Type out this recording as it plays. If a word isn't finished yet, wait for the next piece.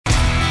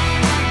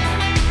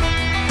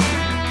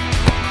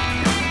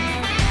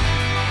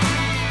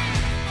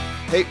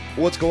Hey,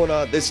 what's going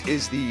on? This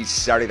is the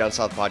Saturday Down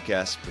South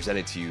podcast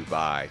presented to you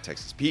by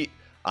Texas Pete.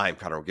 I'm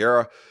Connor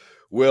O'Gara.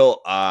 Will,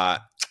 in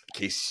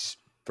case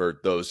for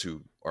those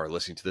who are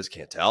listening to this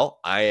can't tell,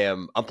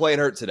 I'm playing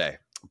hurt today.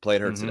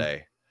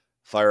 Today.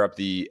 Fire up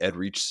the Ed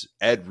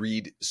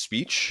Reed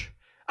speech.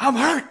 I'm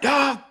hurt,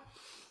 Dom.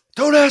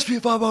 Don't ask me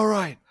if I'm all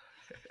right.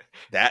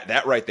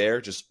 That right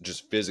there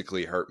just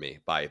physically hurt me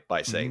by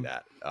saying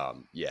that.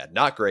 Yeah,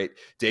 not great.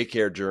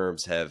 Daycare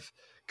germs have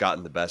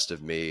gotten the best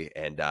of me,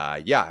 and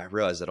I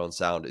realize I don't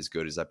sound as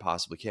good as I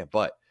possibly can.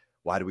 But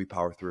why do we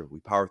power through? We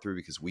power through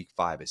because Week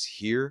 5 is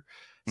here.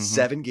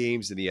 7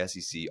 games in the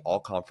SEC, all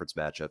conference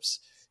matchups.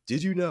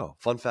 Did you know?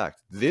 Fun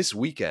fact: this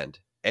weekend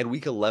and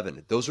Week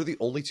 11, those are the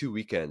only 2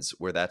 weekends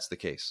where that's the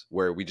case,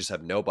 where we just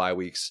have no bye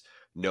weeks,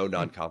 no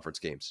non-conference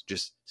games,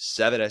 just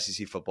 7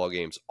 SEC football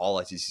games,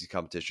 all SEC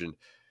competition.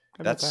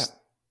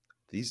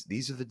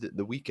 These are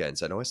the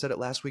weekends. I know I said it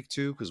last week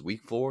too, because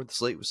Week 4, the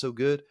slate was so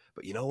good.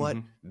 But you know what?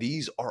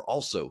 These are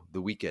also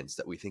the weekends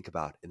that we think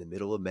about in the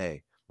middle of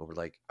May, when we're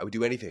like, I would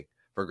do anything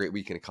for a great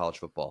weekend of college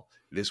football.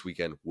 This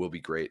weekend will be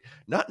great.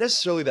 Not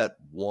necessarily that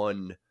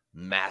one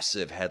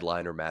massive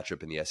headliner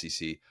matchup in the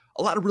SEC.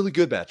 A lot of really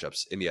good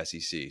matchups in the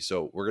SEC.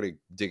 So we're going to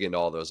dig into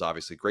all those,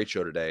 obviously. Great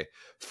show today.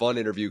 Fun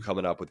interview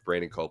coming up with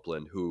Brandon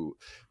Copeland, who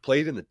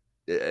played in the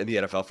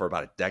NFL for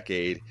about a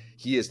decade.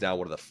 He is now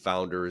one of the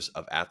founders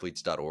of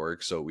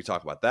athletes.org. So we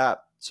talk about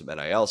that, some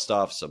NIL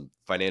stuff, some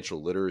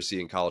financial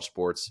literacy in college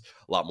sports,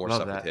 a lot more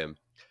stuff with him.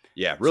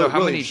 Yeah. Really, so how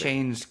really many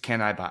chains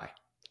can I buy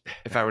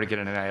if I were to get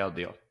an NIL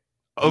deal?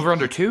 Over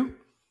under 2?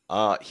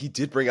 He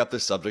did bring up the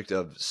subject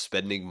of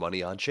spending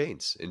money on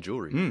chains and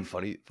jewelry.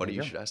 Funny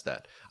you should ask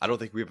that. I don't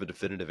think we have a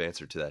definitive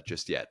answer to that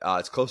just yet.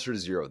 It's closer to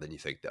 0 than you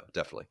think, though.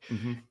 Definitely.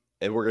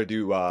 And we're going to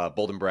do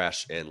Bold and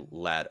Brash and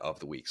Lad of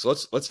the Week. So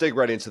let's dig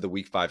right into the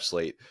Week 5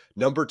 slate.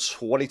 Number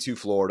 22,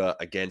 Florida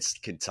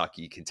against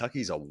Kentucky.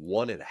 Kentucky's a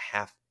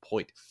 1.5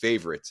 point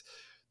favorite.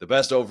 The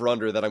best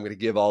over-under that I'm going to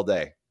give all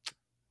day.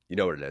 You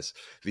know what it is.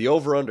 The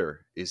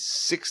over-under is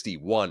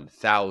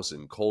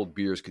 61,000 cold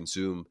beers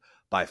consumed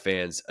by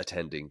fans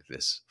attending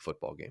this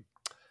football game.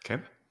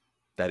 Okay.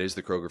 That is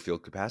the Kroger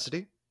Field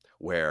capacity,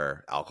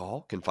 where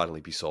alcohol can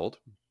finally be sold.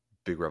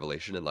 Big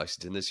revelation in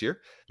Lexington this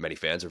year. Many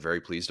fans are very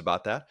pleased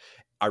about that.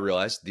 I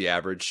realize the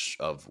average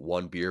of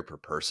 1 beer per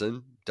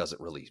person doesn't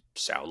really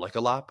sound like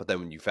a lot, but then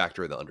when you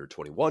factor in the under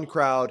 21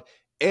 crowd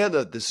and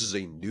that this is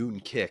a noon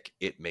kick,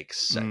 it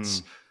makes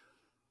sense.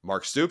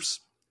 Mark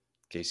Stoops,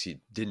 in case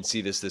he didn't see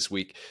this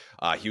week,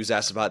 he was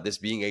asked about this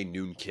being a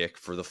noon kick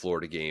for the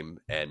Florida game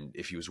and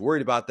if he was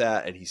worried about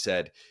that. And he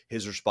said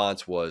his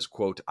response was,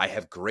 quote, I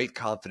have great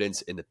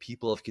confidence in the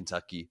people of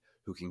Kentucky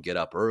who can get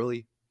up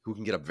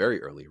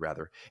very early,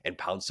 and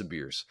pound some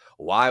beers.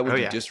 Why would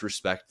you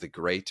disrespect the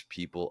great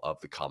people of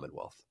the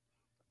Commonwealth?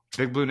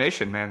 Big Blue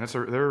Nation, man.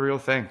 They're a real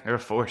thing. They're a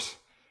force.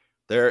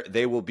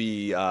 They will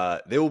be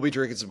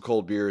drinking some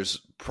cold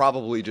beers,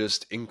 probably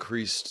just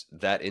increased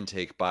that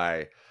intake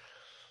by,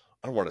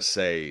 I don't want to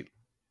say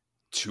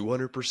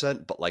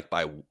 200%, but like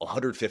by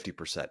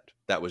 150%.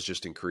 That was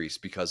just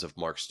increased because of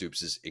Mark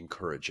Stoops'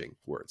 encouraging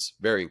words.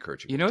 Very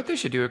encouraging. You know what they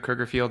should do at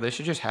Kroger Field? They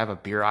should just have a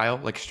beer aisle,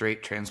 like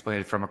straight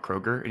transplanted from a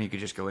Kroger, and you could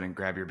just go in and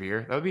grab your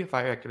beer. That would be a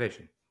fire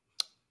activation.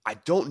 I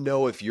don't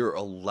know if you're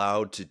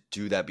allowed to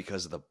do that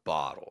because of the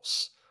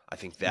bottles. I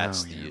think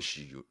that's the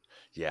issue.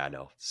 Yeah, I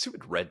know.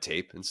 Stupid red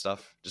tape and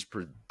stuff, just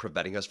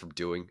preventing us from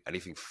doing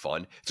anything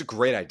fun. It's a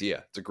great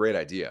idea.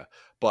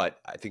 But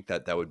I think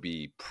that would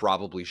be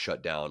probably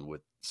shut down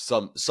with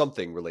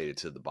something related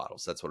to the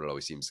bottles. That's what it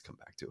always seems to come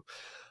back to.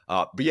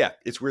 But yeah,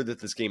 it's weird that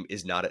this game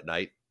is not at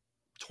night.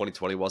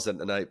 2020 wasn't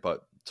at night,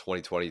 but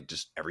 2020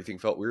 just everything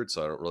felt weird,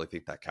 so I don't really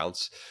think that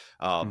counts.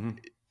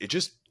 It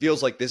just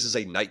feels like this is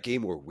a night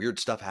game where weird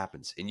stuff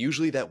happens, and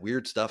usually that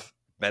weird stuff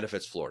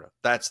benefits Florida.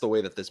 That's the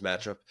way that this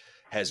matchup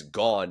has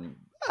gone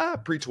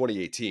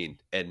pre-2018,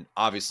 and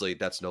obviously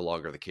that's no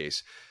longer the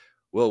case.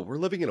 Well, we're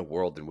living in a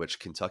world in which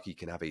Kentucky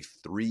can have a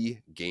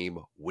 3-game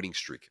winning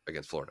streak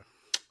against Florida.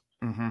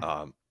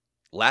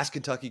 Last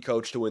Kentucky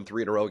coach to win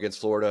 3 in a row against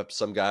Florida,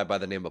 some guy by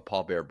the name of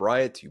Paul Bear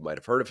Bryant. You might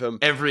have heard of him.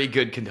 Every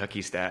good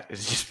Kentucky stat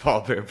is just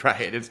Paul Bear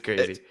Bryant. It's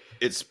crazy.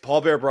 It's Paul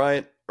Bear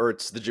Bryant or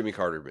it's the Jimmy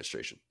Carter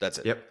administration. That's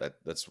it. Yep.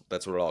 That's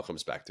what it all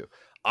comes back to.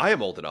 I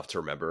am old enough to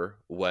remember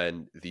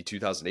when the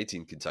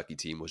 2018 Kentucky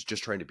team was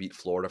just trying to beat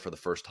Florida for the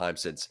first time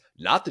since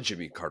not the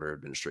Jimmy Carter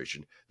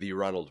administration, the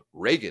Ronald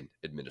Reagan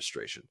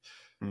administration.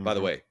 By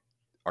the way,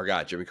 our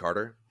guy, Jimmy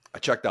Carter, I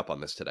checked up on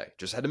this today.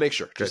 Just had to make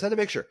sure.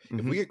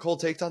 If we get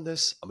cold takes on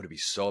this, I'm going to be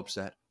so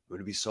upset.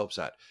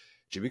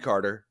 Jimmy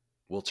Carter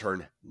will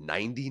turn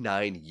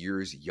 99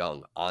 years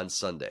young on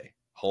Sunday.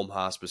 Home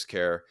hospice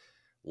care.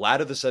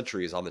 Lad of the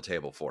century is on the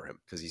table for him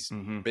because he's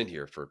been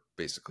here for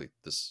basically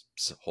this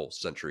whole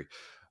century.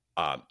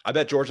 I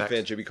bet Georgia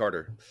fan Jimmy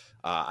Carter,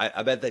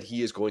 I bet that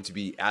he is going to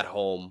be at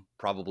home,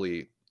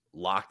 probably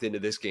locked into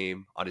this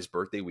game on his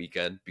birthday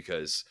weekend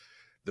because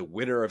the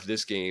winner of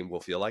this game will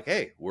feel like,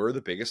 hey, we're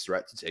the biggest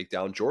threat to take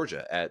down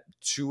Georgia at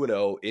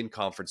 2-0 in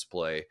conference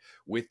play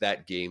with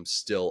that game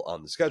still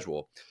on the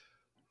schedule.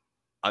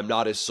 I'm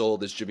not as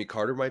sold as Jimmy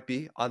Carter might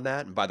be on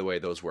that. And by the way,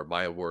 those were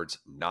my words,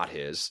 not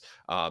his.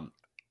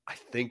 I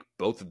think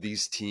both of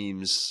these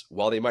teams,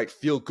 while they might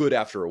feel good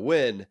after a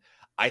win,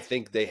 I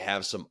think they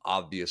have some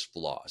obvious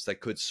flaws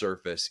that could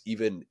surface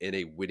even in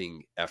a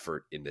winning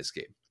effort in this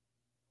game.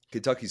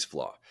 Kentucky's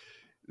flaw: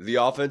 the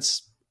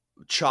offense,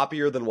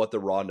 choppier than what the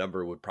raw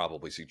number would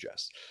probably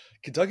suggest.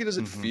 Kentucky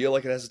doesn't feel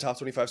like it has a top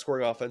 25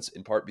 scoring offense,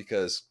 in part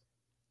because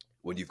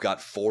when you've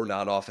got 4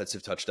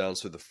 non-offensive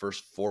touchdowns through the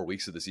first 4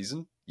 weeks of the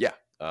season,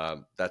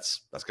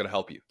 that's going to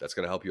help you. That's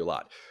going to help you a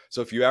lot.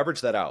 So if you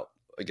average that out,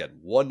 again,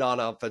 1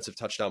 non-offensive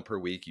touchdown per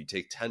week, you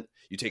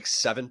take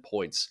 7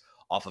 points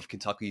off of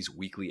Kentucky's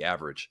weekly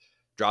average,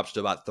 drops to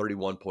about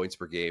 31 points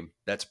per game.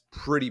 That's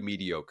pretty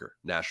mediocre,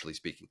 nationally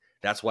speaking.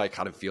 That's why it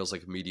kind of feels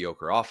like a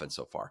mediocre offense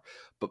so far.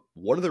 But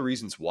one of the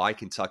reasons why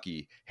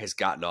Kentucky has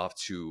gotten off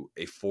to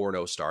a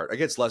 4-0 start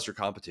against lesser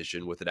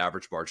competition with an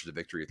average margin of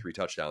victory of 3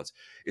 touchdowns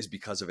is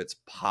because of its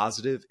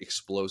positive,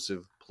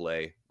 explosive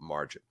play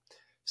margin.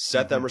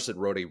 Seth Emerson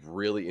wrote a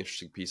really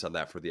interesting piece on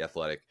that for The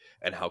Athletic,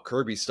 and how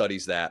Kirby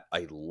studies that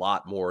a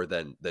lot more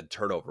than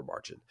turnover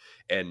margin,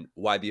 and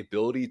why the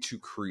ability to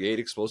create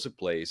explosive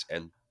plays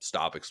and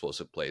stop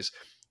explosive plays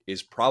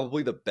is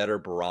probably the better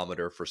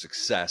barometer for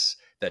success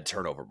than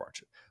turnover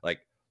margin.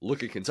 Like,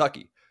 look at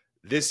Kentucky.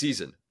 This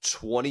season,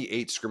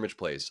 28 scrimmage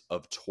plays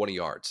of 20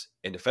 yards.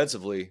 And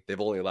defensively, they've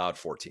only allowed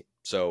 14.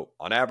 So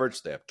on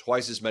average, they have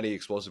twice as many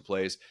explosive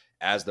plays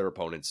as their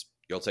opponents.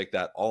 You'll take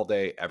that all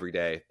day, every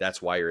day.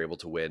 That's why you're able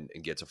to win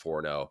and get to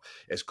 4-0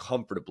 as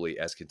comfortably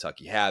as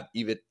Kentucky have,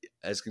 even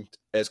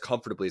as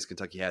comfortably as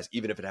Kentucky has,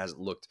 even if it hasn't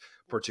looked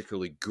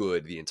particularly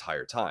good the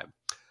entire time.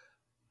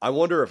 I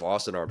wonder if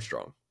Austin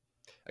Armstrong,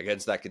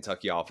 against that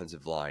Kentucky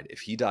offensive line,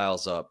 if he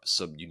dials up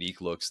some unique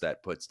looks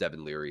that puts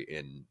Devin Leary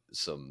in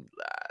some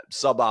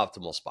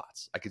suboptimal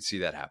spots. I could see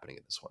that happening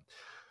in this one.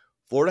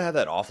 Florida had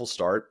that awful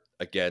start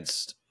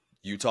against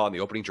Utah on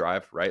the opening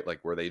drive, right? Like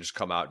where they just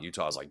come out and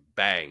Utah's like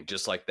bang,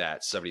 just like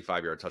that,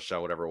 75-yard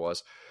touchdown, whatever it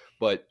was.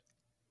 But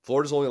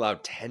Florida's only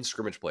allowed 10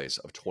 scrimmage plays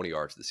of 20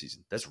 yards this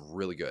season. That's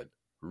really good.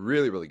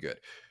 Really, really good.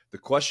 The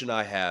question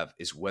I have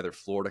is whether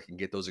Florida can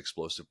get those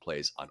explosive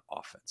plays on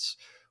offense.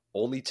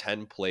 Only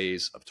 10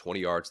 plays of 20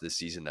 yards this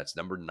season. That's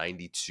number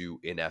 92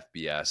 in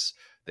FBS.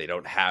 They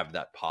don't have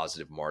that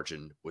positive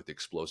margin with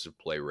explosive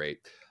play rate.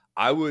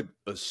 I would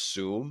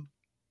assume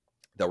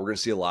that we're going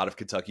to see a lot of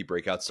Kentucky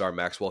breakout star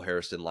Maxwell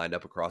Harrison lined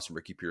up across from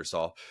Ricky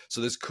Pearsall.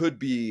 So this could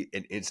be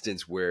an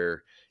instance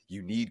where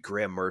you need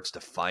Graham Mertz to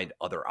find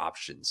other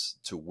options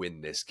to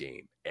win this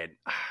game. And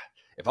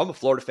if I'm a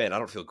Florida fan, I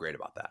don't feel great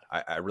about that.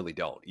 I really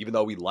don't. Even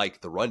though we like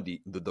the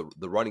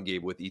running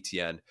game with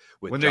Etienne,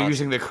 with when Johnson. They're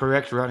using the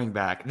correct running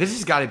back. This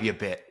has got to be a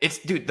bit.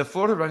 Dude, the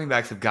Florida running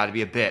backs have got to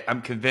be a bit.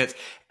 I'm convinced.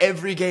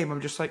 Every game,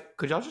 I'm just like,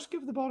 could y'all just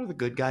give the ball to the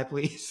good guy,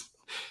 please?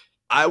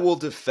 I will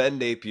defend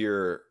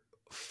Napier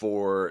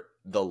for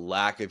the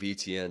lack of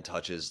Etienne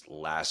touches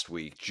last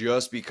week,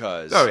 just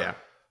because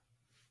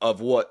of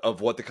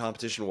what the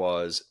competition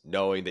was,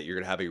 knowing that you're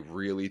going to have a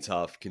really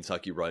tough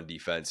Kentucky run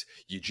defense.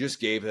 You just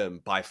gave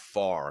him by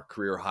far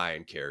career high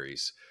in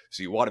carries.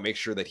 So you want to make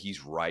sure that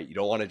he's right. You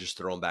don't want to just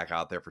throw him back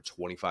out there for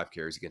 25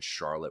 carries against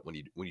Charlotte when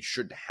you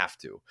shouldn't have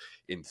to,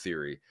 in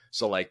theory.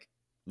 So like,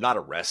 not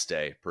a rest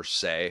day per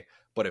se,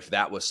 but if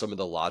that was some of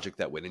the logic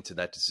that went into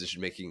that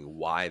decision-making,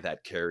 why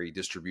that carry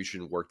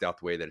distribution worked out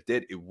the way that it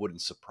did, it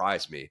wouldn't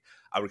surprise me.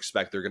 I would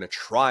expect they're going to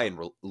try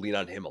and lean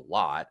on him a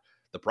lot.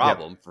 The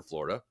problem for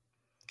Florida,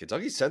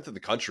 Kentucky's 10th in the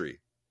country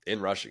in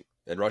rushing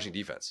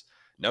defense.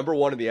 Number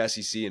 1 in the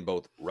SEC in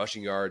both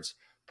rushing yards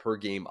per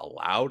game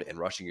allowed and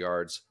rushing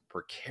yards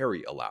per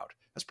carry allowed.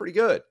 That's pretty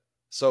good.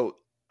 So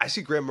I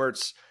see Graham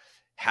Mertz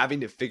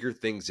having to figure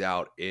things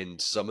out in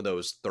some of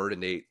those 3rd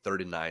and 8,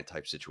 3rd and 9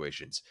 type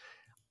situations.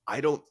 I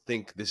don't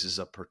think this is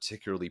a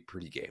particularly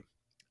pretty game.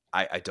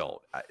 I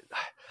don't.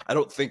 I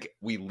don't think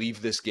we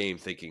leave this game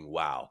thinking,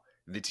 wow,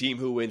 the team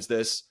who wins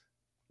this,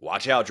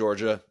 watch out,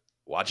 Georgia.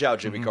 Watch out,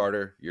 Jimmy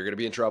Carter. You're going to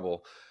be in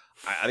trouble.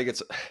 I think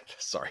it's –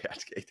 sorry,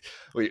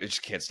 we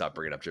just can't stop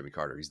bringing up Jimmy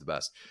Carter. He's the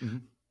best.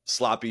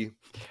 Sloppy,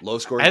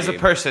 low-scoring As game. a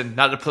person,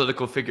 not a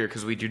political figure,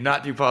 because we do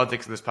not do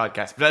politics in this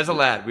podcast. But as a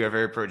lad, we are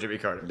very pro Jimmy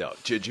Carter. No,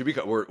 Jimmy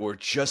Carter. We're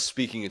just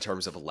speaking in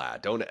terms of a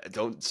lad.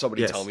 Don't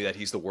somebody tell me that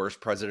he's the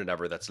worst president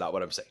ever. That's not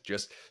what I'm saying.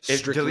 Just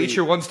strictly delete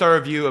your 1-star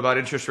review about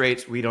interest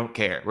rates. We don't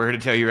care. We're going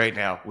to tell you right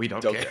now. We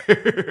don't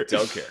care.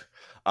 Don't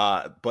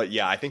care. But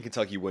yeah, I think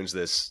Kentucky wins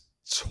this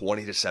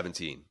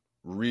 20-17.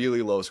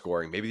 Really low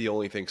scoring. Maybe the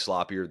only thing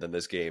sloppier than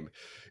this game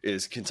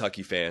is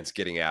Kentucky fans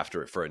getting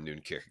after it for a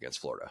noon kick against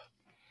Florida.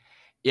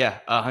 Yeah,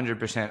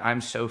 100%. I'm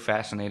so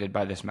fascinated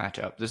by this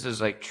matchup. This is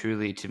like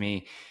truly, to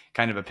me,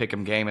 kind of a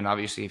pick'em game. And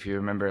obviously, if you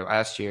remember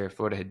last year,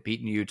 Florida had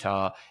beaten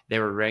Utah. They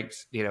were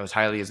ranked, as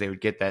highly as they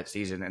would get that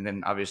season. And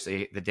then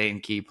obviously the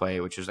Dane Key play,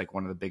 which was like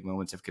one of the big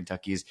moments of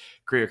Kentucky's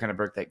career, kind of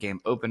broke that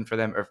game open for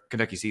them, or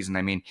Kentucky season,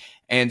 I mean.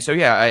 And so,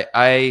 yeah,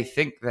 I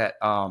think that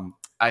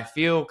I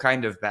feel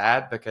kind of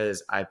bad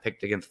because I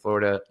picked against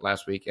Florida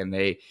last week and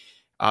they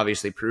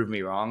obviously prove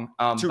me wrong. 2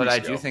 But weeks I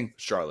ago, do think.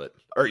 Charlotte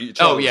Oh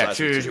was yeah, last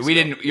week, true. 2 True. weeks We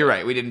ago. didn't. You're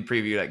right. We didn't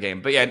preview that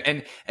game. But yeah,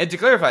 and to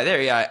clarify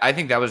there, yeah, I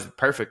think that was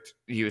perfect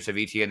use of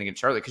ETN against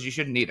Charlotte because you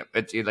shouldn't need him.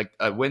 It's like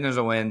a win is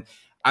a win.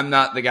 I'm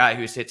not the guy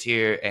who sits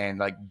here and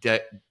like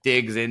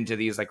digs into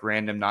these like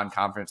random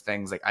non-conference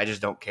things. Like I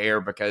just don't care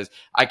because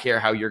I care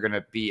how you're going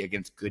to be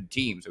against good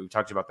teams. We've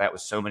talked about that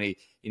with so many,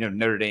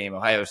 Notre Dame,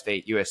 Ohio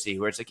State, USC,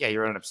 where it's like, yeah,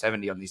 you're running up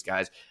 70 on these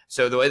guys.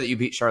 So the way that you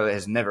beat Charlotte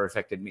has never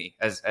affected me.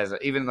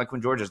 Even like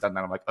when Georgia's done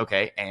that, I'm like,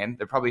 okay, and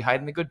they're probably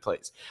hiding the good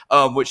plays,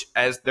 which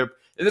as they're.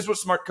 And this is what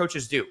smart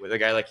coaches do with a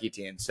guy like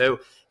ETN. So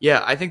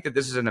yeah, I think that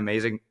this is an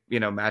amazing,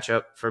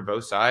 matchup for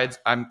both sides.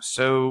 I'm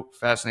so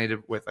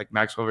fascinated with like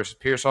Maxwell versus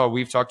Pearsall.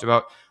 We've talked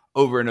about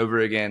over and over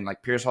again.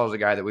 Like Pearsall is a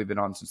guy that we've been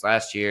on since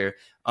last year.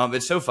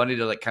 It's so funny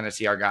to like kind of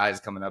see our guys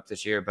coming up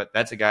this year, but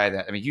that's a guy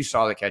that you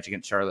saw the catch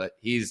against Charlotte.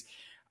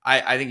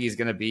 I think he's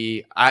going to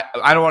be. I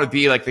don't want to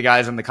be like the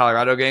guys in the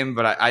Colorado game,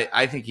 but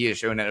I think he has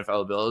shown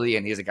NFL ability,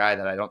 and he's a guy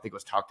that I don't think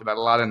was talked about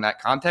a lot in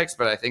that context.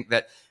 But I think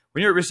that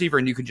when you're a receiver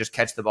and you can just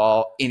catch the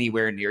ball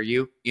anywhere near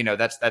you,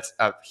 that's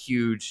a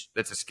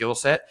skill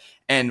set.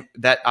 And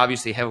that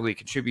obviously heavily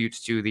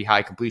contributes to the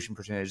high completion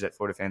percentage that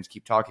Florida fans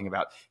keep talking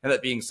about. And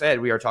that being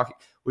said,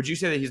 would you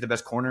say that he's the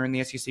best corner in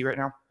the SEC right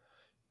now?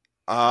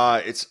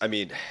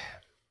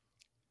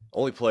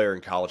 Only player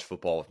in college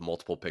football with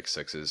multiple pick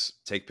sixes.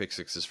 Take pick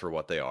sixes for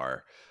what they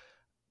are.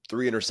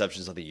 3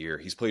 interceptions on the year.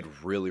 He's played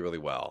really, really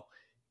well.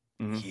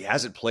 Mm-hmm. He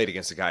hasn't played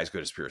against a guy as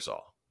good as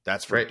Pearsall.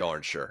 That's for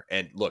darn sure.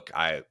 And look,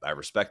 I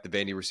respect the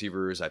Vandy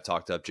receivers. I've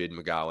talked up Jaden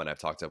McGowan. I've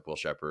talked up Will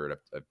Shepherd.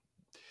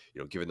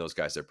 I've given those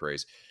guys their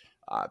praise.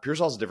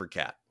 Pearsall's a different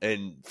cat.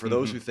 And for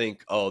those who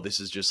think, oh, this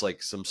is just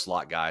like some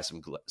slot guy,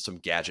 some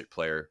gadget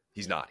player,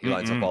 he's not. He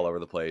lines up all over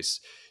the place.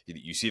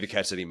 You see the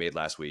catch that he made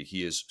last week.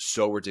 He is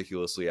so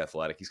ridiculously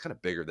athletic. He's kind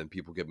of bigger than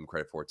people give him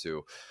credit for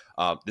too.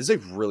 This is a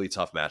really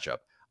tough matchup.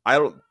 I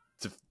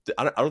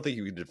don't think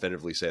you can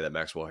definitively say that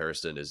Maxwell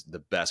Harrison is the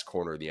best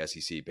corner in the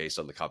SEC based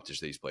on the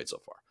competition that he's played so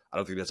far. I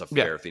don't think that's a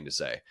fair thing to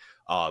say.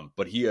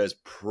 But he has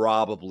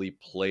probably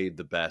played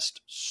the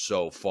best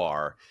so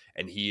far,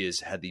 and he has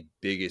had the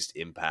biggest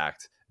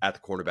impact at the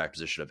cornerback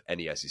position of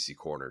any SEC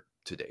corner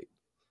to date.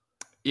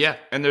 Yeah,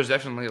 and there's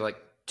definitely like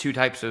 2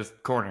 types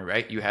of corner,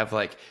 right? You have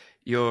like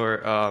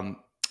your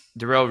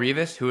Darrell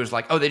Revis, who was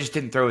like, oh, they just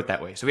didn't throw it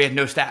that way. So we had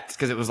no stats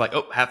because it was like,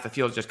 oh, half the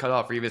field's just cut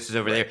off. Revis is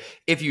over there.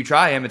 If you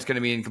try him, it's going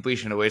to be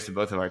incompletion, a waste of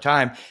both of our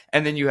time.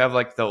 And then you have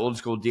like the old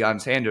school Deion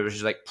Sanders, which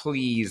is like,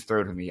 please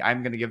throw to me.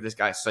 I'm going to give this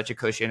guy such a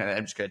cushion, and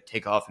I'm just going to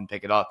take off and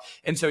pick it off.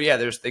 And so, yeah,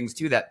 there's things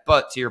to that.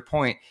 But to your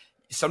point,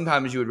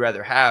 sometimes you would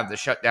rather have the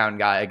shutdown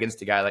guy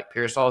against a guy like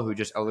Pearsall who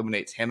just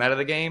eliminates him out of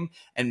the game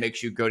and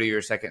makes you go to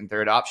your second and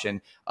third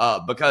option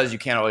because you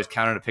can't always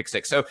count on a pick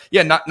six. So,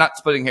 yeah, not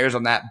splitting hairs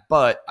on that,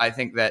 but I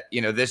think that,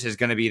 this is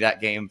going to be that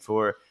game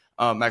for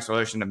Maxwell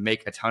Harrison to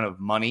make a ton of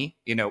money,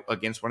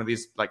 against one of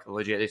these like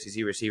legit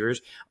SEC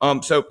receivers.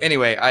 So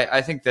anyway,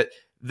 I think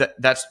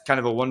that's kind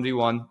of a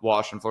 1v1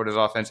 wash on Florida's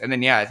offense. And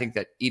then, yeah, I think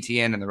that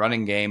ETN in the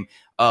running game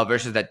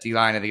versus that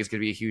D-line, I think is going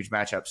to be a huge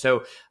matchup.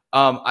 So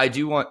I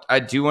do want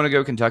to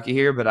go Kentucky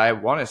here, but I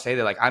want to say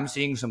that like I'm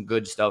seeing some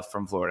good stuff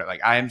from Florida.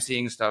 Like I am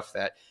seeing stuff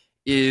that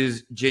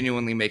is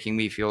genuinely making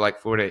me feel like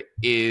Florida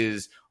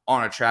is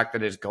on a track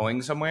that is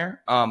going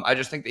somewhere. I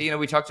just think that,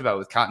 we talked about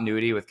with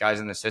continuity with guys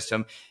in the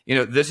system,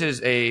 this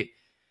is a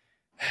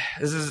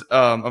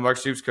Mark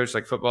Stoops coach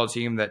like football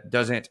team that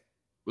doesn't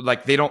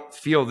like they don't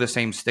feel the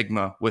same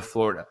stigma with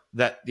Florida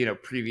that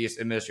previous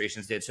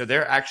administrations did. So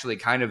they're actually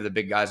kind of the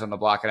big guys on the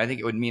block, and I think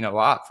it would mean a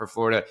lot for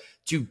Florida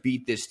to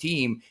beat this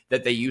team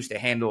that they used to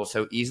handle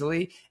so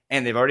easily.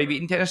 And they've already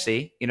beaten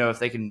Tennessee. If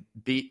they can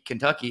beat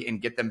Kentucky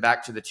and get them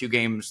back to the 2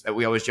 games that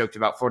we always joked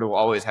about, Florida will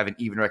always have an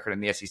even record in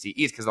the SEC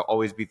East because they'll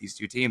always beat these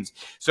 2 teams.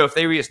 So if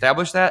they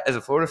reestablish that as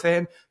a Florida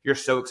fan, you're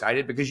so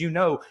excited because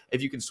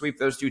if you can sweep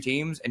those 2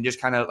 teams and just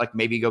kind of like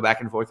maybe go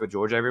back and forth with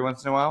Georgia every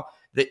once in a while,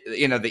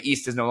 the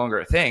East is no longer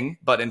a thing.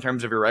 But in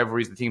terms of your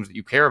rivalries, the teams that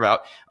you care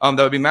about, that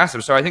would be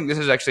massive. So I think this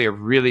is actually a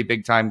really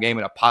big time game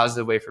in a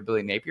positive way for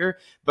Billy Napier,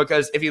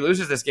 because if he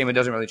loses this game, it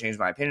doesn't really change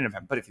my opinion of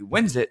him. But if he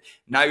wins it,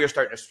 now you're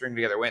starting to string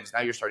together wins.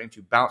 Now you're starting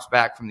to bounce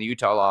back from the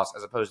Utah loss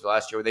as opposed to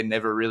last year where they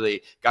never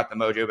really got the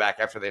mojo back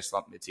after they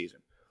slumped midseason.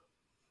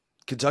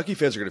 Kentucky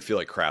fans are going to feel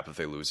like crap if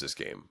they lose this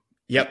game.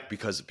 Yep.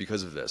 Because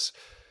of this.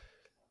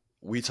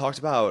 We talked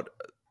about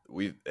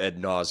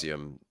ad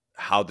nauseum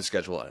how the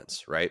schedule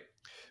ends, right?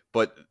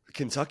 But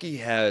Kentucky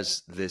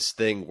has this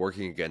thing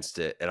working against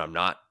it, and I'm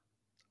not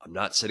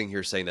sitting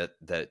here saying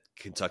that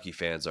Kentucky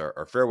fans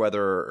are fair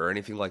weather or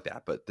anything like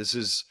that, but this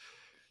is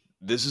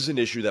an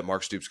issue that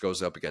Mark Stoops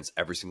goes up against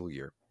every single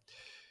year.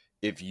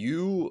 If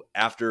you,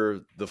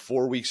 after the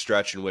 4-week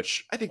stretch in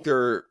which I think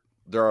there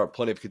are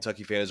plenty of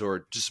Kentucky fans who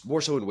are just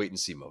more so in wait and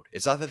see mode.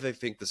 It's not that they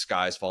think the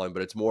sky is falling,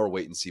 but it's more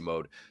wait and see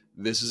mode.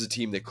 This is a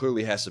team that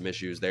clearly has some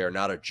issues. They are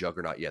not a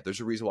juggernaut yet. There's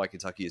a reason why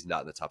Kentucky is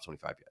not in the top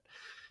 25 yet.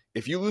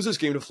 If you lose this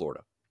game to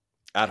Florida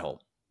at home,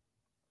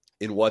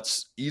 in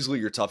what's easily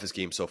your toughest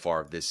game so far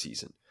of this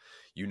season,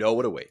 you know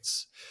what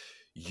awaits.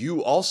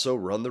 You also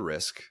run the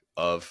risk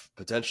of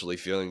potentially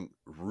feeling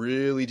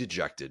really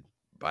dejected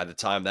by the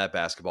time that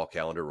basketball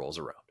calendar rolls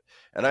around.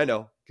 And I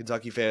know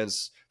Kentucky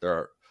fans, there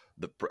are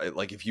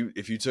like if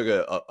you took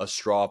a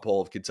straw poll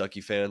of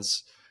Kentucky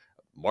fans,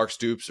 Mark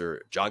Stoops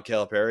or John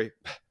Calipari,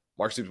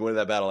 Mark Stoops winning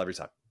that battle every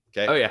time.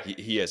 Okay. Oh yeah.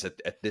 He is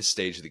at this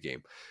stage of the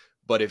game.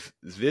 But if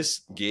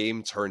this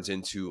game turns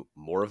into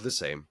more of the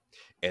same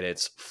and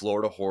it's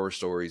Florida horror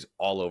stories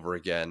all over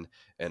again,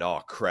 and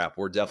oh crap,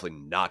 we're definitely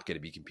not going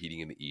to be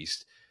competing in the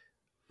East,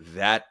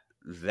 that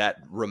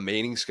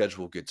remaining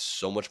schedule gets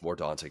so much more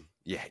daunting.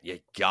 Yeah, you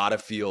gotta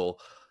feel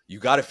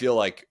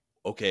like,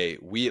 okay,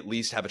 we at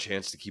least have a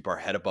chance to keep our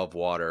head above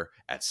water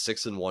at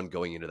 6-1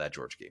 going into that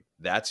Georgia game.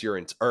 That's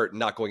your or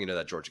not going into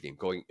that Georgia game,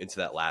 going into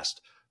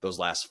those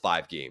last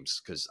 5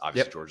 games, because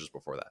obviously Georgia's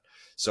before that.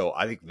 So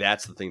I think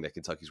that's the thing that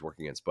Kentucky's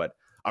working against. But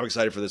I'm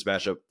excited for this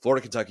matchup.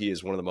 Florida Kentucky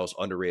is one of the most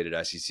underrated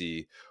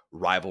SEC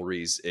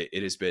rivalries.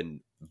 It has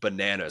been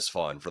bananas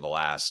fun for the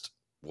last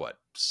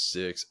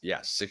 6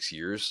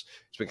 years.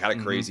 It's been kind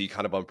of crazy,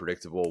 kind of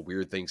unpredictable.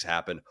 Weird things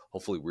happen.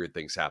 Hopefully weird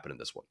things happen in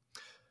this one.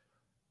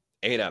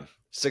 A&M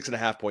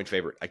 6.5 point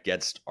favorite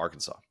against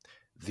Arkansas.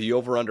 The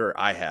over-under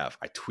I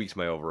tweaked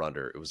my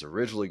over-under. It was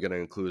originally going to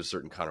include a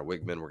certain Connor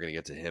Wigman. We're going to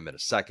get to him in a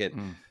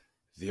second.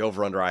 The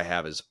over-under I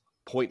have is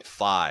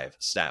 0.5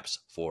 snaps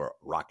for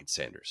Rocket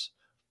Sanders.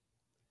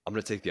 I'm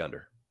going to take the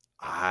under.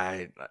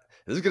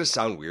 This is going to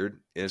sound weird,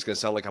 and it's going to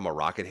sound like I'm a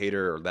Rocket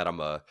hater or that I'm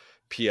a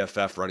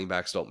PFF running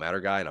backs don't matter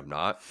guy, and I'm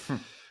not.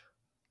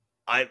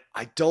 I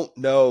don't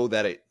know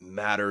that it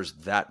matters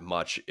that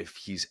much if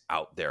he's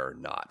out there or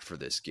not for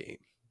this game.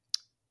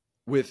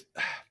 With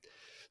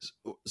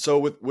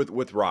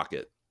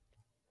Rocket,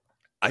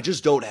 I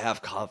just don't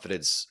have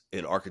confidence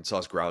in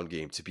Arkansas's ground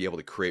game to be able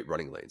to create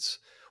running lanes.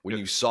 When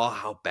you saw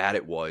how bad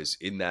it was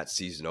in that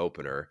season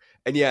opener,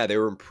 and yeah, they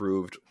were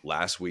improved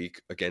last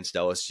week against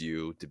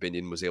LSU.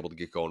 Dominion was able to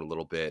get going a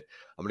little bit.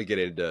 I'm going to get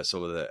into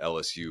some of the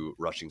LSU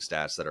rushing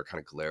stats that are kind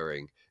of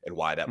glaring and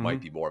why that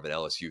might be more of an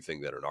LSU thing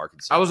than an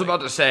Arkansas I was thing.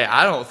 about to say,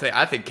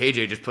 I think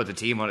KJ just put the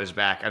team on his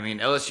back. I mean,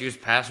 LSU's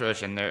pass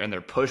rush and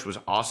their push was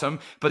awesome,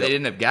 but they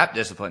didn't have gap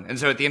discipline. And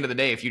so at the end of the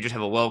day, if you just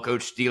have a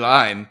well-coached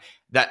D-line,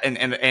 that and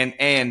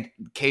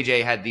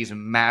KJ had these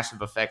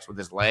massive effects with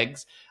his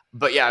legs.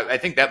 But yeah, I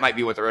think that might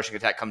be what the rushing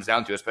attack comes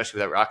down to, especially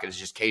with that Rocket, is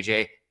just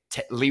KJ,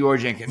 Leroy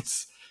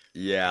Jenkins.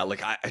 Yeah,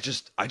 like I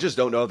just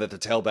don't know that the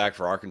tailback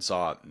for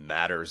Arkansas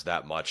matters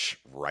that much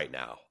right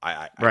now.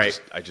 I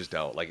just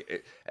don't.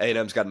 Like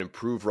A&M's got an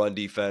improved run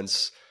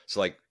defense,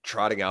 so like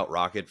trotting out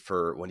Rocket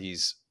for when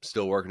he's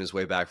still working his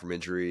way back from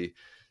injury,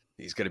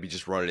 he's going to be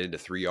just running into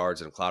 3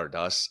 yards in a cloud of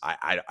dust.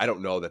 I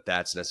don't know that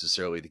that's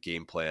necessarily the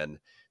game plan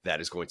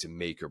that is going to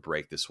make or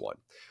break this one.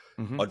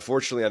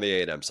 Unfortunately, on the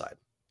A&M side,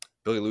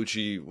 Billy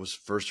Lucci was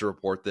first to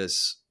report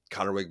this.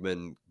 Connor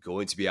Wigman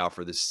going to be out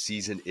for this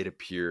season, it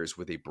appears,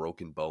 with a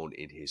broken bone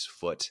in his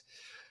foot.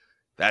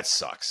 That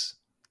sucks.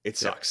 It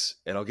sucks.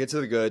 And I'll get to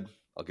the good.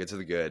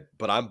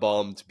 But I'm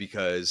bummed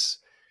because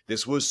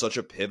this was such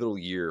a pivotal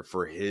year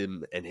for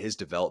him and his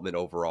development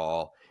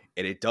overall.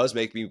 And it does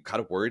make me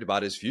kind of worried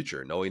about his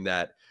future, knowing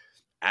that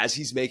as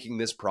he's making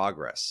this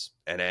progress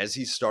and as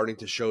he's starting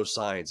to show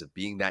signs of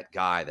being that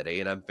guy that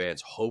A&M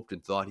fans hoped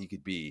and thought he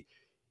could be,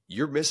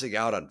 you're missing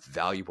out on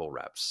valuable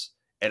reps.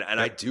 And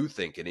I do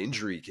think an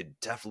injury can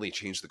definitely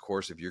change the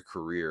course of your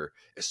career,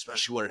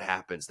 especially when it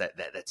happens that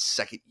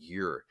second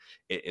year,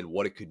 and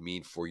what it could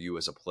mean for you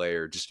as a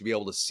player, just to be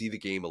able to see the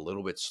game a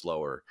little bit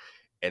slower.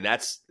 And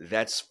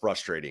that's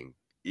frustrating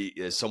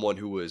as someone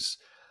who was,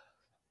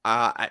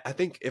 I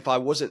think if I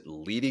wasn't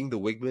leading the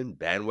Wigman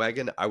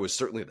bandwagon, I was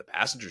certainly in the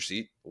passenger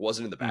seat,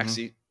 wasn't in the back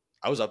seat.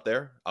 I was up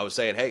there. I was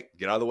saying, hey,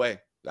 get out of the way.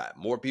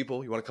 More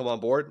people, you want to come on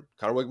board?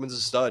 Connor Wigman's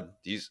a stud.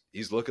 He's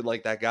looking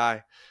like that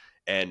guy.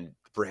 And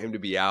for him to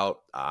be out,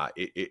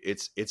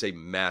 it's a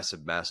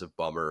massive, massive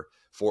bummer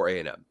for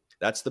A&M.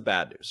 That's the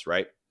bad news,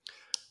 right?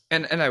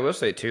 And I will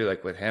say too,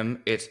 like with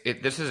him, this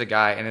is a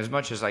guy, and as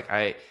much as like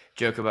I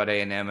joke about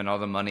A&M and all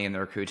the money and the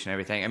recruits and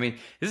everything, I mean,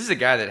 this is a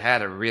guy that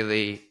had a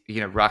really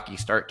rocky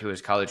start to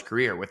his college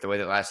career with the way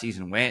that last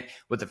season went,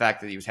 with the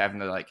fact that he was having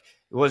to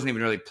it wasn't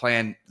even really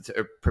planned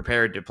or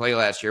prepared to play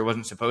last year.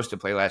 Wasn't supposed to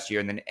play last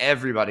year. And then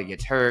everybody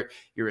gets hurt.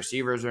 Your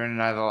receivers are in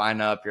and out of the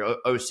lineup. Your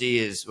OC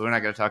is, we're not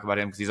going to talk about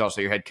him because he's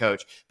also your head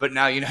coach. But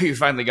now, you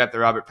finally got the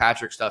Robert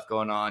Patrick stuff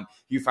going on.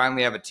 You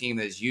finally have a team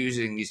that is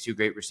using these two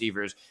great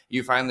receivers.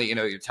 You finally,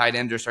 your tight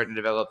ends are starting to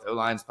develop. The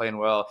O-line's playing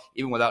well.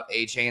 Even without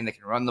A-Chain, they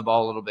can run the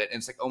ball a little bit. And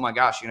it's like, oh my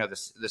gosh,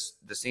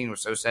 the scene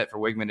was so set for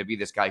Wigman to be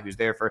this guy who's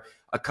there for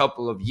a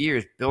couple of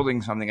years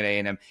building something at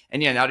A&M.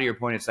 And yeah, now to your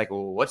point, it's like,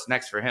 well, what's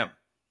next for him?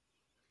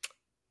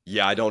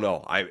 Yeah, I don't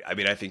know. I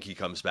mean, I think he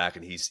comes back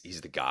and he's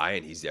the guy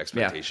and he's the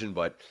expectation,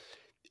 but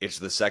it's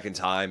the second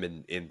time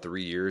in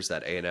 3 years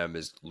that A&M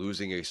is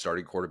losing a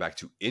starting quarterback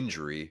to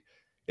injury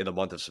in the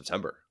month of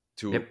September,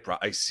 to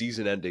a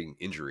season-ending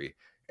injury.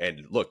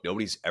 And look,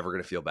 nobody's ever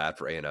going to feel bad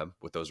for A&M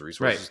with those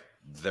resources.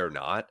 Right. They're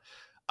not.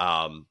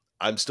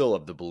 I'm still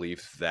of the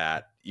belief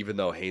that even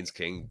though Haynes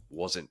King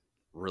wasn't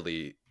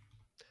really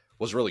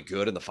was really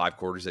good in the 5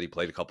 quarters that he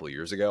played a couple of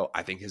years ago.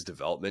 I think his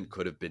development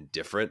could have been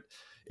different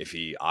if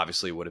he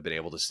obviously would have been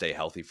able to stay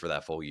healthy for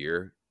that full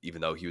year,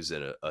 even though he was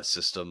in a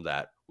system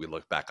that we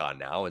look back on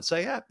now and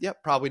say, yeah,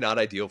 probably not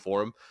ideal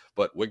for him.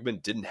 But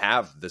Wigman didn't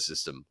have the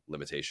system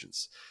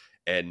limitations.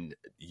 And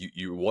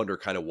you wonder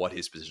kind of what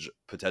his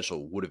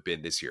potential would have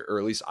been this year, or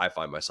at least I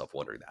find myself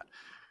wondering that.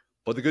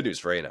 But the good news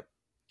for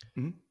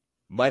A&M,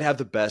 might have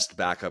the best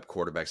backup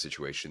quarterback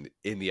situation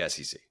in the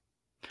SEC.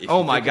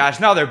 Oh my gosh,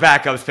 now their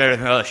backup's better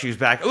than LSU's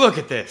back. Look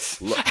at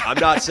this. Look, I'm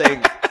not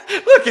saying...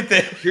 Look at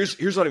this.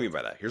 Here's what I mean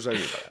by that.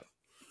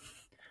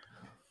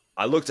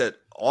 I looked at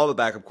all the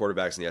backup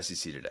quarterbacks in the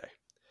SEC today,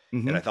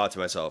 and I thought to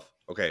myself,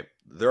 okay,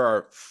 there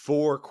are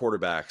 4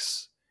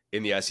 quarterbacks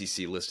in the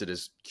SEC listed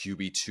as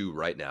QB2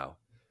 right now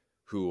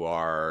who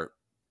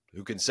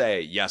can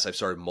say, yes, I've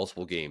started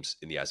multiple games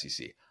in the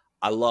SEC.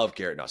 I love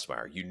Garrett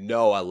Nussmeier.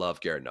 I love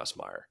Garrett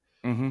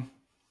Nussmeier.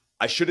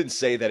 I shouldn't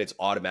say that it's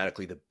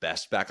automatically the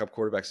best backup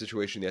quarterback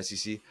situation in the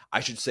SEC. I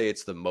should say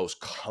it's the most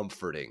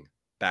comforting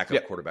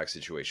backup quarterback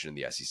situation in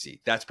the SEC.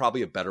 That's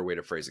probably a better way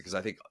to phrase it, because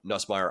I think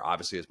Nussmeier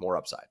obviously has more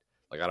upside.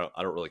 Like I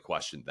don't really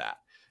question that.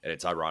 And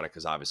it's ironic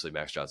because obviously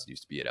Max Johnson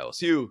used to be at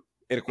LSU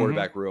in a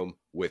quarterback room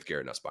with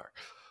Garrett Nussmeier.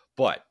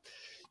 But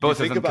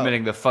both of them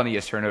committing the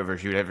funniest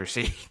turnovers you'd ever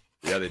see.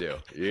 Yeah, they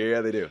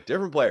do.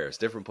 Different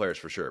players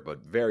for sure, but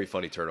very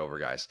funny turnover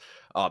guys.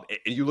 And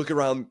you look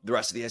around the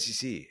rest of the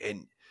SEC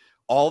and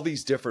all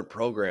these different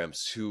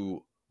programs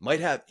who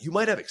you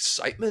might have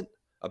excitement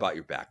about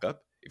your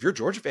backup. If you're a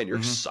Georgia fan, you're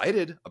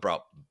excited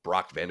about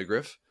Brock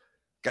Vandegrift.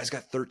 Guy's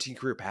got 13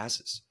 career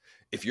passes.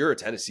 If you're a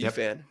Tennessee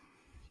fan,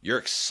 you're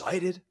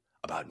excited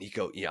about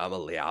Nico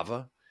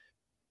Iamaleava.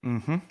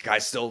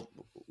 Guy's still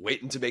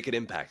waiting to make an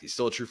impact. He's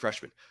still a true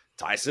freshman.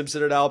 Ty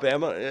Simpson at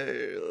Alabama.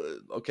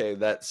 Okay,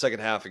 that second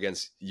half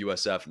against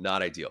USF,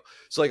 not ideal.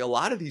 So like a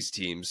lot of these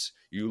teams,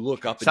 you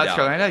look up and down. South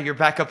Carolina, your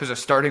backup is a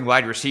starting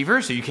wide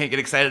receiver, so you can't get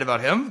excited about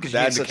him because you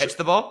need to catch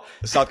the ball.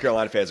 South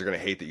Carolina fans are going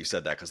to hate that you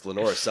said that, because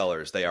Lenora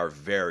Sellers, they are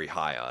very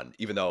high on,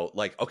 even though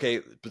like,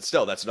 okay, but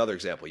still, that's another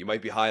example. You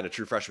might be high on a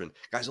true freshman.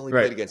 Guys only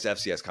played against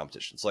FCS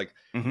competitions. Like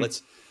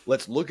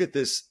let's look at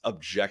this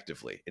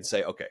objectively and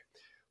say, okay,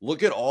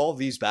 look at all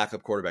these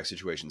backup quarterback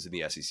situations in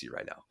the SEC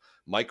right now.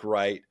 Mike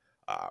Wright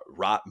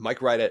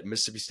at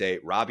Mississippi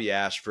State, Robbie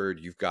Ashford,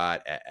 you've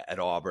got at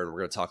Auburn. We're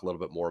going to talk a little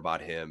bit more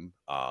about him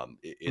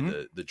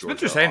in the Georgia.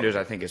 Spencer Sanders,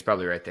 I think, is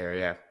probably right there.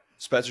 Yeah,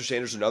 Spencer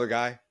Sanders, another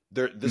guy.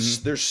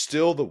 There's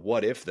still the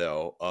what if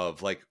though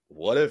of like,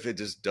 what if it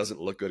just doesn't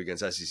look good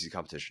against SEC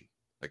competition?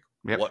 Like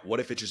what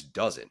if it just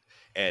doesn't?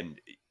 And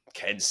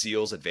Ken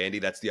Seals at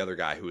Vandy, that's the other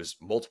guy who has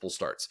multiple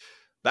starts.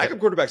 Backup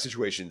quarterback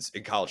situations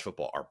in college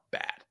football are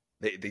bad.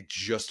 They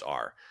just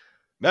are.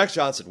 Max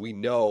Johnson, we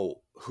know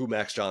who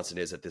Max Johnson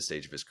is at this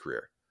stage of his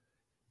career.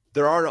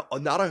 There are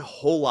not a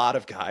whole lot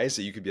of guys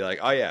that you could be like,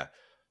 oh yeah,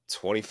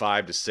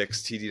 25-6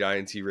 TD to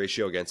INT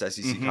ratio against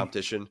SEC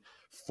competition,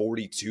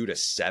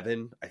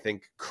 42-7, I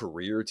think,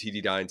 career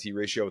TD to INT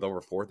ratio with over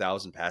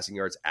 4,000 passing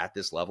yards at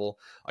this level.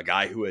 A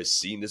guy who has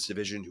seen this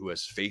division, who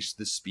has faced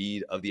the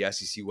speed of the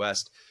SEC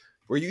West,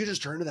 where you could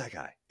just turn to that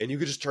guy and you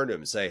could just turn to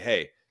him and say,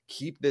 hey,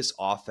 keep this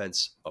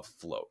offense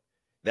afloat.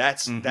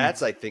 That's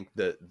I think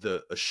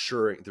the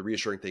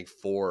reassuring thing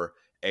for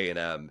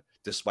A&M,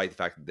 despite the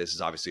fact that this is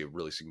obviously a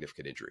really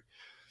significant injury.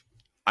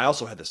 I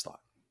also had this thought,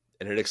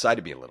 and it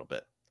excited me a little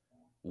bit.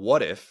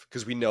 What if,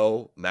 because we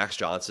know Max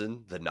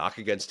Johnson, the knock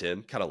against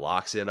him kind of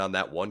locks in on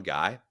that one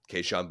guy.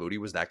 Kayshon Boutte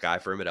was that guy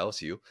for him at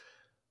LSU.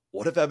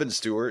 What if Evan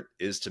Stewart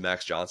is to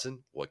Max Johnson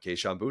what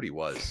Kayshon Boutte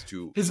was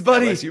to his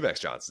buddy, LSU Max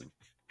Johnson?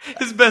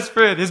 His best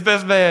friend, his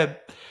best man.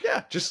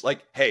 Yeah, just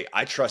like, hey,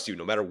 I trust you.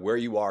 No matter where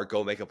you are,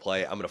 go make a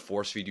play. I'm going to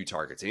force feed you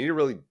targets. And he didn't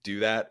really do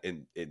that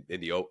in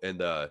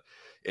the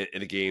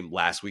game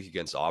last week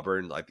against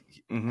Auburn. Like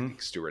I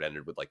think Stewart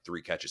ended with like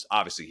 3 catches.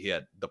 Obviously, he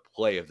had the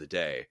play of the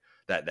day.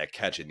 That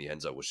catch in the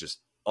end zone was just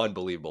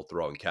unbelievable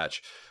throw and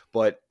catch.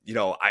 But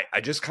I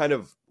just kind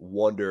of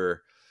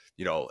wonder,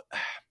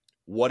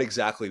 what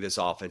exactly this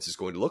offense is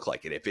going to look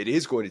like. And if it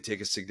is going to take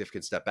a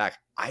significant step back,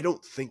 I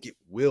don't think it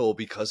will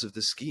because of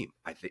the scheme.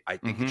 I think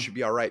it should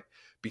be all right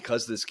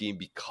because of the scheme,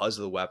 because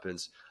of the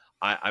weapons.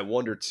 I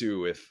wonder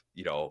too if,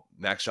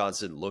 Max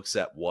Johnson looks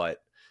at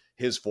what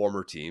his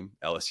former team,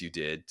 LSU,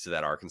 did to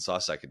that Arkansas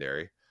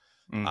secondary.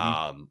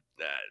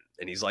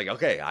 And he's like,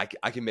 okay,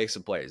 I can make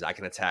some plays. I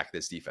can attack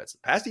this defense. The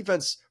pass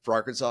defense for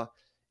Arkansas,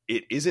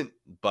 it isn't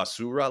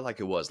basura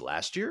like it was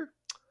last year.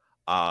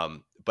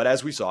 But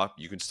as we saw,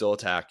 you can still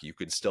attack. You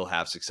can still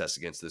have success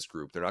against this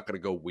group. They're not going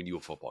to go win you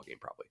a football game,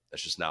 probably.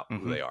 That's just not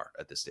who they are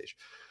at this stage.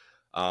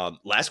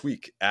 Last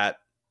week at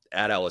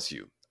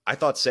LSU, I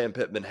thought Sam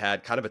Pittman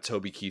had kind of a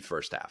Toby Keith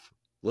first half.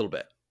 A little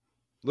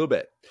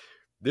bit.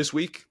 This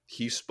week,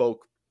 he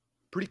spoke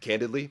pretty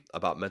candidly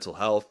about mental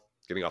health,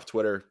 getting off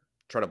Twitter,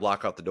 trying to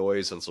block out the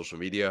noise on social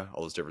media,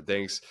 all those different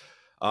things.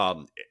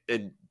 And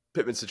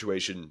Pittman's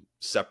situation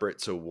separate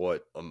to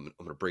what I'm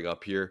going to bring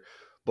up here.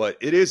 But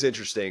it is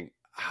interesting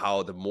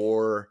how the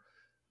more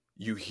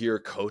you hear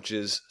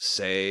coaches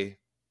say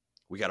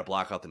we got to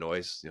block out the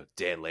noise.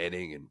 Dan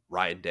Lanning and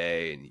Ryan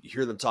Day, and you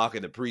hear them talk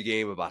in the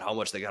pregame about how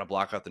much they got to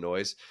block out the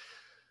noise.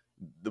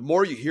 The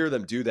more you hear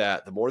them do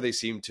that, the more they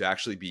seem to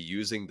actually be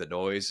using the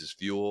noise as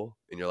fuel.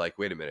 And you're like,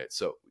 wait a minute.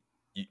 So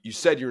you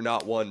said you're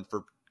not one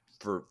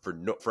for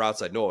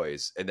outside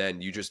noise, and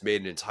then you just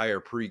made an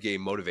entire pregame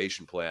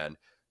motivation plan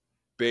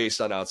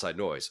based on outside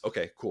noise.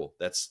 Okay, cool.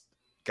 That's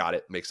got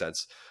it. Makes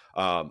sense.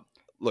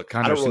 Look,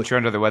 Connor, since you're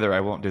under the weather, I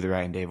won't do the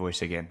Ryan Day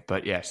voice again.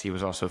 But yes, he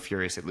was also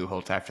furious at Lou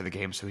Holtz after the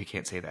game, so he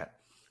can't say that.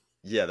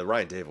 Yeah, the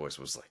Ryan Day voice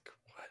was like,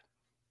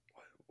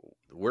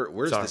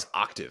 where's this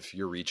octave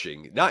you're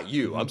reaching? Not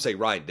you. Mm-hmm. I'm saying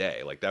Ryan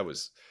Day. Like, that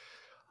was,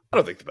 I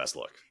don't think the best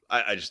look.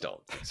 I just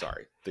don't.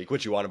 Sorry. Think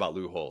what you want about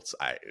Lou Holtz.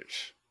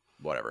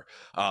 Whatever.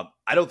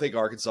 I don't think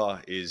Arkansas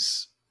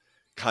is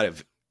kind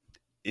of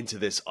into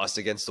this us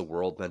against the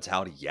world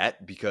mentality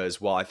yet,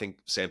 because while I think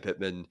Sam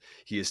Pittman,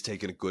 he has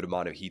taken a good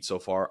amount of heat so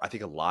far, I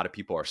think a lot of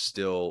people are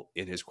still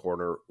in his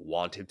corner,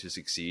 want him to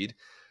succeed.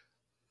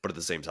 But at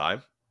the same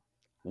time,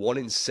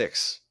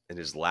 1-6 in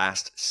his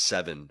last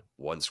 7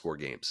 one-score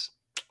games.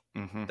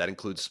 Mm-hmm. That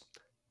includes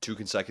 2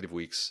 consecutive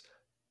weeks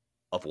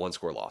of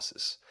 1-score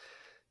losses.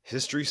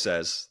 History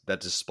says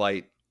that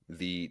despite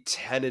the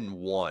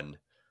 10-1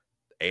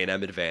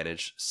 A&M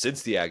advantage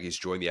since the Aggies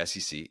joined the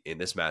SEC in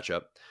this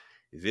matchup,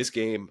 this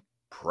game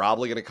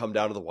probably going to come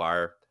down to the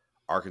wire.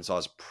 Arkansas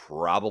is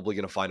probably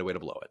going to find a way to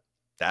blow it.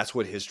 That's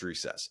what history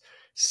says.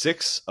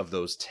 6 of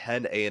those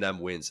 10 A&M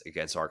wins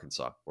against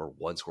Arkansas were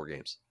 1-score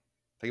games.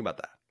 Think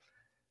about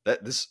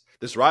that.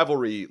 This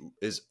rivalry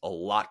is a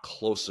lot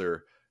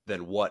closer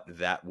than what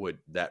that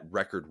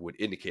record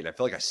would indicate. And I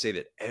feel like I say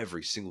that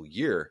every single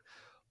year,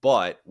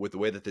 but with the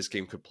way that this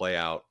game could play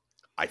out,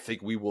 I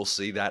think we will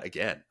see that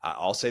again.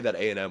 I'll say that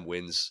A&M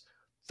wins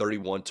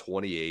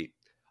 31-28,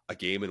 a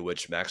game in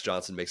which Max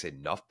Johnson makes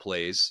enough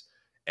plays,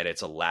 and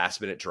it's a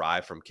last-minute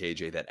drive from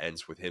KJ that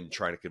ends with him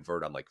trying to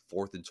convert on like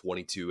 4th and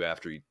 22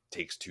 after he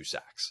takes 2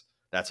 sacks.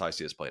 That's how I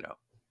see this playing out.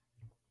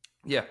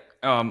 Yeah,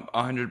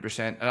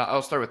 100%.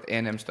 I'll start with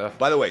A&M stuff.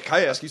 By the way, can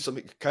I ask you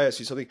something?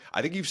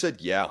 I think you've said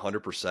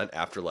 100%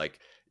 after like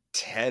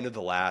 10 of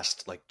the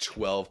last like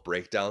 12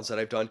 breakdowns that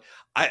I've done.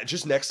 I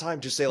just next time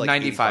just say like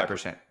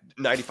 95%.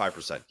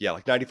 95%. Yeah,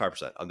 like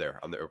 95%. I'm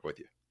there with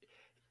you.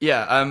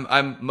 Yeah,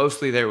 I'm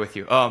mostly there with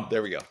you.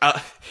 There we go.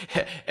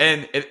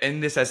 And in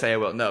this essay, I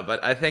will no,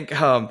 but I think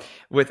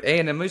with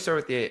A&M, let me start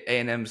with the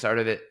A&M side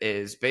of it.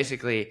 Is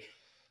basically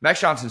Max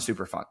Johnson's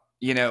super fun,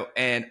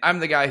 and I'm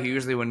the guy who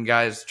usually when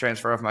guys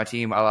transfer off my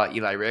team, a la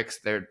Eli Ricks,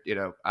 they're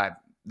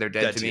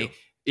dead to me. You.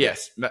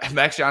 Yes,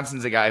 Max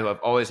Johnson's a guy who I've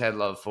always had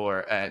love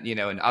for,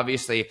 and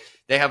obviously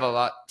they have a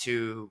lot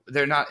to.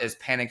 They're not as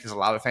panicked as a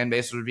lot of fan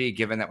bases would be,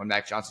 given that when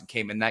Max Johnson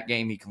came in that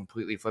game, he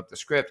completely flipped the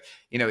script.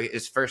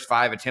 His first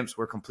 5 attempts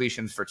were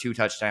completions for 2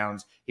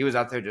 touchdowns. He was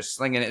out there just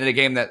slinging it in a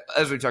game that,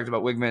 as we talked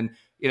about, Wigman,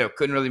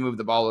 couldn't really move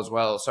the ball as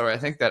well. So I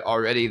think that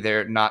already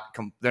they're not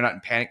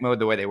in panic mode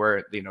the way they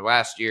were,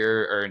 last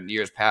year or in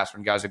years past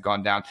when guys have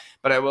gone down.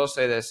 But I will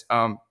say this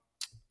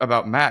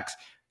about Max: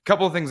 a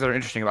couple of things that are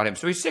interesting about him.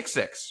 So he's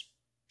 6'6".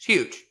 It's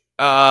huge.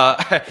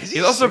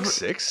 He's also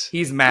 6'6".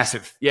 He's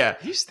massive. Yeah,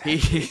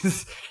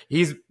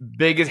 he's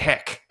big as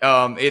heck.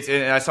 And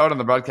I saw it on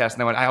the broadcast,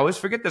 and I always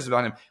forget this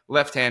about him.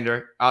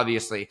 Left-hander,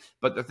 obviously,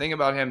 but the thing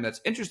about him that's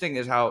interesting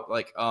is how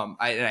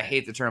I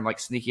hate the term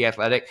sneaky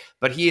athletic,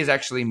 but he is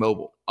actually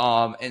mobile.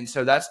 And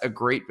so that's a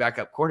great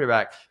backup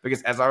quarterback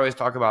because, as I always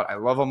talk about, I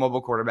love a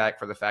mobile quarterback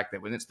for the fact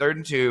that when it's 3rd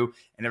and 2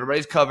 and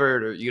everybody's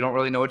covered or you don't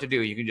really know what to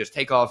do, you can just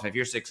take off. And if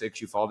you're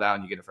 6'6", you fall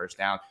down, you get a first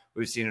down.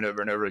 We've seen it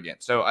over and over again.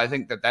 So I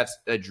think that that's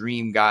a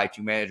dream guy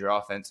to manage your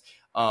offense.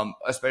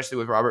 Especially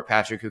with Robert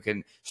Patrick, who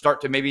can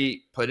start to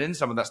maybe put in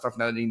some of that stuff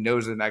now that he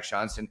knows that Max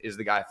Johnson is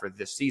the guy for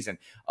this season.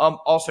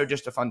 Also,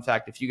 just a fun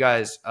fact, if you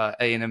guys,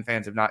 A&M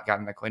fans, have not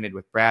gotten acquainted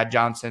with Brad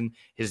Johnson,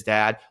 his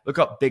dad, look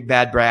up Big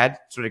Bad Brad.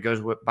 That's what it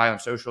goes by on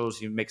socials.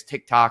 He makes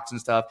TikToks and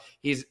stuff.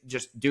 He's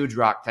just dudes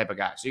rock type of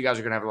guy. So you guys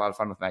are going to have a lot of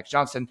fun with Max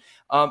Johnson.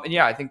 And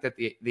yeah, I think that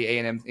the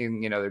A&M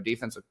thing, their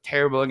defense looked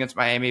terrible against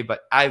Miami,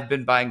 but I've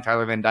been buying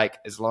Tyler Van Dyke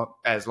as long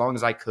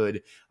as I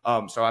could.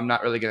 So I'm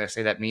not really going to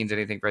say that means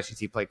anything for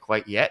SEC play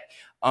quite yet.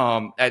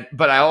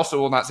 But I also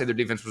will not say their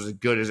defense was as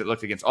good as it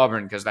looked against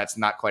Auburn because that's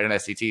not quite an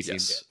SEC team.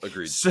 Yes,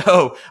 agreed.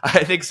 So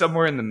I think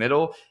somewhere in the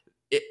middle,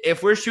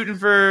 if we're shooting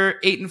for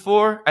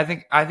 8-4,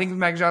 I think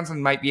Max Johnson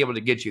might be able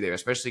to get you there,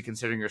 especially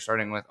considering you're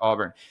starting with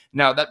Auburn.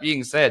 Now, that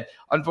being said,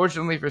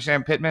 unfortunately for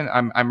Sam Pittman,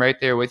 I'm right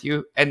there with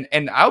you.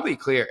 And I'll be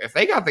clear, if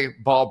they got the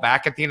ball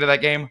back at the end of that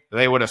game,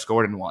 they would have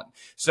scored and won.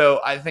 So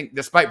I think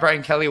despite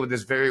Brian Kelly with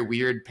this very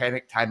weird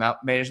panic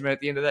timeout management at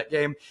the end of that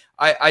game,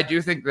 I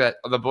do think that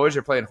the boys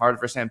are playing hard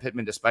for Sam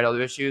Pittman despite all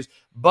the issues.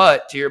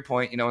 But to your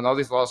point, when all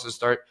these losses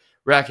start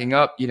racking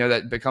up,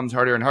 that becomes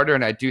harder and harder.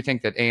 And I do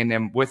think that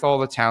A&M, with all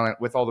the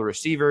talent, with all the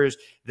receivers,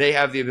 they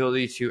have the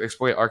ability to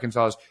exploit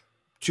Arkansas's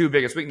 2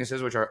 biggest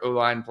weaknesses, which are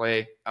O-line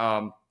play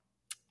and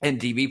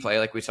DB play,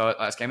 like we saw it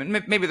last game. And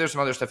maybe there's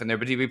some other stuff in there,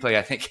 but DB play,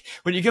 I think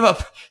when you give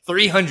up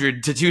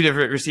 300 to 2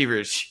 different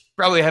receivers,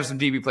 probably have some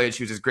DB play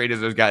issues as great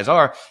as those guys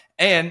are.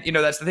 And,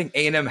 that's the thing.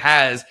 A&M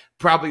has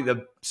probably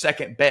the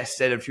second best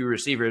set of two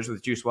receivers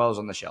with Juice Wells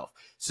on the shelf.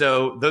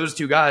 So those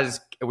two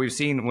guys we've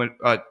seen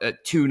what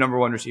two number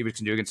one receivers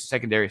can do against the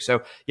secondary.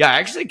 So, yeah, I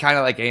actually kind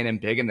of like A&M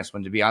big in this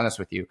one, to be honest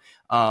with you.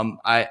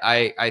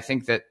 I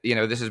think that,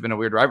 this has been a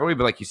weird rivalry,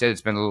 but like you said,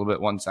 it's been a little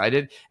bit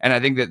one-sided. And I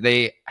think that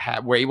they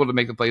were able to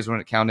make the plays when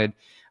it counted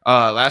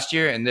last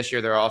year, and this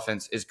year their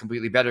offense is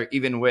completely better,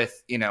 even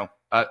with,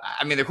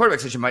 their quarterback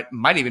situation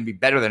might even be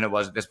better than it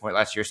was at this point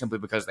last year, simply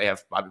because they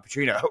have Bobby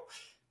Petrino.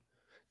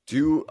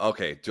 Do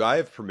I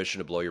have permission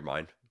to blow your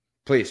mind?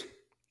 Please.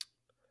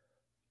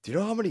 Do you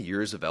know how many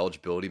years of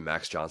eligibility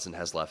Max Johnson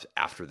has left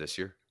after this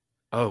year?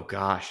 Oh,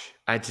 gosh.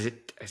 Is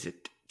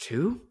it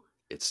 2?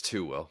 It's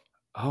 2, Will.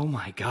 Oh,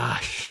 my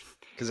gosh.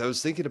 Because I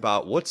was thinking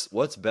about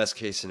what's best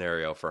case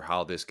scenario for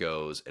how this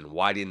goes, and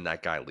why didn't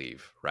that guy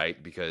leave,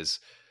 right? Because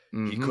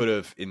he could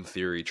have, in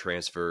theory,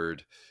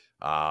 transferred.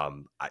 I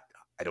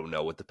don't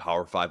know what the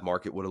Power 5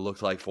 market would have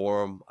looked like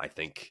for him. I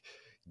think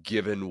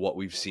given what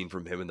we've seen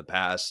from him in the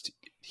past,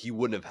 he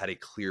wouldn't have had a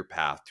clear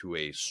path to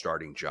a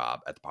starting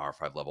job at the Power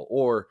 5 level,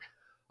 or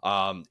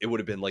it would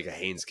have been like a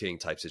Haynes King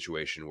type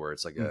situation where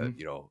it's like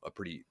a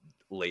pretty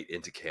late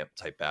into camp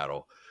type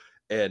battle.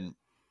 And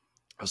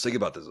I was thinking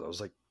about this. I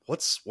was like,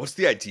 what's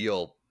the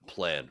ideal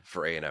plan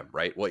for A&M,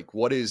 right? Like,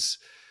 what is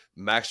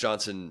Max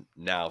Johnson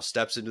now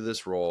steps into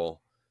this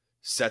role,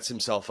 sets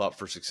himself up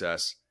for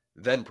success,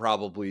 then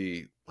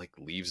probably like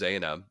leaves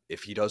A&M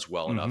if he does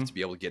well enough to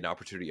be able to get an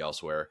opportunity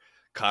elsewhere.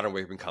 Connor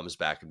Wakeman comes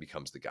back and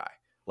becomes the guy.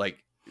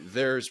 Like,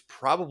 there's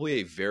probably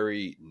a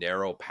very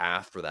narrow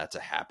path for that to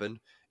happen,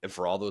 and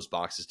for all those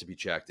boxes to be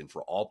checked, and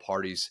for all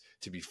parties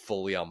to be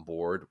fully on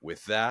board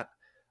with that.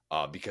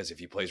 Because if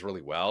he plays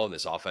really well and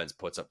this offense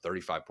puts up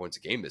 35 points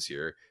a game this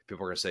year,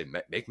 people are going to say,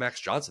 make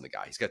Max Johnson the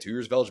guy. He's got 2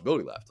 years of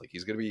eligibility left. Like,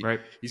 he's going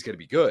to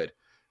be good.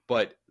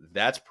 But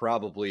that's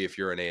probably, if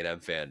you're an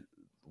A&M fan,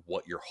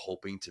 what you're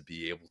hoping to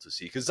be able to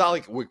see. Because it's not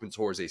like Wickman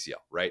tore his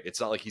ACL, right? It's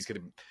not like he's going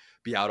to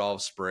be out all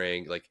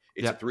spring. Like,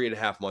 it's a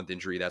 3.5 month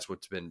injury. That's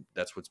what's been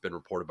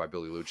reported by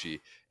Billy Lucci.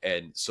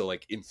 And so,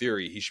 like, in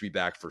theory, he should be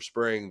back for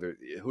spring.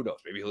 Who knows?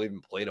 Maybe he'll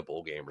even play in a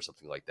bowl game or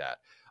something like that.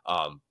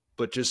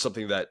 But just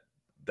something that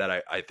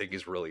I think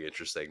is really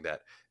interesting,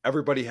 that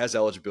everybody has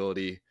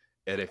eligibility.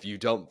 And if you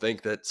don't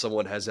think that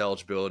someone has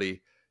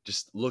eligibility,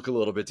 just look a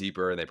little bit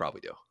deeper, and they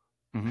probably do.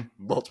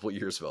 Multiple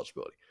years of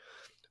eligibility.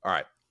 All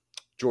right.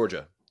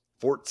 Georgia,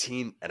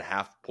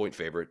 14.5 point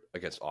favorite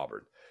against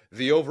Auburn.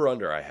 The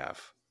over-under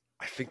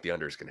I think the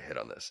under is going to hit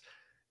on this.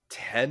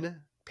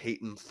 10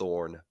 Peyton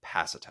Thorne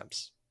pass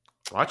attempts.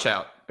 Watch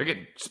out. They're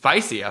getting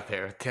spicy out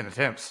there with 10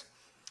 attempts.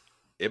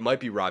 It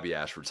might be Robbie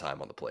Ashford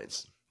time on the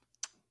Plains.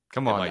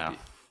 Come on now.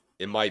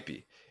 It might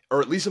be.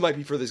 Or at least it might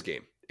be for this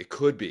game. It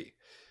could be.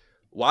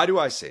 Why do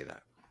I say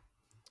that?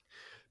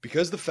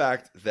 Because the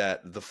fact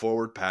that the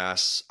forward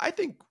pass, I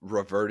think,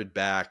 reverted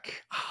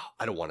back,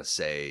 I don't want to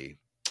say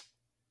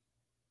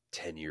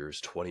 10 years,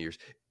 20 years.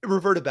 It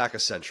reverted back a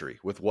century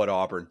with what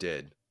Auburn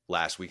did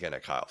last weekend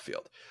at Kyle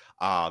Field.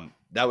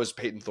 That was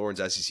Peyton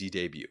Thorne's SEC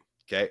debut.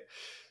 Okay.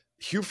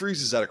 Hugh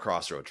Freeze is at a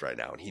crossroads right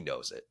now, and he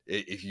knows it.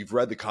 If you've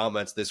read the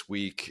comments this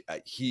week,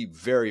 he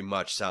very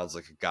much sounds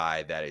like a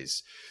guy that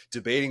is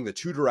debating the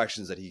 2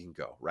 directions that he can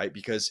go, right?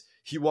 Because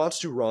he wants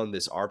to run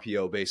this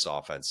RPO-based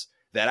offense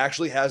that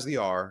actually has the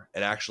R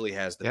and actually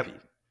has the P.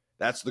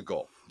 That's the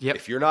goal.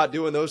 If you're not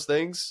doing those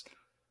things,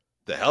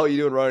 the hell are you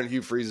doing running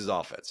Hugh Freeze's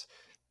offense?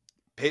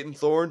 Peyton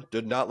Thorne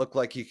did not look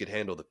like he could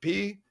handle the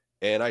P,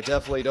 and I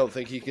definitely don't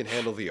think he can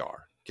handle the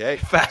R. Okay?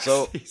 Facts.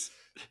 So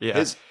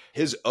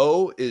his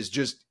O is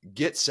just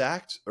get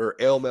sacked or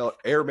airmail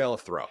a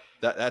throw.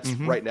 That's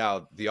right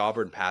now the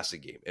Auburn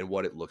passing game and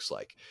what it looks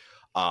like.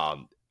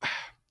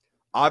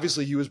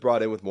 Obviously, he was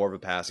brought in with more of a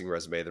passing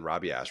resume than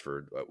Robbie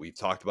Ashford. We've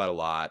talked about a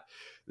lot.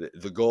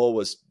 The goal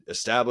was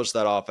establish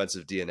that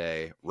offensive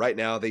DNA. Right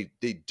now, they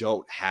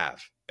don't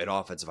have an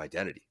offensive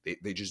identity.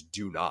 They just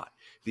do not.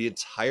 The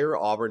entire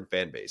Auburn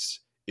fan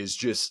base is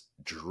just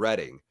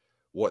dreading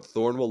what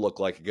Thorne will look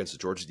like against the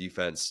Georgia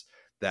defense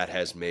that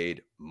has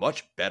made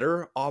much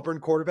better Auburn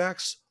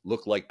quarterbacks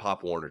look like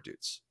Pop Warner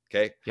dudes.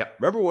 Okay.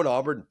 Remember when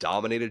Auburn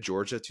dominated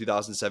Georgia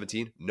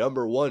 2017?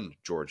 Number 1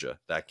 Georgia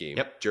that game.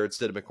 Jared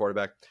Stidham at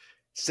quarterback.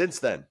 Since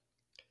then,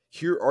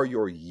 here are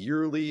your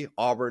yearly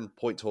Auburn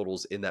point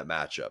totals in that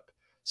matchup.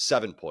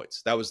 7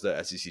 points. That was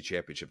the SEC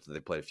championship that they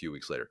played a few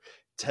weeks later.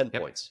 10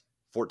 points,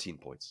 14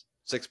 points,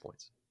 6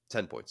 points,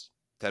 10 points,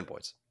 10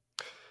 points.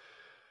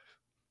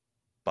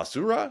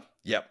 Basura?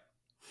 Yep.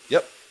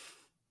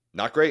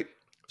 Not great.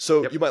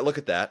 So you might look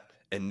at that,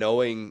 and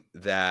knowing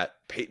that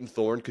Peyton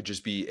Thorne could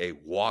just be a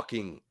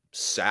walking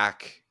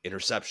sack,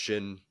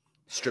 interception,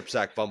 strip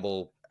sack,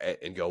 fumble,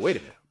 and go, wait a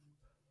minute,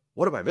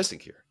 what am I missing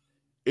here?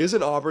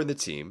 Isn't Auburn the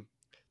team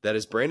that,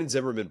 as Brandon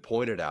Zimmerman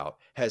pointed out,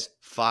 has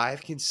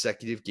 5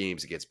 consecutive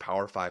games against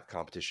Power 5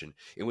 competition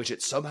in which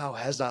it somehow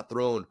has not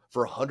thrown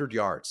for 100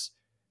 yards?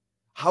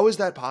 How is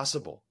that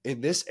possible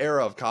in this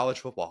era of college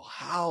football?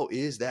 How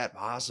is that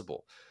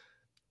possible?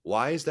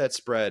 Why is that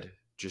spread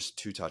just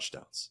 2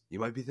 touchdowns? You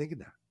might be thinking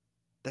that.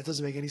 That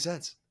doesn't make any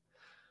sense.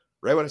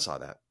 Right when I saw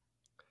that,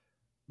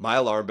 my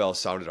alarm bell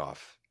sounded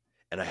off,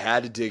 and I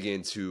had to dig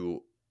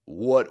into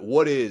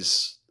what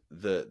is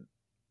the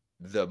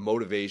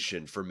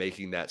motivation for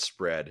making that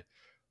spread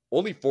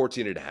only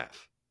 14.5,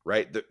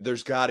 right?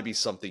 There's got to be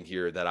something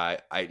here that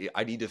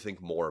I need to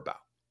think more about.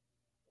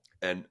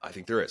 And I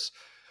think there is.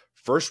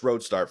 First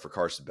road start for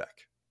Carson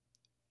Beck.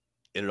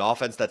 In an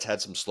offense that's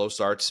had some slow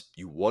starts,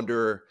 you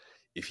wonder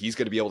if he's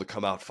going to be able to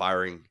come out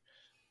firing.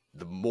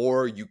 The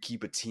more you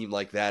keep a team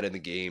like that in the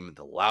game,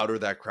 the louder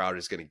that crowd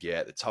is going to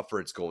get, the tougher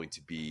it's going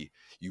to be.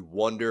 You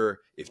wonder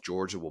if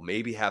Georgia will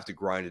maybe have to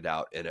grind it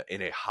out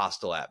in a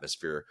hostile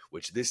atmosphere,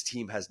 which this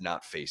team has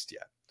not faced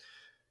yet.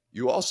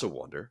 You also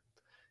wonder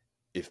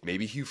if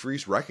maybe Hugh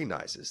Freeze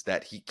recognizes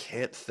that he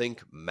can't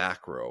think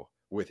macro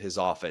with his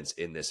offense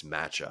in this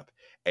matchup,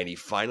 and he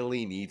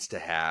finally needs to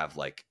have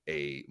like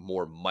a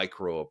more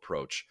micro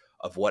approach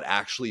of what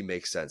actually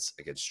makes sense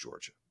against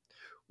Georgia.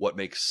 What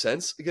makes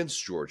sense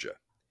against Georgia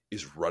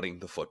is running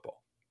the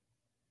football.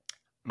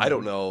 I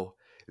don't know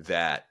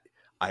that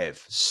I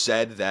have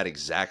said that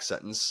exact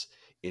sentence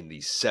in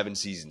the 7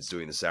 seasons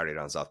doing the Saturday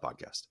Down South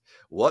podcast.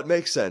 What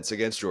makes sense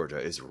against Georgia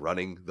is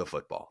running the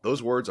football.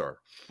 Those words are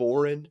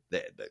foreign.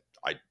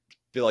 I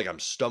feel like I'm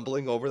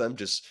stumbling over them,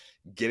 just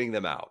getting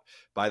them out.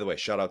 By the way,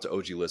 shout out to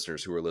OG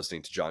listeners who were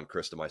listening to John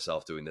Christ and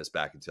myself doing this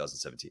back in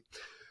 2017.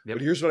 Yep.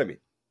 But here's what I mean.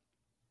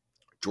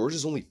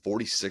 Georgia's only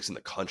 46 in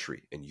the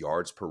country in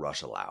yards per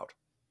rush allowed.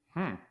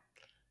 The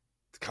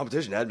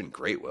competition had been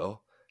great,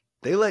 Will.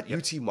 They let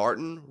UT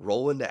Martin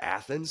roll into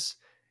Athens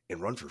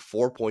and run for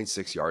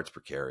 4.6 yards per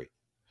carry.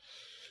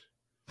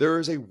 There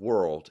is a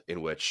world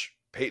in which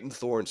Peyton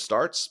Thorne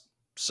starts,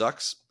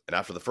 sucks, and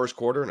after the first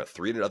quarter in a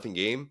 3-0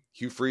 game,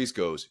 Hugh Freeze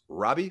goes,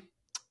 Robbie,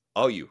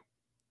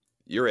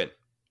 you're in.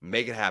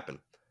 Make it happen.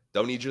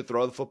 Don't need you to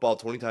throw the football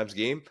 20 times a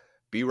game.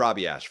 Be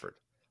Robbie Ashford.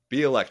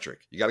 Be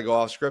electric. You got to go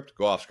off script?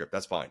 Go off script.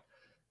 That's fine.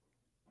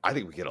 I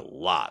think we get a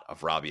lot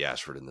of Robbie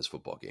Ashford in this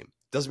football game.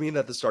 Doesn't mean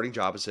that the starting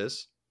job is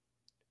his.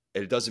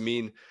 And it doesn't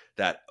mean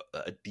that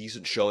a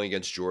decent showing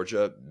against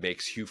Georgia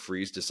makes Hugh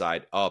Freeze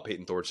decide,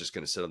 Peyton Thorne's just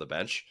going to sit on the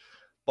bench.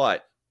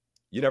 But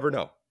you never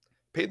know.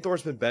 Peyton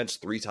Thorne's been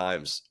benched 3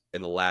 times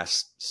in the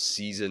last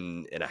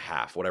season and a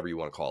half, whatever you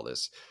want to call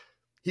this.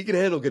 He can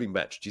handle getting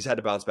benched. He's had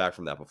to bounce back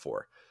from that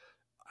before.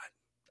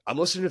 I'm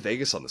listening to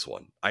Vegas on this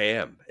one. I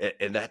am.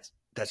 And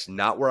that's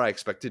not where I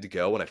expected to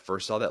go when I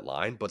first saw that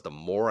line. But the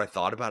more I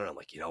thought about it, I'm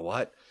like, you know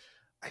what?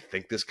 I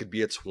think this could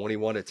be a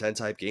 21-10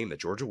 type game that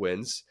Georgia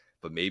wins,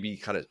 but maybe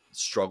kind of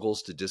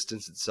struggles to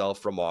distance itself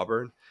from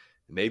Auburn.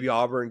 Maybe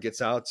Auburn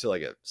gets out to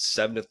like a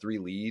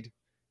 7-3 lead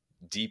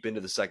deep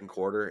into the second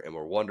quarter, and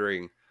we're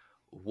wondering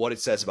what it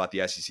says about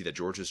the SEC that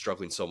Georgia is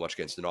struggling so much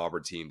against an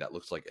Auburn team that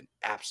looks like an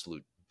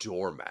absolute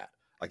doormat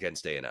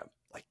against A&M.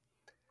 Like,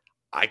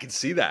 I can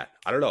see that.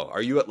 I don't know.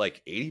 Are you at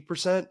like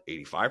 80%,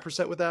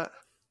 85% with that?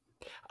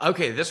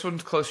 Okay, this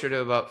one's closer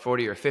to about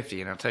 40 or 50,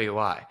 and I'll tell you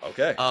why.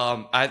 Okay.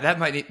 That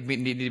might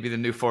need to be the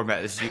new format.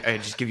 I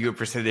just give you a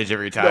percentage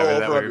every time. No,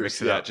 that way we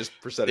mix it up. Just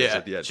percentage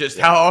at the end. Just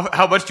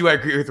how much do I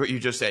agree with what you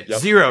just said? Yep.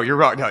 0, you're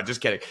wrong. No, just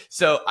kidding.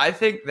 So I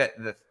think that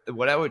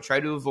what I would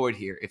try to avoid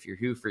here, if you're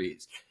Hugh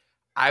Freeze,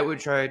 I would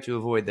try to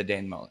avoid the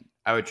Dan Mullen.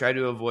 I would try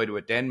to avoid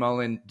what Dan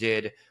Mullen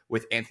did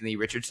with Anthony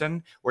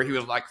Richardson, where he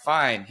was like,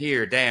 fine,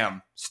 here,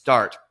 damn,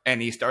 start.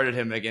 And he started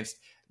him against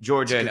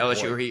Georgia and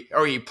LSU,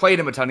 or he played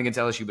him a ton against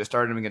LSU, but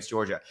started him against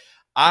Georgia.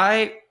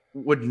 I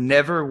would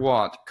never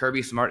want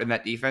Kirby Smart in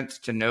that defense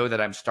to know that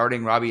I'm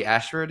starting Robbie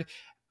Ashford.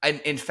 And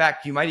in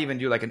fact, you might even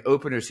do like an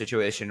opener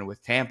situation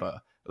with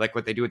Tampa, like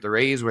what they do with the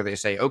Rays, where they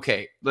say,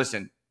 okay,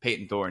 listen,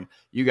 Peyton Thorne,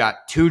 you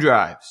got 2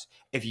 drives.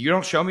 If you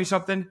don't show me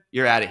something,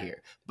 you're out of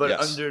here. But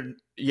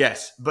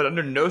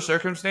under no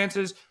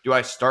circumstances do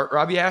I start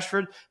Robbie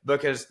Ashford,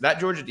 because that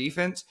Georgia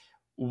defense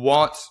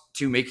wants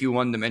to make you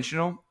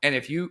one-dimensional. And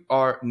if you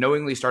are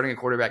knowingly starting a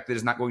quarterback that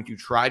is not going to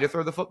try to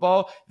throw the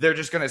football, they're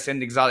just going to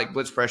send exotic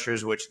blitz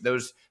pressures, which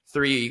those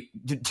three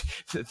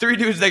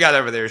dudes they got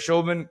over there,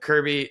 Schulman,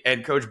 Kirby,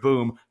 and Coach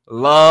Boom,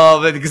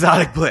 love an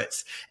exotic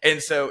blitz.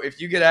 And so if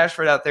you get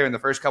Ashford out there in the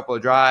first couple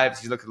of drives,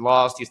 he's looking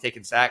lost, he's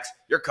taking sacks,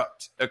 you're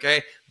cooked,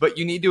 okay? But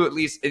you need to at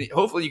least, and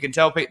hopefully you can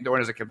tell Peyton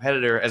Thorne as a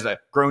competitor, as a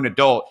grown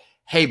adult,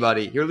 hey,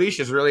 buddy, your leash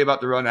is really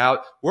about to run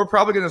out. We're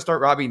probably going to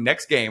start Robbie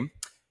next game.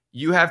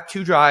 You have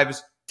 2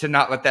 drives to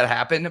not let that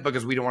happen,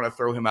 because we don't want to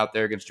throw him out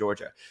there against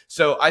Georgia.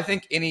 So I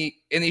think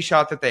any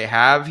shot that they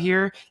have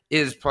here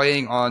is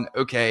playing on,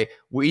 okay,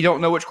 we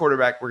don't know which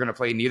quarterback we're going to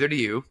play. Neither do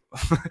you.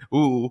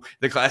 Ooh,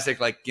 the classic,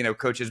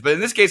 coaches. But in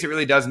this case, it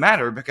really does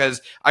matter,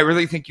 because I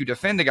really think you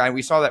defend a guy. And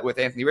we saw that with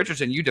Anthony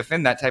Richardson. You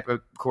defend that type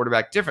of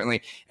quarterback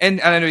differently.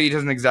 And I know he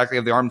doesn't exactly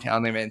have the arm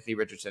talent of Anthony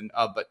Richardson,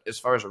 but as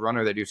far as a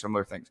runner, they do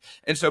similar things.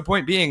 And so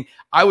point being,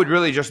 I would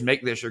really just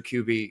make this your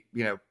QB,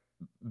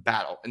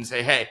 battle and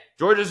say, hey,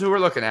 Georgia's who we're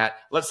looking at.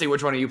 Let's see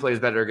which one of you plays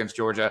better against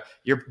Georgia.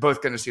 You're both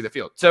going to see the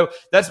field. So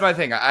that's my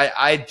thing.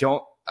 I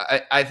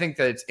think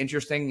that it's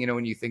interesting,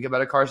 when you think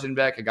about a Carson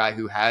Beck, a guy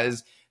who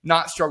has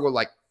not struggled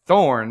like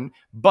thorn,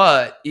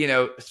 but,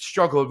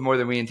 struggled more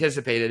than we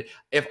anticipated.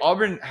 If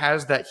Auburn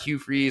has that Hugh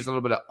Freeze, a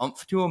little bit of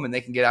oomph to them, and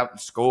they can get out and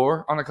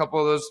score on a couple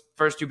of those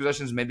first two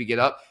possessions, maybe get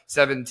up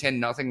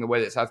 7-10-0 the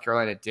way that South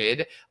Carolina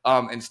did,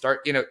 and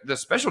start, the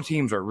special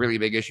teams are a really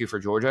big issue for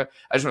Georgia.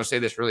 I just want to say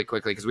this really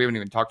quickly because we haven't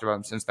even talked about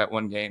them since that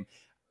one game.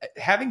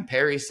 Having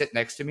Perry sit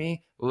next to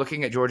me,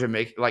 looking at Georgia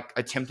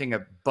attempting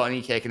a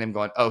bunny kick and him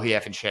going, "Oh, he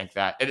effing shanked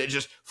that," and it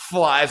just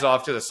flies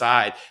off to the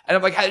side. And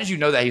I'm like, "How did you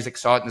know that?" He's like,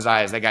 "Saw it in his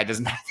eyes. That guy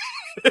doesn't."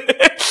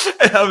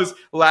 And I was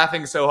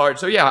laughing so hard.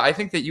 So yeah, I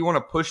think that you want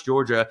to push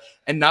Georgia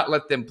and not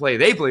let them play.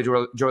 They play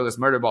joyless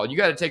murder ball. You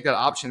got to take that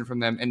option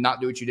from them and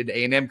not do what you did to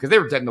A&M because they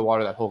were dead in the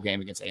water that whole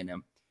game against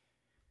A&M.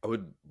 I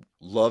would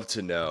love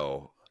to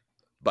know.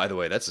 By the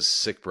way, that's a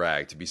sick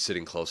brag to be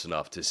sitting close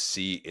enough to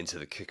see into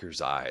the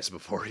kicker's eyes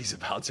before he's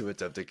about to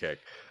attempt a kick.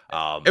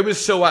 It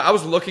was so I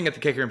was looking at the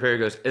kicker and Perry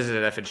goes, "Is it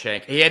an effing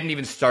shank?" He hadn't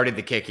even started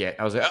the kick yet.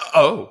 I was like,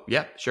 "Oh,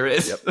 yeah, sure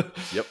is."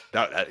 Yep.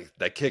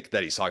 That kick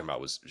that he's talking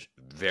about was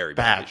very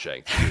badly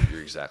shanked.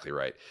 You're exactly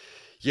right.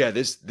 Yeah,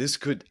 this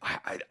could.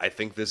 I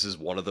think this is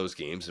one of those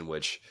games in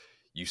which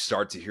you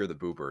start to hear the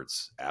boo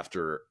birds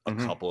after a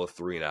couple of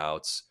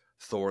 3-and-outs.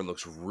 Thorne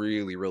looks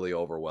really, really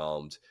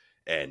overwhelmed.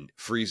 And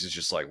Freeze is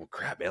just like, well,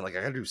 crap, man. Like,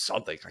 I got to do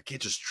something. I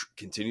can't just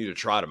continue to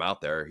trot him out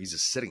there. He's a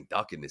sitting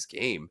duck in this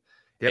game.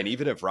 Yep. And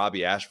even if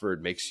Robbie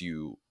Ashford makes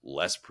you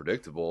less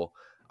predictable,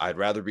 I'd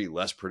rather be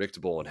less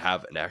predictable and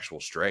have an actual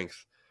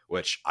strength,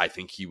 which I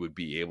think he would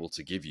be able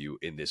to give you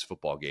in this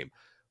football game.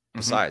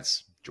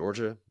 Besides,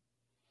 Georgia,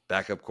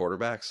 backup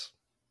quarterbacks.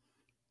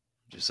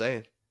 Just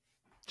saying.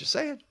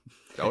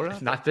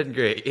 Not been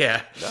great.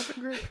 Yeah. Not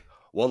been great.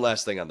 One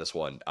last thing on this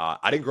one.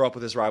 I didn't grow up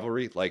with this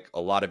rivalry like a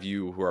lot of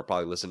you who are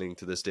probably listening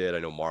to this did. I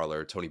know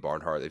Marler, Tony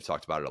Barnhart, they've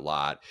talked about it a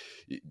lot.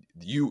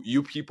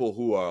 You people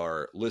who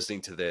are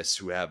listening to this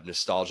who have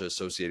nostalgia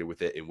associated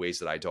with it in ways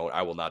that I don't,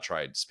 I will not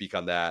try to speak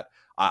on that.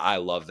 I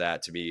love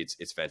that. To me,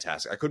 it's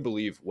fantastic. I couldn't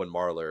believe when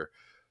Marler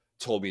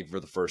told me for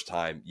the first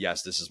time,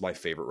 yes, this is my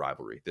favorite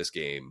rivalry. This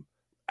game,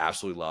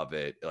 absolutely love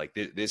it. Like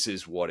this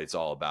is what it's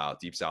all about.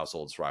 Deep South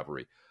Soul's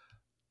rivalry.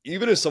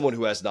 Even as someone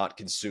who has not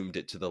consumed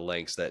it to the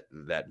lengths that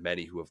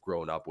many who have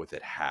grown up with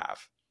it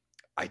have,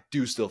 I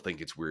do still think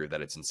it's weird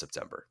that it's in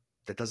September.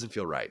 That doesn't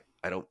feel right.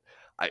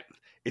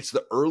 It's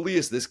the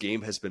earliest this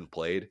game has been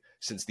played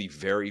since the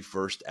very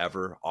first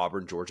ever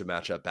Auburn-Georgia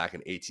matchup back in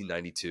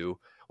 1892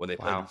 when they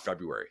played in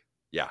February.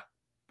 Yeah,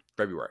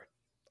 February.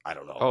 I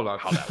don't know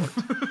how that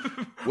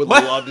worked. Would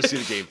love to see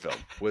the game film.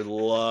 Would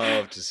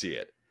love to see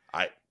it.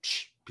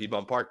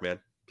 Piedmont Park, man.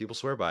 People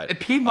swear by it.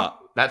 Piedmont,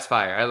 that's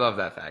fire. I love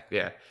that fact.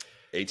 Yeah.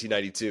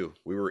 1892,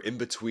 we were in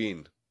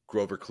between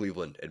Grover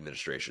Cleveland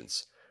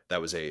administrations.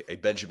 That was a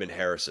Benjamin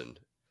Harrison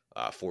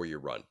 4-year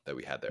run that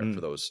we had there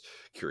for those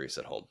curious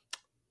at home.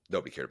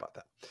 Nobody cared about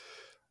that.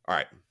 All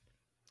right.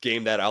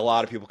 Game that a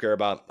lot of people care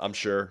about, I'm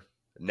sure.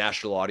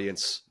 National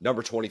audience.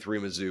 Number 23,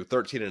 Mizzou,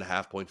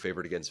 13.5-point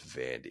favorite against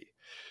Vandy.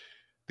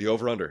 The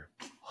over-under,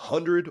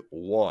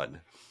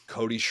 101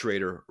 Cody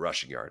Schrader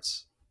rushing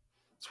yards.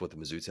 That's what the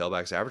Mizzou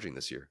tailback's averaging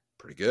this year.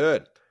 Pretty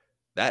good.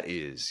 That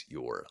is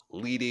your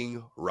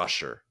leading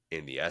rusher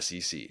in the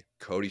SEC,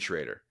 Cody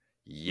Schrader.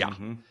 Yeah.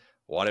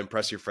 Want to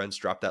impress your friends?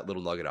 Drop that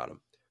little nugget on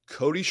him.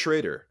 Cody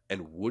Schrader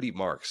and Woody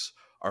Marks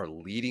are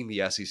leading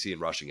the SEC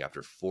in rushing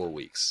after 4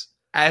 weeks.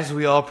 As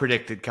we all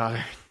predicted,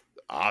 Connor.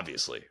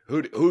 Obviously.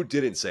 Who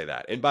didn't say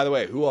that? And by the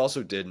way, who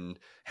also didn't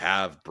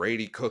have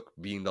Brady Cook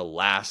being the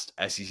last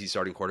SEC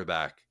starting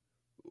quarterback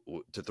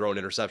to throw an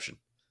interception?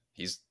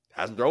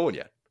 Hasn't thrown one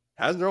yet.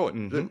 Hasn't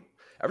thrown one.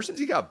 Ever since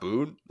he got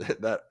booed,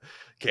 that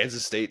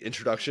Kansas State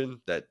introduction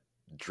that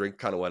Drink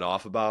kind of went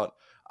off about,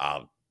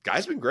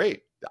 guy's been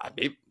great. I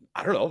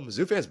don't know.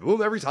 Mizzou fans boo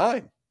him every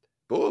time.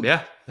 Boo him.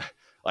 Yeah.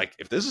 Like,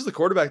 if this is the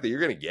quarterback that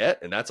you're going to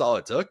get, and that's all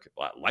it took,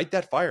 light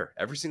that fire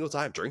every single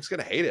time. Drink's going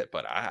to hate it,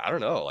 but I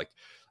don't know. Like,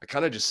 it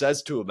kind of just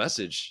says to a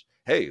message,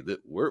 hey,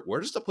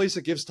 we're just a place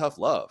that gives tough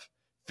love.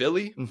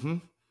 Philly,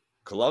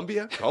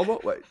 Columbia,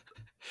 Como,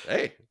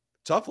 hey,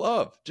 tough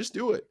love. Just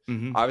do it.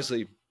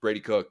 Obviously,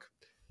 Brady Cook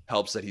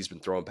helps that he's been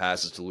throwing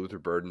passes to Luther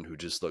Burden, who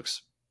just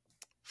looks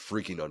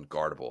freaking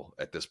unguardable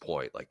at this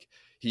point. Like,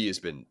 he has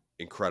been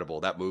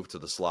incredible. That move to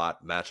the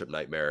slot, matchup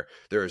nightmare.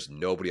 There is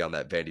nobody on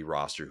that Vandy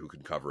roster who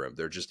can cover him.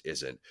 There just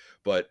isn't.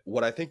 But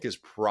what I think is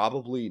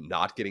probably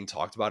not getting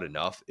talked about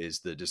enough is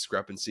the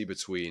discrepancy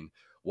between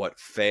what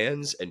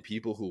fans and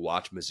people who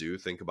watch Mizzou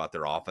think about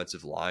their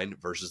offensive line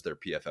versus their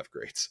PFF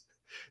grades.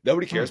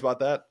 Nobody cares about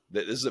that.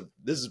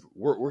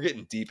 We're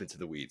getting deep into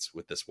the weeds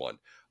with this one.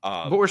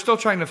 But we're still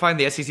trying to find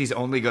the SEC's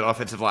only good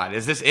offensive line.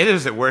 Is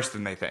it worse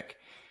than they think?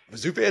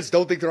 Mizzou fans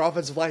don't think their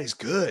offensive line is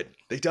good.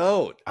 They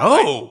don't.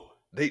 Oh,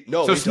 they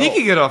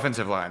sneaky good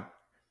offensive line.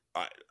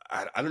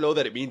 I don't know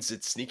that it means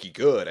it's sneaky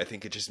good. I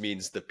think it just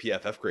means the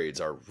PFF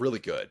grades are really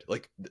good.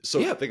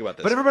 Think about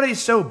this. But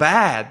everybody's so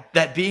bad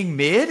that being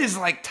mid is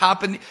like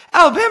top in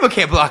Alabama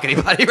can't block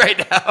anybody right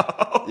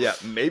now. Yeah,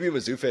 maybe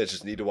Mizzou fans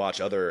just need to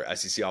watch other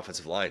SEC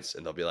offensive lines,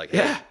 and they'll be like,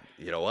 hey,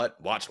 you know what?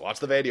 Watch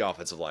the Vandy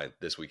offensive line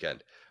this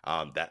weekend.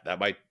 That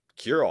might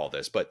cure all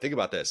this. But think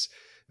about this.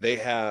 They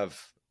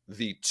have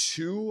the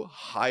two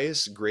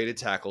highest graded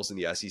tackles in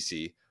the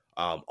SEC,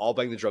 all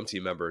bang the drum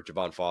team member,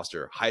 Javon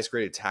Foster, highest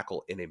graded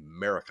tackle in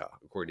America,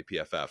 according to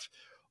PFF.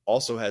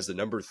 Also has the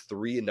number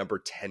 3 and number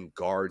 10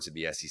 guards in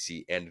the SEC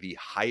and the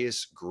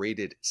highest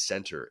graded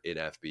center in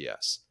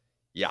FBS.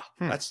 Yeah,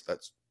 that's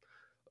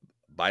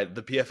by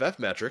the PFF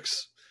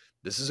metrics.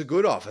 This is a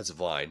good offensive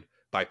line.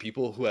 By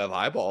people who have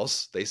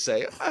eyeballs, they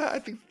say, I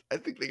think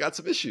they got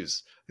some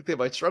issues. I think they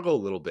might struggle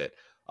a little bit.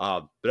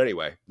 But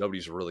anyway,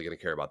 nobody's really going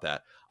to care about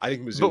that. I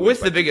think Mizzou, but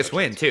with the biggest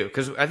win too,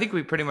 because I think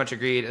we pretty much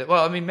agreed.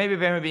 Well, I mean, maybe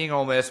Bama being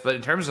Ole Miss, but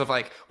in terms of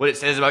like what it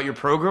says about your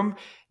program,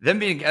 them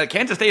being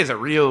Kansas State is a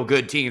real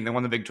good team. They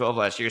won the Big 12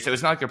 last year, so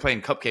it's not like they're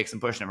playing cupcakes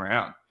and pushing them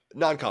around.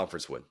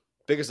 Non-conference win,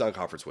 biggest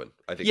non-conference win.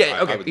 I think.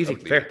 Yeah. Okay. I would easy.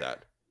 leave Fair. it at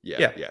that.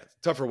 Yeah.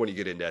 Tougher when you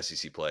get into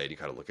SEC play and you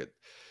kind of look at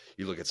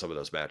some of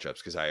those matchups,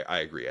 because I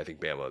agree. I think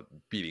Bama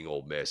beating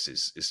Ole Miss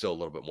is still a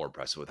little bit more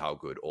impressive with how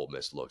good Ole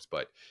Miss looks.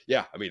 But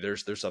yeah, I mean,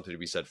 there's something to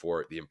be said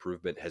for it. The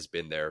improvement has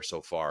been there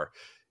so far.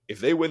 If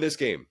they win this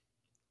game,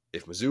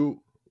 if Mizzou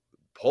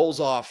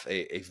pulls off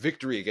a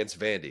victory against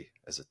Vandy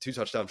as a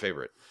 2-touchdown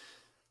favorite,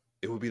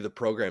 it would be the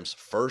program's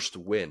first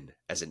win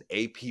as an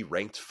AP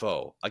ranked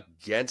foe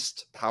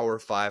against Power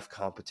 5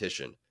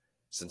 competition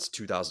since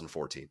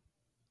 2014.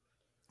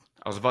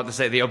 I was about to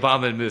say the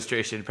Obama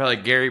administration, probably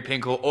Gary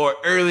Pinkel or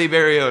early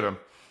Barry Odom.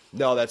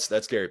 No, that's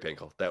Gary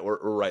Pinkel. That we're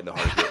right in the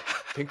heart of it.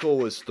 Pinkel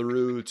was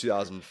through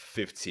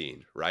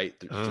 2015, right?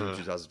 Through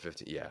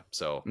 2015, yeah.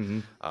 So,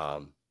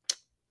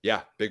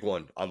 yeah, big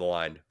one on the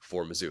line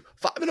for Mizzou.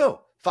 5-0.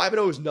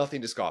 5-0 is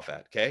nothing to scoff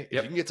at. Okay,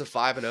 if you can get to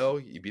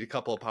 5-0, you beat a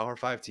couple of Power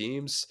 5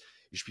 teams,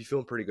 you should be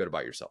feeling pretty good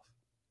about yourself.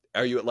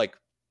 Are you at like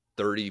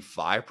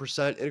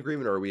 35% in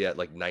agreement, or are we at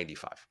like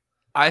 95?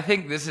 I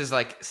think this is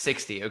like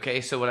 60,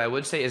 okay? So what I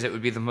would say is it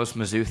would be the most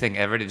Mizzou thing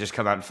ever to just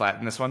come out and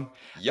flatten this one.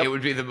 Yep. It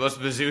would be the most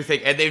Mizzou thing.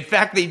 And in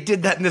fact, they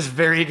did that in this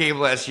very game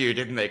last year,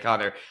 didn't they,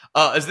 Connor?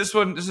 This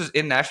is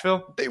in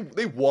Nashville?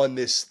 They won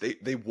this.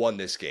 They won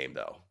this game,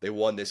 though. They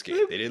won this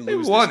game. They didn't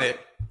lose. They won it.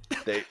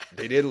 They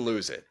didn't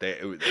lose it. They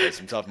had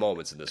some tough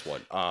moments in this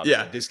one.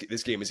 Yeah.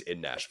 This game is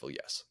in Nashville,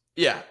 yes.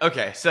 Yeah.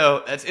 Okay.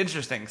 So that's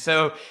interesting.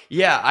 So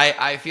yeah,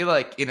 I feel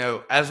like,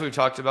 as we've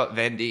talked about,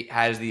 Vandy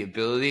has the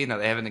ability. Now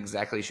they haven't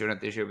exactly shown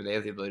it this year, but they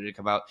have the ability to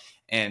come out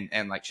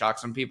and like shock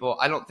some people.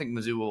 I don't think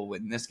Mizzou will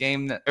win this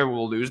game or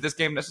will lose this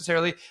game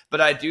necessarily, but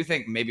I do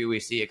think maybe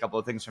we see a couple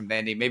of things from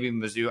Vandy. Maybe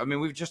Mizzou. I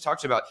mean, we've just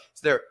talked about it's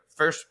their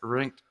first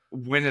ranked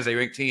win as a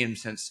ranked team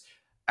since,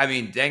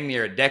 dang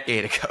near a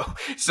decade ago.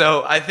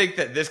 So I think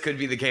that this could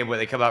be the game where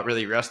they come out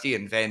really rusty,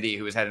 and Vandy,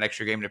 who has had an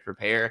extra game to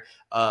prepare,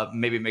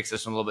 maybe makes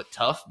this one a little bit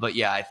tough. But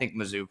yeah, I think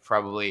Mizzou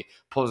probably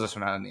pulls this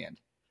one out in the end.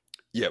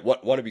 Yeah,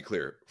 want to be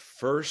clear.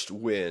 First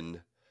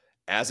win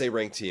as a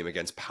ranked team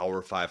against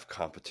Power 5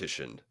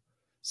 competition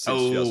since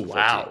 2014.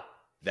 Wow.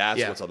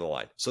 That's what's on the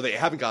line. So they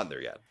haven't gotten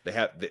there yet.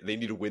 They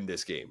need to win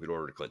this game in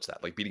order to clinch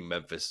that. Like beating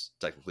Memphis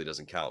technically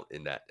doesn't count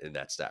in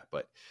that stat,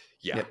 but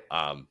yeah,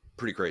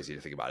 pretty crazy to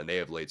think about. And they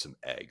have laid some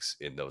eggs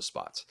in those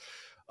spots.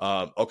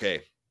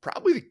 Okay,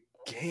 probably the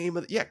game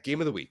of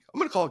the week. I'm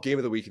going to call it game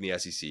of the week in the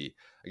SEC.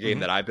 A game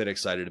that I've been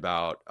excited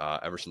about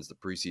ever since the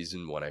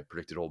preseason when I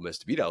predicted Ole Miss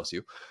to beat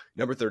LSU.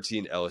 Number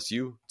 13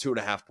 LSU,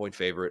 2.5-point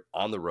favorite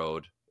on the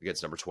road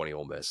against number 20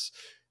 Ole Miss.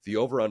 The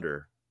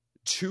over/under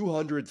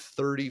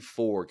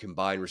 234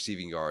 combined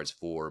receiving yards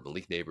for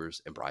Malik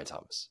Neighbors and Brian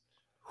Thomas.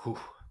 Whew.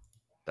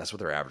 That's what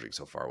they're averaging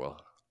so far, Will.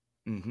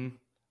 Mm-hmm.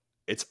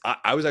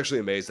 I was actually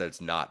amazed that it's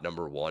not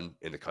number one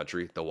in the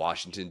country. The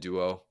Washington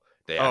duo.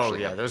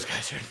 Those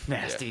guys are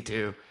nasty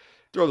too.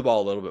 Throw the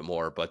ball a little bit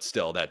more, but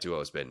still that duo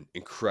has been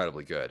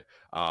incredibly good.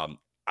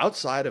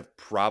 Outside of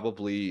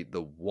probably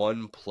the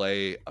one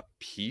play a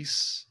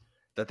piece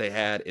that they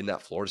had in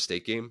that Florida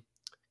State game,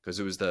 because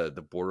it was the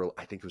border.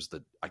 I think it was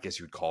I guess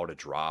you would call it a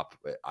drop.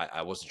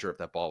 I wasn't sure if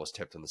that ball was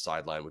tipped on the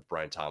sideline with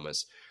Brian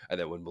Thomas, and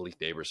then when Malik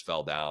Neighbors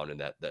fell down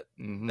and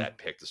that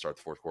pick to start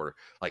the fourth quarter.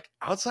 Like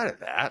outside of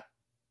that,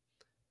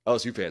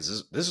 LSU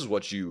fans, this is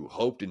what you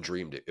hoped and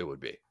dreamed it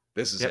would be.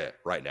 This is it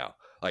right now.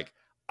 Like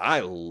I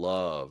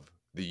love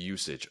the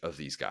usage of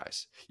these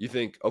guys. You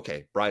think,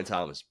 okay, Brian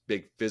Thomas,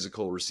 big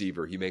physical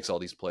receiver, he makes all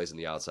these plays on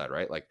the outside,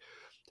 right? Like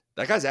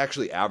that guy's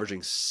actually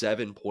averaging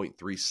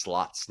 7.3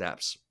 slot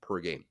snaps per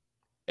game.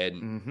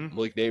 And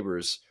Malik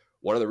Neighbors,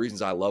 one of the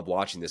reasons I love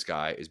watching this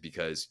guy is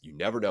because you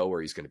never know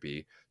where he's going to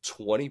be.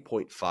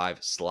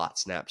 20.5 slot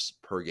snaps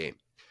per game.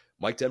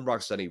 Mike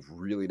Denbrock's done a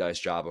really nice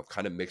job of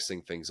kind of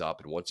mixing things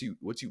up. And once you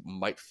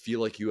might feel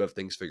like you have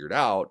things figured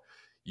out,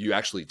 you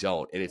actually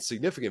don't. And it's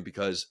significant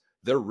because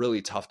they're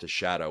really tough to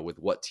shadow with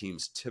what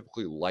teams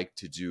typically like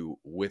to do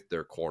with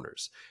their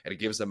corners. And it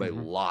gives them a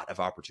lot of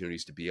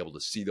opportunities to be able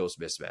to see those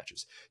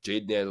mismatches.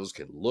 Jaden Daniels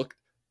can look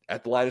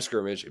at the line of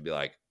scrimmage and be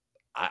like,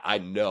 I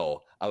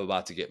know I'm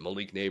about to get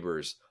Malik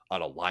Neighbors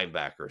on a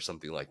linebacker or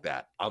something like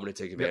that. I'm going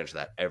to take advantage of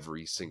that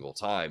every single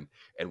time.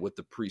 And with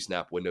the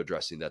pre-snap window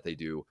dressing that they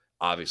do,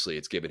 obviously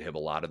it's given him a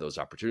lot of those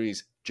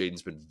opportunities.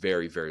 Jaden's been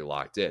very, very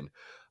locked in.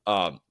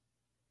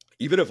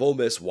 even if Ole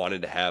Miss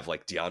wanted to have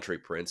like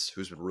DeAndre Prince,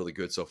 who's been really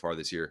good so far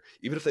this year,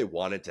 even if they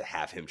wanted to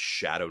have him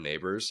shadow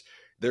Neighbors,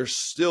 there's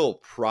still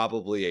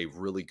probably a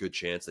really good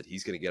chance that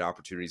he's going to get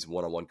opportunities in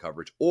one-on-one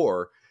coverage,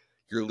 or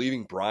you're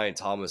leaving Brian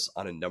Thomas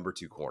on a number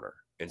 2 corner.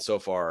 And so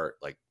far,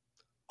 like,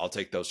 I'll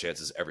take those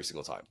chances every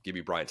single time. Give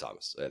me Brian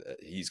Thomas.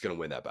 He's going to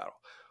win that battle.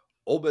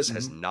 Ole Miss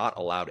has not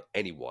allowed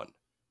anyone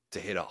to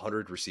hit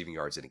 100 receiving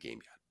yards in a game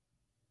yet.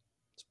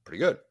 It's pretty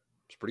good.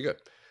 It's pretty good.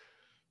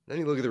 Then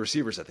you look at the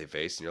receivers that they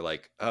faced, and you're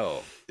like,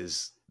 oh,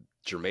 is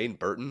Jermaine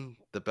Burton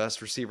the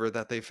best receiver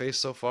that they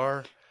faced so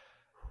far?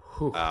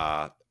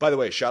 By the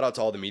way, shout out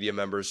to all the media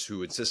members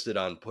who insisted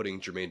on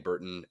putting Jermaine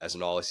Burton as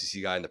an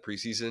all-SEC guy in the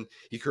preseason.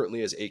 He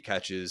currently has 8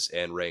 catches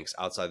and ranks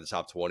outside the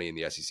top 20 in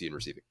the SEC in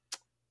receiving.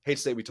 Hate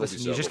to say we told you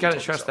so. You just got to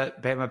trust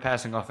that Bama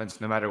passing offense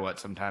no matter what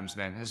sometimes,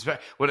 man.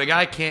 When a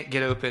guy can't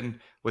get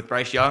open with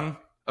Bryce Young,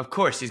 of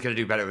course he's going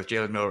to do better with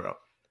Jalen Milroe.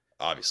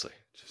 Obviously.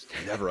 Just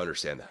never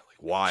understand that. Like,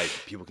 why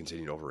people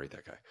continue to overrate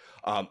that guy.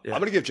 I'm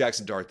going to give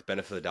Jackson Dart the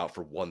benefit of the doubt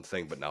for one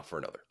thing, but not for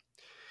another.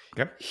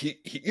 Okay.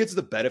 He gets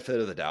the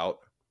benefit of the doubt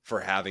for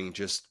having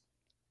just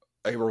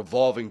a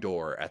revolving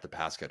door at the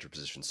pass catcher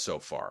position so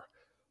far.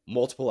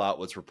 Multiple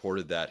outlets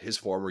reported that his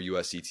former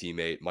USC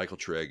teammate, Michael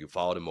Trigg, who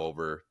followed him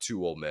over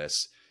to Ole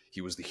Miss,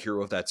 he was the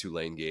hero of that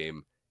Tulane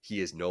game.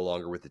 He is no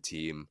longer with the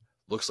team.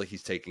 Looks like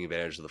he's taking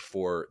advantage of the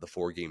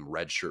four game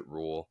redshirt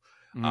rule.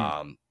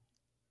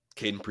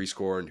 Caden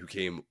Prescorn, who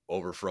came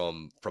over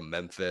from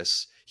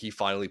Memphis, he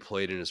finally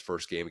played in his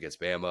first game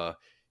against Bama.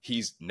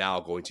 He's now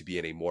going to be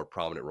in a more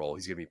prominent role.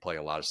 He's going to be playing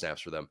a lot of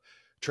snaps for them.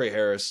 Trey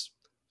Harris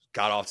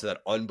got off to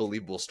that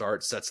unbelievable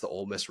start, sets the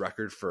Ole Miss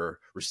record for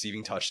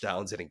receiving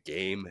touchdowns in a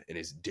game in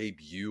his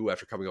debut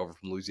after coming over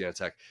from Louisiana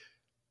Tech.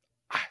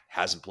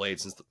 Hasn't played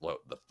since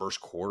the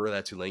first quarter of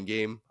that Tulane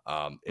game.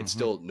 And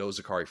still no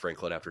Zachary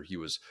Franklin after he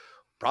was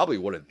probably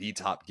one of the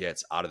top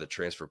gets out of the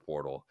transfer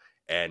portal.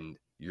 And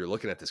you're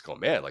looking at this going,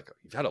 man, like,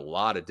 you've had a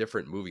lot of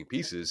different moving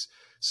pieces.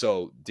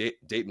 So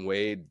Dayton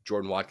Wade,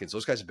 Jordan Watkins,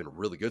 those guys have been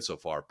really good so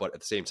far. But at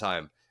the same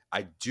time,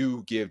 I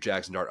do give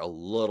Jackson Dart a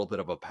little bit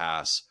of a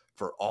pass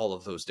for all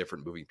of those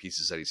different moving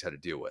pieces that he's had to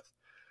deal with.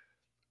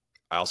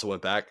 I also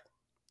went back,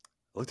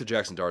 looked at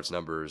Jackson Dart's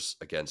numbers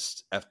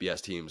against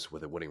FBS teams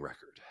with a winning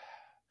record.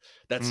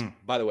 That's,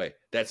 by the way,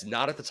 that's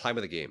not at the time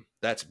of the game.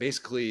 That's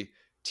basically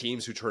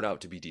teams who turn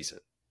out to be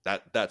decent.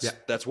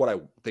 That's what I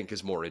think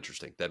is more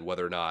interesting than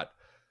whether or not,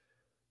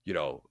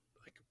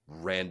 like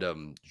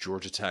random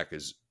Georgia Tech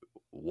is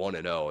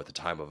 1-0 at the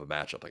time of a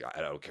matchup. Like,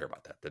 I don't care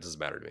about that. That doesn't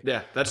matter to me.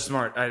 Yeah, that's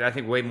smart. I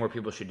think way more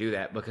people should do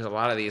that, because a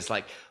lot of these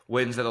like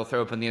wins that they'll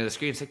throw up on the end of the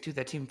screen, it's like, dude,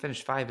 that team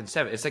finished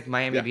 5-7. It's like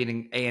Miami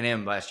beating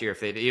A&M last year.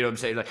 If they, you know what I'm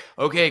saying? Like,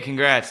 okay,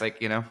 congrats.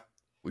 Like,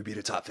 we beat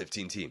a top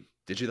 15 team.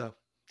 Did you though?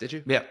 Did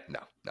you? Yeah.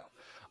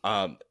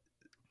 No.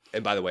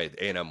 And by the way,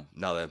 A&M,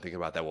 now that I'm thinking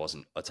about that,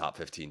 wasn't a top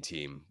 15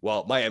 team.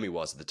 Well, Miami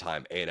was at the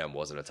time. A&M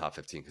wasn't a top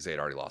 15 because they had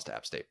already lost to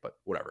App State, but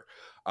whatever.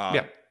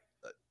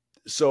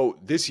 So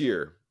this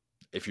year,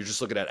 if you're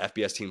just looking at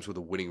FBS teams with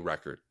a winning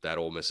record that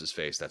Ole Miss has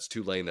faced, that's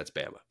Tulane, that's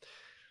Bama.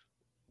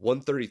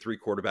 133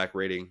 quarterback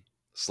rating,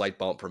 slight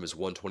bump from his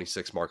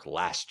 126 mark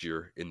last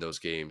year in those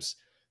games.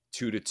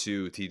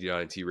 2-2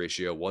 TD9T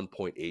ratio,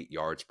 1.8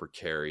 yards per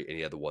carry, and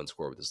he had the one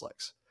score with his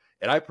legs.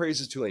 And I praise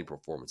his Tulane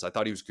performance. I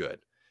thought he was good.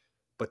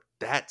 But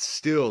that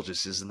still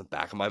just is in the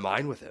back of my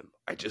mind with him.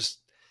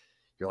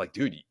 You're like,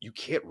 dude, you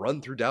can't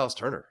run through Dallas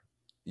Turner.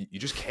 You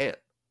just can't.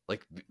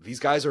 Like,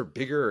 these guys are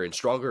bigger and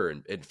stronger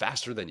and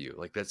faster than you.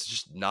 Like, that's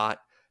just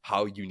not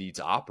how you need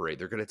to operate.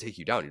 They're going to take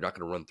you down. You're not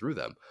going to run through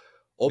them.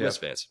 Ole Miss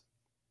fans,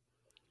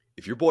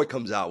 if your boy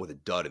comes out with a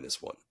dud in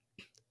this one,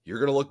 you're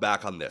going to look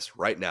back on this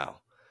right now,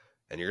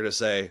 and you're going to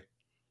say,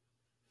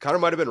 Connor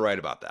might have been right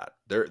about that.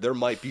 There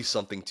might be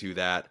something to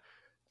that.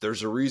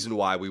 There's a reason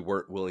why we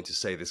weren't willing to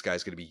say this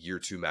guy's going to be year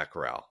 2 Matt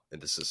Corral in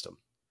the system.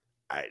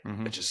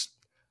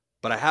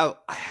 But I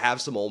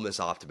have some Ole Miss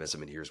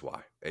optimism, and here's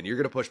why. And you're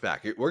going to push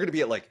back. We're going to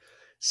be at like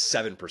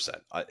 7%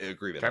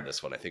 agreement on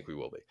this one. I think we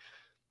will be.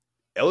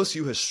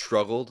 LSU has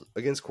struggled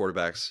against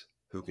quarterbacks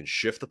who can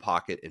shift the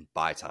pocket and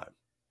buy time.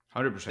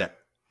 100%.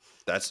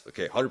 That's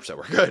okay.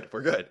 100%.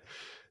 We're good.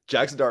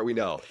 Jackson Dart, we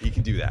know he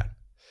can do that.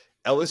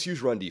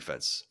 LSU's run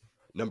defense,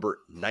 number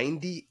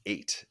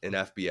 98 in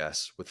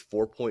FBS with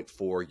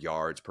 4.4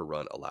 yards per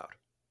run allowed.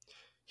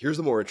 Here's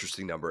the more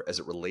interesting number as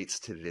it relates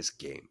to this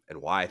game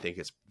and why I think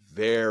it's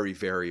very,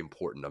 very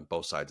important on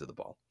both sides of the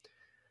ball.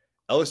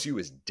 LSU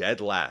is dead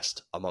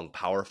last among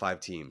Power 5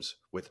 teams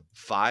with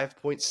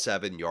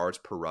 5.7 yards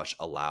per rush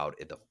allowed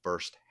in the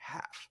first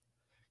half.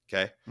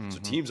 Okay? So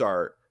teams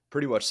are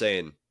pretty much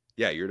saying,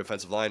 yeah, your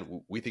defensive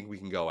line, we think we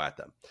can go at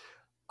them.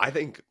 I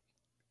think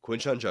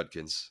Quinshon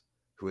Judkins,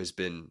 who has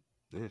been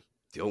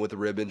dealing with a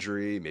rib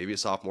injury, maybe a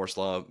sophomore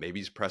slump, maybe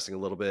he's pressing a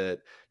little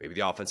bit, maybe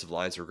the offensive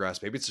line's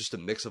regressed, maybe it's just a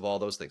mix of all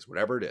those things,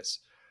 whatever it is.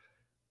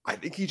 I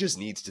think he just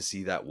needs to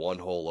see that one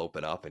hole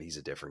open up, and he's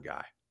a different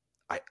guy.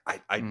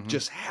 I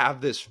just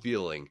have this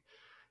feeling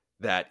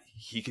that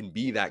he can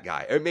be that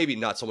guy, or maybe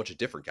not so much a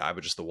different guy,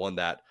 but just the one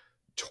that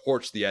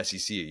torched the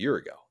SEC a year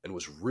ago and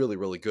was really,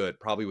 really good,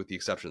 probably with the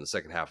exception of the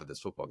second half of this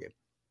football game.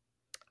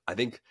 I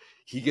think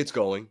he gets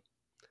going.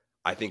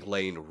 I think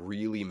Lane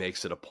really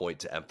makes it a point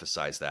to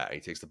emphasize that. And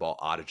he takes the ball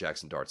out of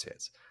Jackson Dart's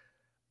hands.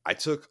 I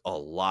took a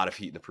lot of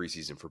heat in the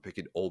preseason for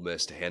picking Ole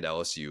Miss to hand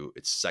LSU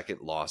its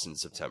second loss in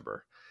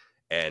September.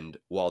 And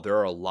while there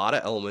are a lot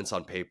of elements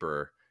on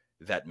paper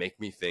that make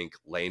me think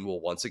Lane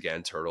will once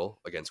again turtle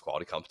against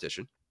quality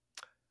competition,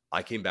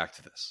 I came back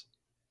to this.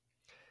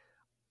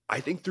 I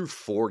think through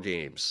 4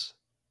 games,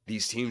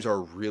 these teams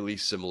are really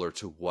similar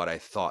to what I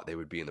thought they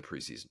would be in the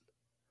preseason.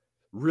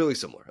 Really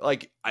similar.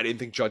 Like, I didn't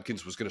think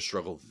Judkins was going to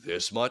struggle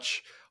this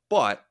much,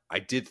 but I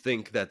did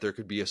think that there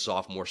could be a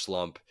sophomore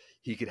slump.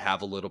 He could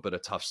have a little bit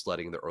of tough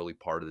sledding in the early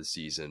part of the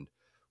season,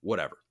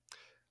 whatever.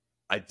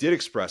 I did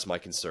express my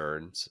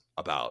concerns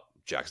about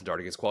Jackson Dart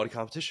against quality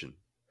competition.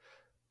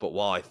 But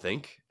while I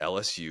think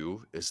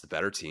LSU is the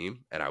better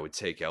team, and I would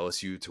take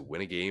LSU to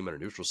win a game at a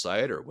neutral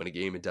site or win a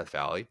game in Death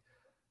Valley,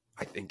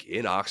 I think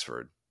in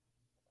Oxford,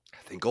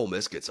 I think Ole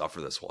Miss gets up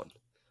for this one.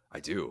 I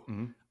do.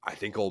 Mm-hmm. I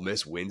think Ole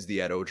Miss wins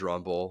the Ed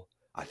Ogeron Bowl.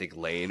 I think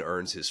Lane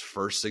earns his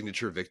first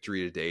signature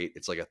victory to date.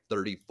 It's like a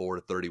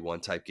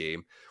 34-31 type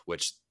game,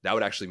 which that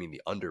would actually mean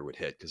the under would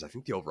hit because I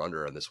think the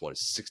over-under on this one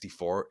is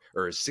 64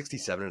 or is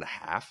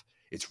 67.5.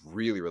 It's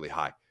really, really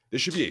high.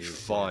 This should be a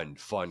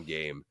fun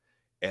game.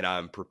 And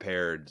I'm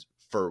prepared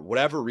for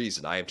whatever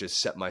reason. I have just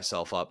set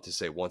myself up to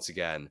say, once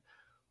again,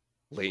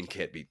 Lane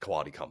can't beat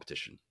quality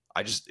competition.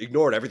 I just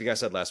ignored everything I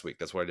said last week.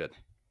 That's what I did.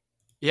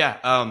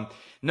 Yeah.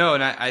 No,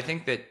 and I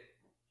think that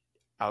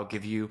I'll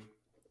give you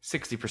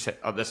 60%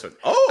 of this one.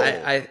 Oh,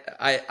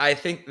 I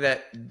think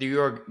that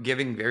you're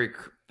giving very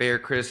fair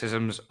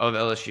criticisms of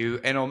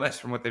LSU and Ole Miss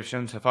from what they've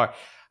shown so far.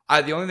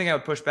 The only thing I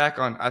would push back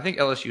on, I think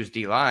LSU's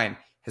D-line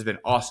has been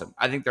awesome.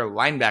 I think their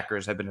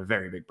linebackers have been a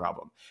very big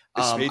problem.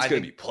 Spade's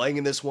going to be playing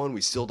in this one.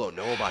 We still don't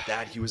know about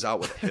that. He was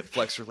out with a hip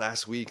flexor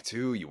last week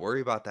too. You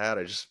worry about that?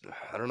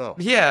 I don't know.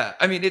 Yeah,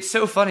 I mean, it's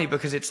so funny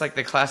because it's like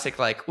the classic,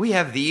 like, we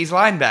have these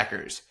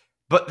linebackers,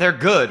 but they're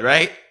good,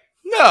 right?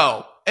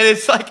 No. And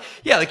it's like,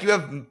 yeah, like you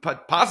have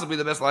possibly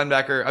the best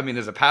linebacker, I mean,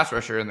 as a pass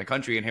rusher in the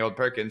country in Harold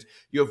Perkins.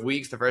 You have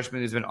Weeks, the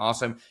freshman, who's been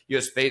awesome. You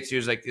have Spates,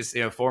 who's like this,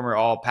 former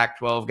all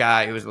Pac-12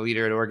 guy who was the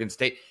leader at Oregon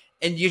State.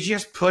 And you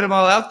just put them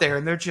all out there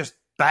and they're just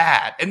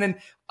bad. And then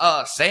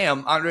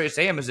Andre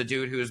Sam is a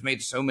dude who has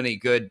made so many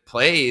good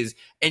plays,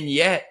 and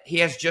yet he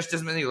has just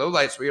as many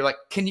lowlights where you're like,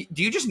 do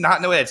you just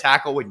not know how to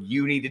tackle when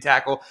you need to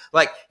tackle?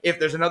 Like, if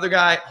there's another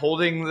guy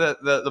holding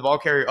the ball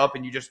carrier up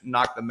and you just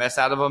knock the mess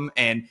out of him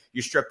and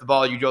you strip the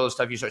ball, you do all this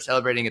stuff, you start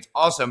celebrating, it's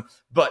awesome.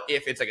 But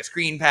if it's like a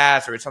screen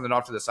pass or it's something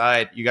off to the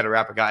side, you got to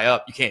wrap a guy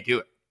up. You can't do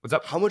it. What's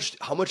up? How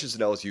much as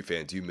an LSU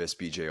fan do you miss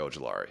BJ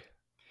Ojulari?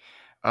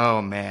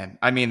 Oh man,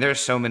 I mean, there's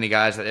so many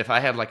guys that if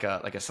I had like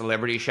a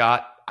celebrity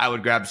shot, I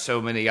would grab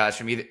so many guys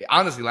from either,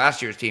 honestly,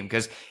 last year's team,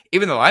 because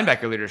even the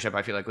linebacker leadership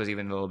I feel like was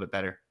even a little bit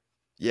better.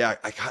 Yeah,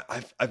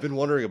 I've been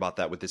wondering about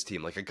that with this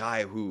team, like a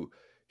guy who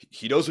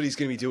he knows what he's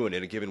going to be doing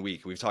in a given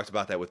week. We've talked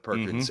about that with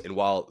Perkins, and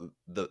while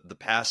the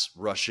pass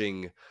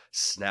rushing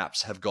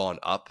snaps have gone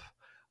up,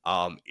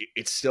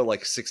 it's still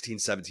like 16,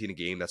 17 a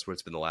game. That's what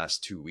it's been the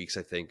last 2 weeks,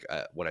 I think,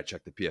 when I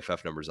checked the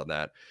PFF numbers on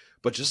that.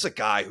 But just a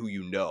guy who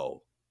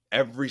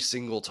every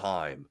single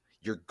time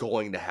you're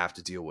going to have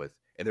to deal with.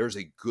 And there's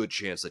a good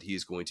chance that he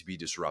is going to be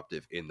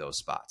disruptive in those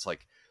spots.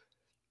 Like,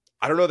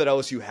 I don't know that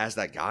LSU has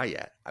that guy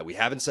yet. We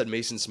haven't said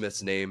Mason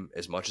Smith's name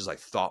as much as I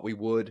thought we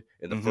would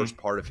in the first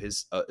part of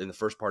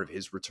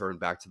his return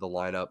back to the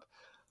lineup.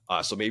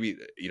 So maybe,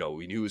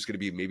 we knew it was going to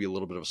be maybe a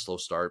little bit of a slow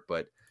start,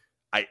 but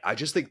I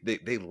just think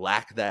they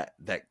lack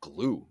that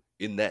glue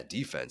in that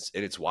defense.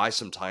 And it's why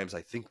sometimes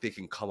I think they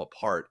can come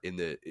apart in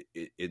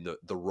the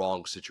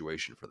wrong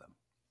situation for them.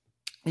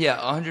 Yeah,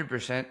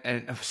 100%.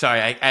 And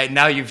sorry, I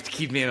now you've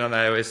keep me in on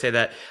that. I always say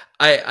that.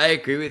 I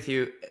agree with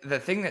you. The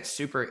thing that's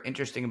super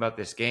interesting about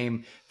this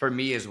game for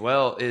me as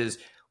well is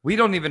we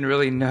don't even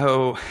really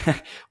know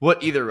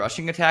what either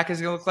rushing attack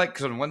is going to look like.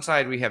 Because on one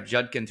side, we have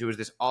Judkins, who was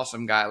this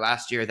awesome guy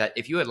last year that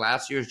if you had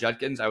last year's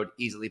Judkins, I would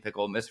easily pick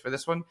Ole Miss for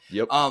this one.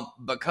 Yep.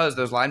 Because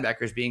those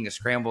linebackers being as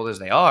scrambled as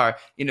they are,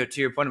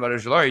 to your point about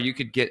Ojulari, you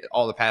could get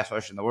all the pass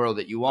rush in the world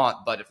that you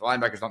want. But if the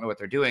linebackers don't know what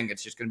they're doing,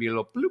 it's just going to be a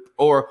little bloop.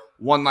 Or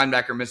one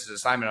linebacker misses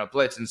assignment on a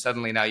blitz, and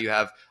suddenly now you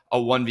have a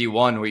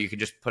 1v1 where you could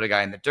just put a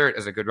guy in the dirt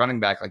as a good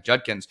running back like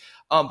Judkins.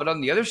 But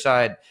on the other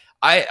side,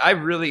 I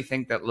really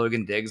think that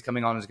Logan Diggs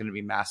coming on is going to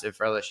be massive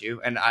for LSU.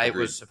 And I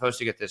Agreed. was supposed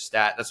to get this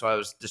stat. That's why I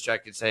was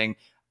distracted saying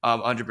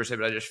 100%,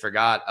 but I just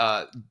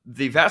forgot.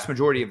 The vast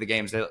majority of the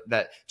games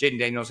that Jaden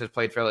Daniels has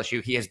played for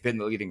LSU, he has been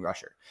the leading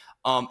rusher.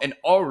 And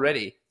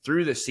already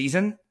through the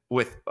season,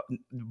 with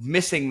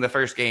missing the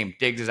first game,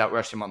 Diggs has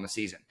outrushed him on the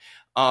season.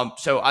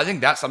 So I think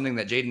that's something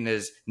that Jaden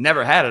has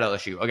never had at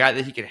LSU, a guy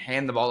that he can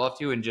hand the ball off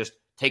to and just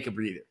take a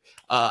breather.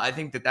 I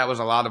think that was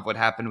a lot of what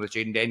happened with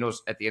Jaden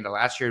Daniels at the end of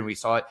last year, and we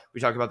saw it.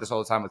 We talk about this all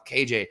the time with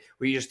KJ,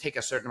 where you just take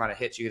a certain amount of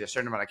hits, you get a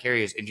certain amount of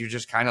carries, and you're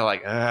just kind of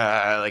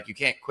like you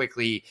can't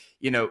quickly,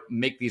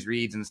 make these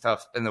reads and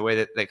stuff in the way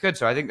that they could.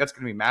 So I think that's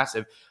going to be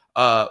massive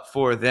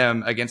for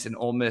them against an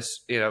Ole Miss,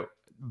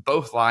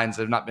 both lines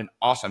have not been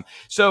awesome.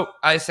 So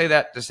I say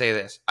that to say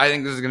this. I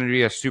think this is going to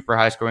be a super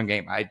high-scoring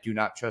game. I do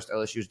not trust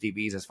LSU's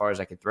DBs as far as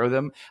I can throw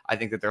them. I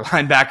think that their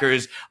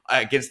linebackers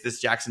against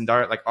this Jackson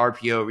Dart, like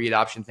RPO read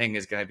option thing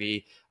is going to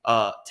be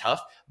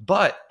tough.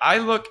 But I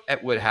look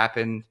at what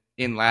happened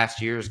in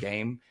last year's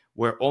game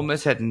where Ole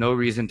Miss had no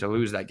reason to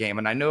lose that game.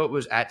 And I know it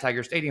was at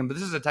Tiger Stadium, but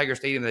this is a Tiger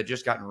Stadium that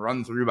just gotten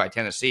run through by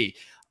Tennessee.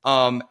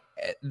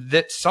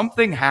 That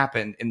something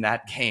happened in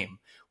that game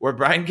where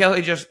Brian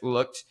Kelly just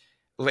looked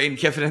Lane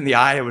Kiffin in the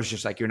eye and was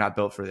just like, you're not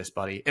built for this,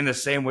 buddy, in the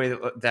same way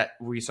that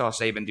we saw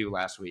Saban do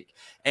last week.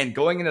 And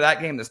going into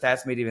that game, the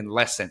stats made even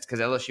less sense because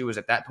LSU was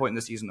at that point in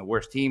the season the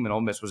worst team and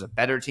Ole Miss was a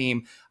better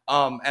team.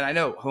 And I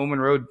know home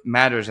and road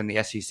matters in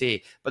the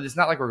SEC, but it's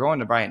not like we're going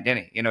to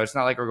Bryant-Denny. It's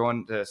not like we're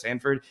going to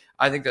Sanford.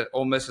 I think that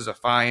Ole Miss is a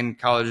fine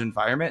college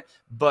environment,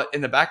 but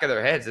in the back of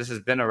their heads, this has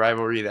been a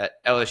rivalry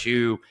that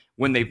LSU,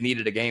 when they've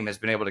needed a game, has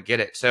been able to get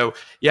it. So,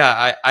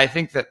 yeah, I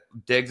think that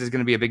Diggs is going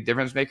to be a big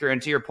difference maker.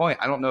 And to your point,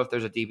 I don't know if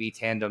there's a DB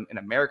tandem in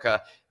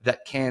America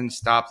that can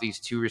stop these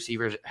two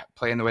receivers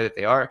playing the way that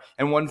they are.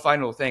 And one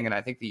final thing, and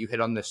I think that you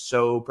hit on this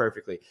so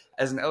perfectly.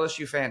 As an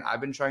LSU fan,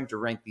 I've been trying to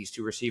rank these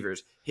two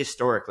receivers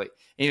historically.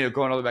 And,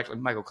 going all the way back to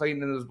like Michael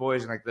Clayton and those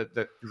boys and like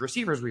the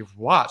receivers we've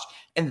watched.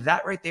 And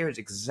that right there is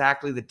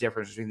exactly the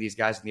difference between these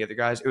guys and the other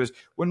guys. It was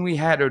when we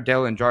had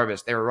Odell and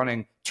Jarvis, they were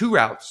running two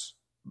routes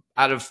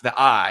out of the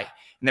eye.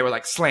 And they were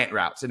like slant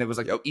routes, and it was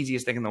like the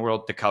easiest thing in the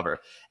world to cover.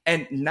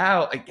 And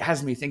now it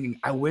has me thinking,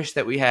 I wish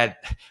that we had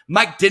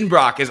Mike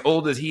Denbrock, as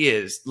old as he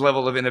is,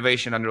 level of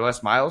innovation under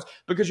Les Miles.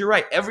 Because you're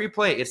right, every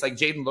play, it's like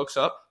Jaden looks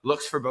up,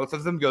 looks for both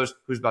of them, goes,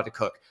 who's about to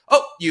cook?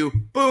 Oh, you,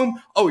 boom.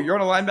 Oh, you're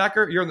on a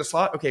linebacker, you're in the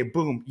slot. Okay,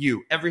 boom,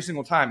 you, every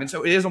single time. And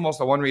so it is almost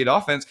a one-read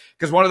offense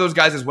because one of those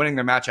guys is winning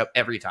their matchup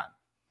every time.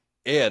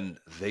 And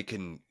they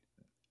can,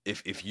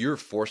 if you're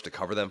forced to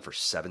cover them for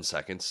 7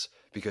 seconds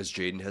because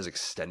Jaden has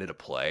extended a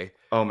play.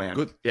 Oh man,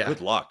 good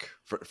luck.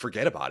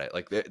 Forget about it.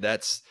 Like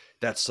that's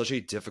such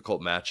a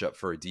difficult matchup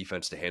for a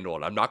defense to handle.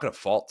 And I'm not going to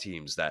fault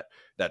teams that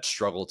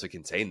struggle to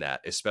contain that,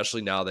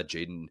 especially now that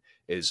Jaden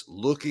is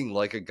looking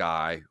like a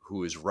guy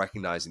who is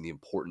recognizing the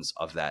importance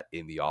of that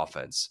in the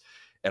offense.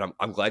 And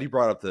I'm glad you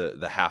brought up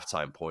the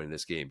halftime point in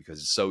this game because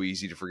it's so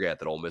easy to forget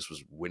that Ole Miss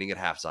was winning at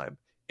halftime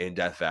in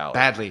Death Valley.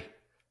 Badly.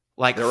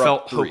 Like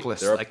felt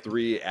hopeless. They're up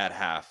 3 at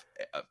half.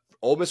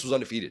 Ole Miss was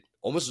undefeated.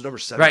 Ole Miss was number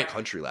 7 in the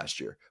country last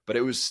year, but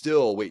it was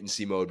still wait and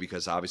see mode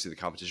because obviously the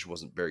competition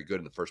wasn't very good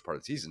in the first part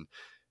of the season.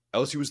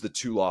 LSU was the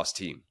 2-loss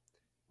team.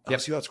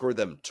 LSU outscored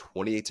them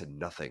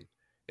 28-0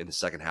 in the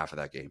second half of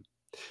that game.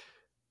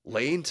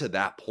 Lane, to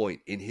that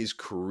point in his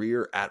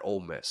career at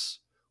Ole Miss,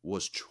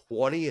 was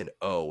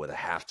 20-0 with a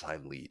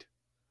halftime lead.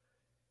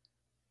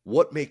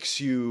 What makes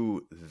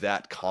you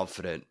that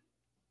confident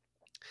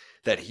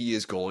that he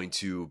is going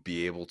to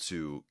be able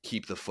to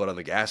keep the foot on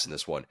the gas in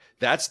this one?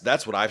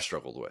 That's what I've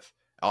struggled with.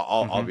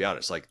 I'll be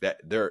honest. Like that,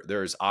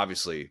 there's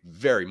obviously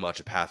very much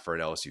a path for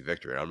an LSU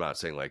victory. And I'm not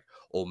saying like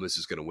Ole Miss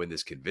is going to win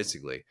this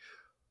convincingly,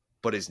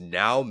 but is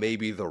now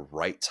maybe the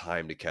right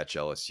time to catch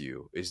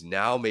LSU? Is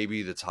now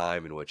maybe the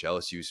time in which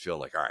LSU is feeling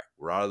like, all right,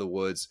 we're out of the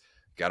woods,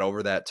 got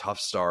over that tough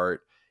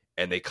start,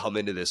 and they come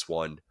into this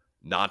one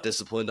not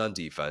disciplined on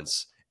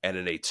defense and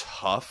in a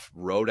tough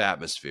road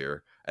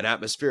atmosphere, an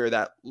atmosphere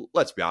that,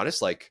 let's be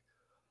honest, like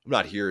I'm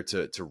not here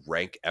to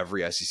rank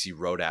every SEC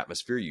road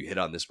atmosphere. You hit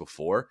on this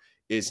before.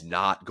 Is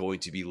not going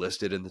to be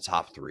listed in the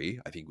top 3.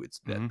 I think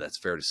that's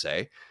fair to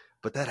say.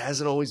 But that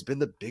hasn't always been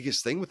the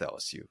biggest thing with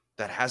LSU.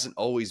 That hasn't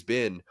always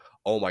been,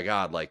 oh my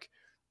God, like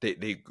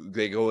they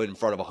go in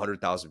front of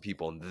 100,000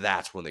 people and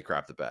that's when they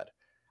crap the bed.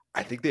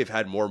 I think they've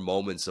had more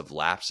moments of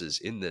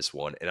lapses in this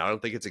one. And I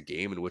don't think it's a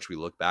game in which we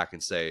look back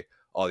and say,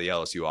 oh, the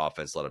LSU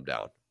offense let them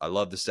down. I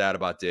love the stat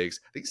about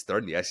Diggs. I think he's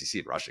third in the SEC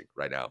in rushing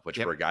right now, which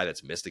for a guy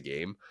that's missed a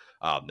game,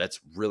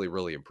 that's really,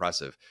 really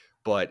impressive.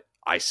 But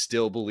I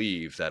still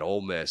believe that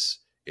Ole Miss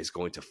is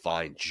going to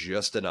find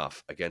just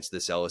enough against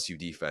this LSU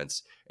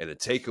defense. And the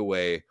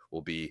takeaway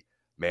will be,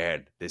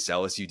 man, this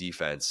LSU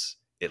defense,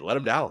 it let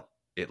them down.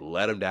 It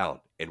let them down.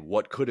 And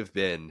what could have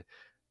been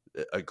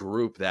a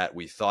group that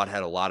we thought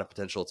had a lot of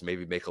potential to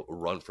maybe make a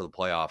run for the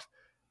playoff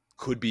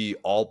could be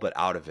all but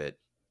out of it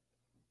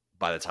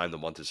by the time the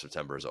month of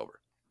September is over.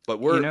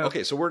 But we're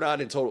okay. So we're not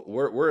in total.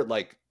 We're at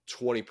like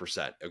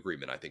 20%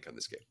 agreement, I think, on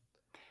this game.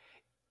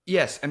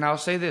 Yes, and I'll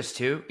say this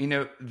too.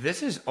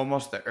 This is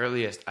almost the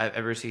earliest I've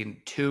ever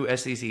seen 2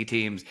 SEC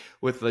teams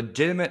with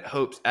legitimate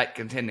hopes at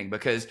contending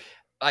because,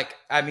 I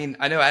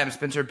know Adam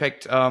Spencer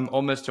picked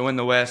Ole Miss to win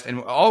the West,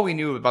 and all we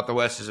knew about the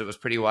West is it was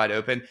pretty wide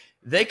open.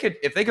 They could,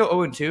 if they go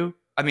 0-2,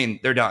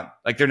 they're done.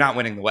 Like, they're not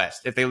winning the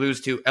West. If they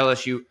lose to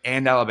LSU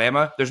and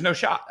Alabama, there's no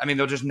shot.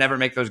 They'll just never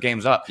make those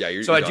games up. Yeah,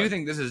 I do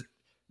think this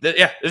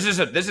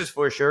is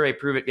for sure a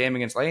prove it game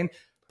against Lane.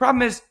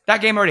 Problem is,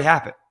 that game already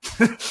happened.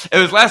 It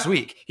was last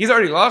week. He's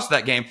already lost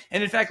that game.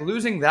 And in fact,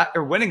 losing that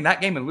or winning that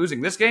game and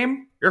losing this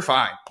game, you're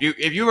fine.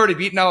 If you've already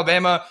beaten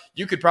Alabama,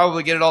 you could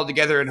probably get it all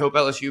together and hope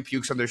LSU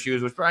pukes on their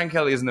shoes, which Brian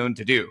Kelly is known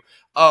to do.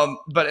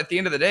 But at the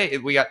end of the day,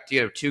 we got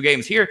 2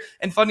 games here.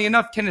 And funny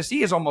enough,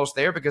 Tennessee is almost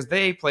there because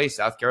they play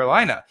South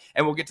Carolina.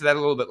 And we'll get to that a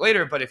little bit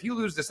later. But if you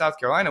lose to South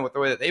Carolina with the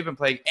way that they've been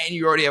playing, and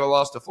you already have a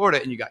loss to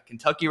Florida, and you got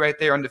Kentucky right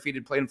there,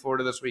 undefeated, playing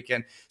Florida this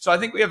weekend. So I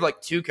think we have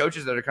like 2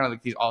 coaches that are kind of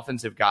like these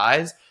offensive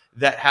guys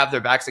that have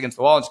their backs against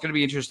the wall. It's going to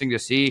be interesting to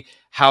see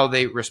how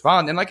they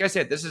respond. And like I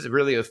said, this is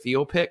really a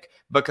feel pick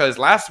because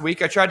last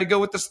week I tried to go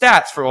with the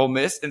stats for Ole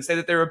Miss and say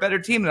that they're a better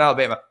team than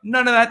Alabama.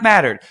 None of that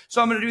mattered.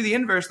 So I'm going to do the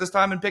inverse this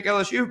time and pick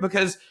LSU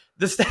because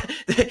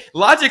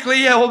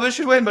logically, yeah, Ole Miss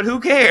should win, but who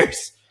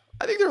cares?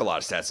 I think there are a lot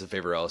of stats that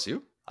favor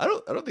LSU. I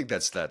don't think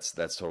that's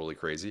totally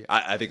crazy.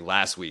 I think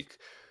last week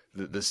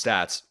the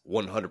stats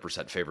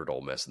 100% favored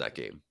Ole Miss in that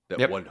game. That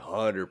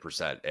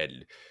 100%.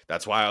 And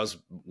that's why I was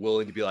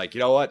willing to be like, you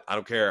know what? I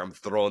don't care. I'm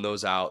throwing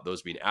those out.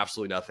 Those mean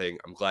absolutely nothing.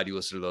 I'm glad you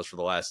listened to those for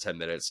the last 10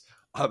 minutes.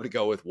 I'm going to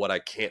go with what I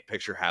can't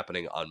picture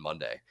happening on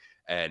Monday.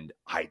 And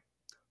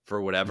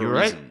for whatever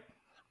reason,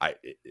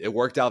 it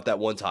worked out that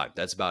one time.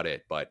 That's about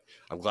it. But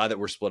I'm glad that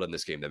we're split on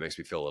this game. That makes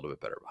me feel a little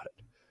bit better about it.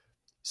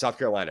 South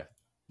Carolina,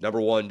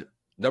 number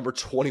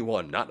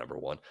 21,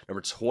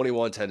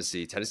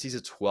 Tennessee. Tennessee's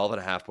a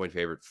 12.5 point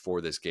favorite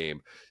for this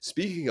game.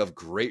 Speaking of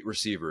great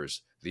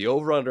receivers, the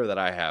over-under that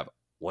I have,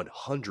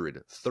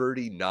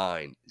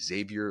 139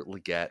 Xavier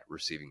Legette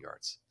receiving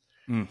yards.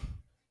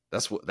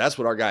 That's what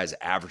our guy's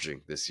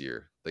averaging this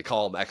year. They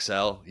call him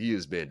XL. He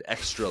has been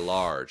extra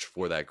large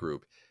for that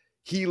group.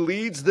 He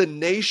leads the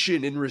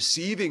nation in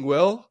receiving,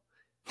 Will.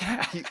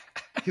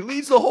 He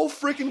leads the whole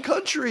freaking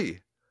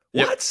country.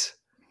 Yep.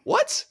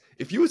 What?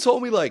 If you had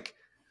told me like,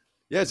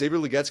 yeah, Xavier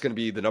Legette's going to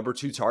be the number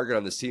 2 target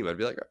on this team, I'd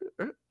be like,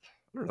 I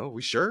don't know.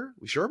 We sure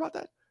about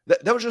that?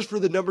 That was just for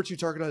the number 2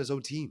 target on his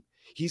own team.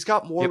 He's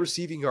got more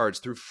receiving yards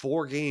through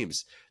 4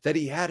 games that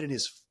he had in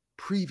his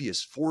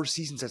previous 4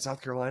 seasons at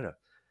South Carolina.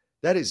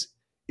 That is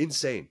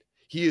insane.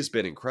 He has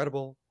been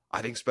incredible.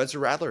 I think Spencer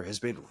Rattler has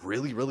been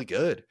really, really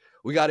good.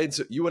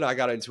 You and I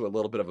got into a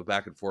little bit of a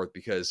back and forth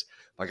because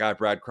my guy,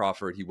 Brad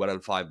Crawford, he went on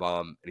Fine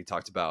Bomb and he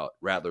talked about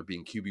Rattler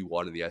being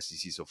QB1 in the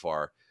SEC so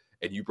far.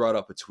 And you brought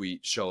up a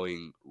tweet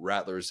showing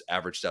Rattler's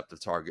average depth of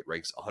target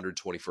ranks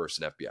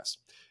 121st in FBS.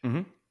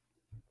 Mm-hmm.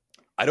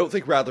 I don't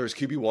think Rattler is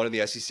QB1 in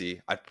the SEC.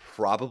 I'd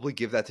probably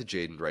give that to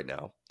Jaden right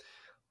now.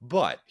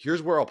 But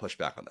here's where I'll push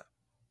back on that.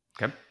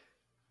 Okay.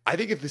 I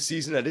think if the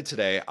season ended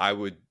today, I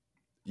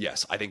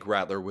think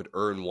Rattler would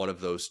earn one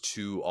of those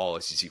 2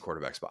 all-SEC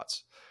quarterback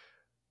spots.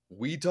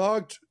 We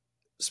dogged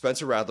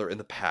Spencer Rattler in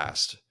the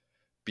past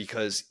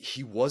because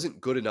he wasn't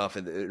good enough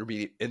in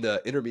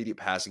the intermediate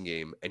passing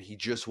game, and he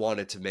just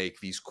wanted to make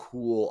these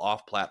cool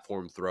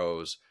off-platform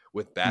throws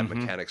with bad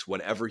mechanics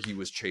whenever he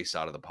was chased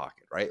out of the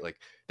pocket, right? Like,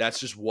 that's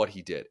just what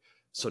he did.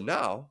 So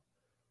now,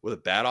 with a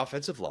bad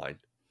offensive line,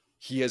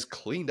 he has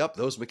cleaned up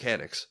those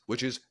mechanics,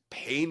 which is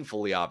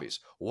painfully obvious.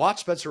 Watch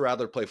Spencer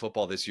Rattler play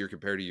football this year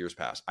compared to years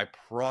past. I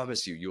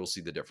promise you will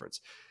see the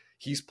difference.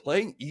 He's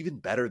playing even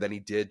better than he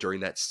did during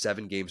that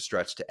 7-game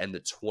stretch to end the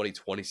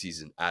 2020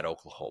 season at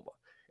Oklahoma.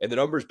 And the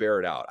numbers bear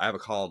it out. I have a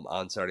column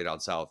on Saturday Down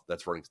South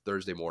that's running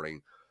Thursday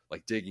morning,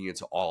 like digging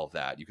into all of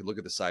that. You can look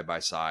at the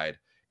side-by-side.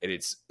 And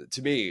it's,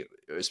 to me,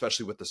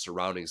 especially with the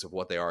surroundings of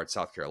what they are at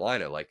South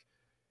Carolina, like,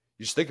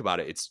 you just think about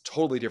it, it's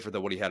totally different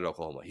than what he had at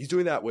Oklahoma. He's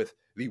doing that with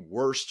the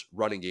worst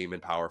running game in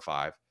Power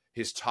 5.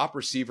 His top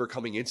receiver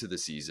coming into the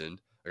season,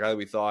 a guy that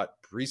we thought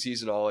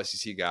preseason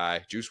all-SEC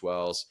guy, Juice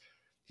Wells,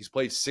 he's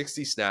played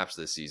 60 snaps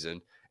this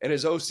season. And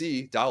his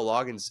OC, Dow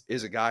Loggins,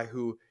 is a guy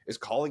who is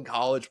calling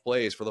college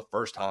plays for the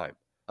first time.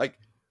 Like,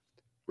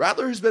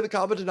 Rattler has been the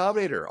common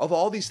denominator of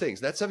all these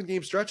things. That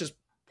 7-game stretch is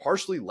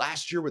partially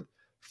last year with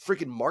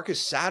freaking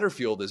Marcus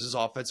Satterfield as his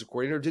offensive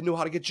coordinator. Didn't know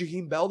how to get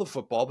Jaheim Bell the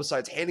football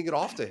besides handing it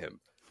off to him.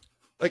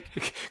 Like,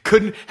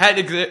 had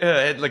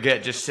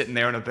Legette just sitting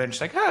there on a bench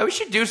like, oh, we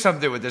should do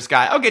something with this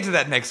guy. I'll get to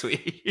that next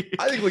week.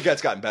 I think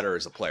Legette's gotten better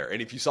as a player.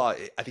 And if you saw,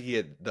 I think he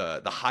had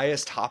the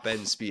highest top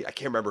end speed. I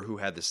can't remember who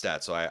had the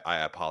stat, so I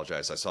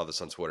apologize. I saw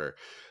this on Twitter.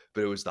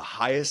 But it was the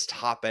highest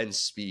top end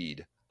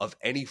speed of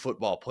any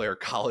football player,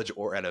 college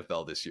or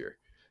NFL this year.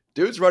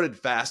 Dude's running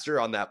faster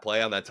on that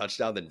play, on that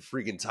touchdown, than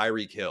freaking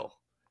Tyreek Hill.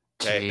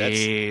 Okay,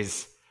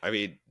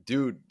 Jeez.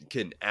 Dude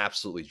can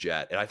absolutely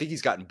jet. And I think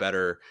he's gotten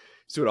better.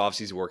 He's doing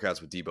off-season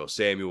workouts with Deebo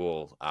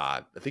Samuel.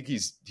 I think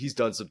he's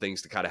done some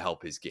things to kind of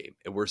help his game,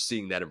 and we're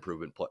seeing that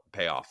improvement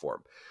pay off for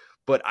him.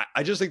 But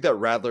I just think that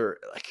Rattler,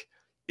 like,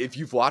 if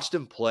you've watched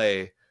him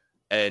play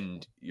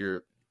and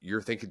you're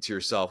thinking to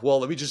yourself, well,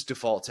 let me just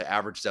default to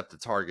average depth of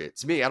target.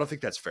 To me, I don't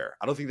think that's fair.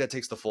 I don't think that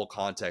takes the full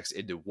context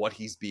into what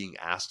he's being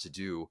asked to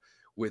do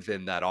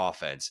within that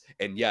offense.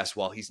 And yes,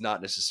 while he's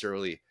not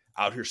necessarily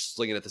out here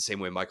slinging it the same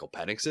way Michael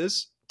Penix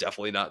is,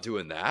 definitely not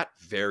doing that.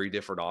 Very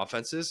different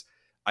offenses.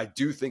 I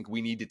do think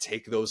we need to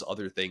take those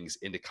other things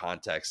into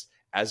context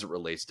as it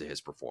relates to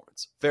his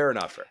performance. Fair or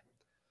not fair?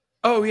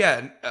 Oh,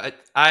 yeah.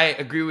 I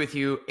agree with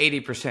you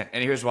 80%.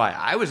 And here's why.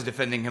 I was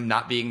defending him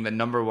not being the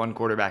number one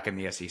quarterback in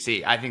the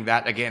SEC. I think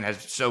that, again,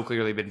 has so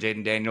clearly been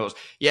Jaden Daniels.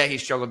 Yeah, he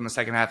struggled in the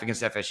second half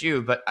against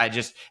FSU, but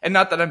and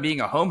not that I'm being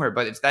a homer,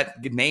 but it's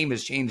that name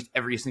has changed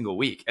every single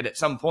week. And at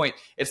some point,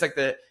 it's like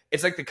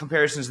the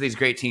comparisons of these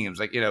great teams.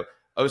 Like,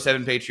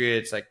 '07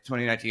 Patriots, like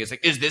 2019. It's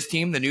like, is this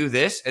team the new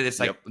this? And it's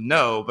like,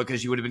 no,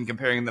 because you would have been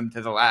comparing them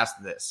to the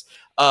last this.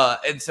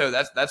 And so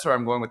that's where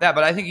I'm going with that.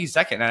 But I think he's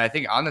second. And I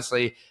think,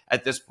 honestly,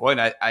 at this point,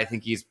 I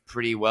think he's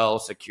pretty well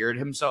secured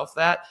himself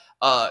that,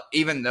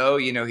 even though,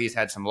 he's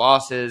had some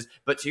losses.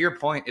 But to your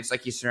point, it's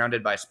like he's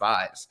surrounded by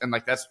spies. And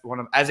like, that's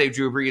as a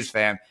Drew Brees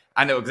fan,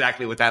 I know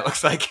exactly what that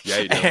looks like. Yeah,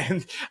 you do.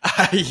 And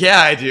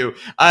yeah, I do.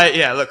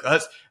 Look,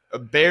 us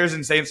Bears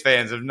and Saints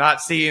fans have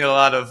not seen a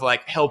lot of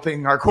like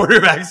helping our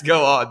quarterbacks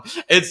go on.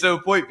 And so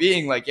point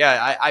being, like,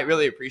 yeah, I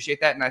really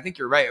appreciate that. And I think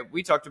you're right.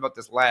 We talked about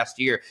this last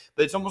year,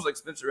 but it's almost like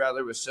Spencer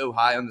Rattler was so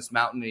high on this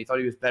mountain and he thought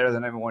he was better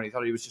than everyone. He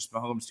thought he was just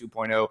Mahomes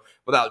 2.0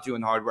 without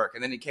doing the hard work.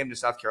 And then he came to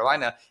South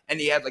Carolina and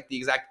he had like the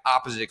exact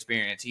opposite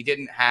experience. He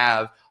didn't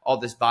have all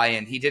this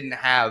buy-in. He didn't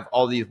have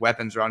all these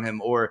weapons around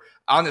him, or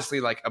honestly,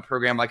 like a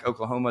program like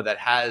Oklahoma that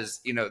has,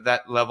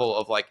 that level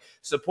of like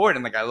support.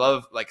 And like, I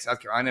love like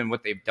South Carolina and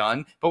what they've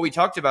done, but we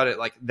talked about it.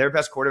 Like their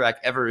best quarterback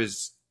ever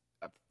is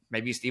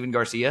maybe Steven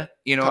Garcia.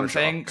 You know what I'm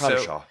saying?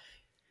 Shaw.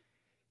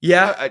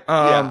 Yeah.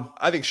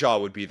 I think Shaw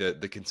would be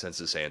the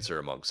consensus answer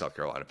among South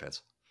Carolina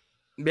fans.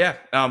 Yeah,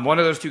 one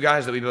of those two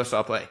guys that we both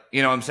saw play.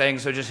 You know what I'm saying?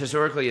 So just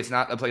historically, it's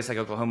not a place like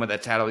Oklahoma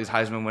that's had all these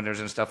Heisman winners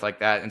and stuff like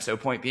that. And so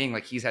point being,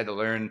 like, he's had to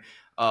learn,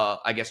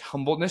 I guess,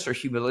 humbleness or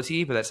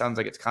humility, but that sounds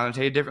like it's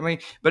connotated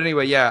differently. But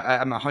anyway, yeah,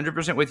 I'm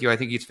 100% with you. I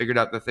think he's figured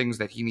out the things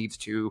that he needs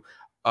to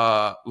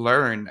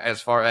learn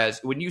as far as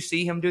when you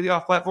see him do the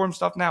off-platform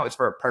stuff now, it's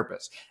for a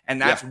purpose.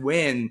 And that's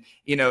when,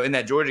 in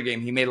that Georgia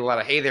game, he made a lot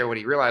of hay there when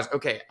he realized,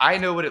 okay, I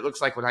know what it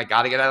looks like when I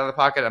got to get out of the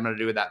pocket. I'm going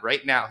to do that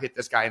right now, hit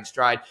this guy in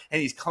stride.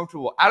 And he's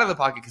comfortable out of the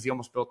pocket because he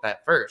almost built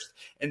that first.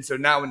 And so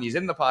now when he's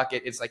in the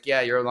pocket, it's like, yeah,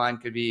 your line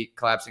could be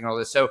collapsing and all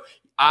this. So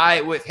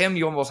with him,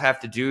 you almost have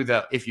to do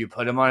if you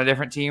put him on a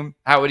different team,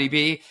 how would he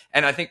be?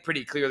 And I think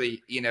pretty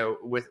clearly,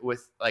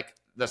 with like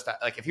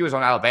if he was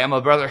on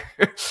Alabama, brother,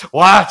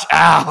 watch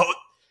out.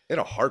 In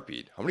a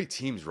heartbeat, how many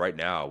teams right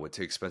now would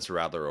take Spencer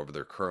Rattler over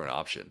their current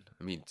option?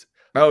 I mean,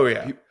 oh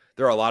yeah,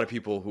 there are a lot of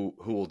people who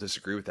will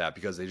disagree with that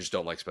because they just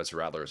don't like Spencer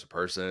Rattler as a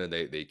person.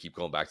 They keep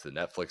going back to the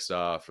Netflix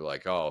stuff. They're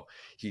like, oh,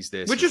 he's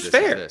this, which is is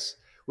fair.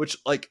 Which,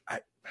 like,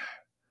 I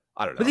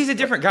don't know. But he's a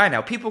different guy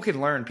now. People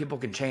can learn, people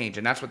can change,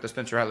 and that's what the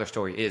Spencer Rattler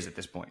story is at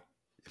this point.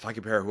 If I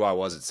compare who I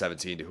was at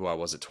 17 to who I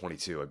was at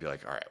 22, I'd be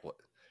like, all right, well,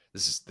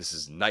 this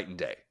is night and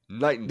day,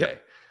 day.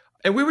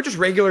 And we were just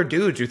regular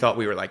dudes who thought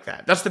we were like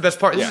that. That's the best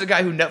part. This is a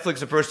guy who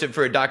Netflix approached him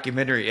for a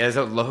documentary as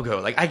a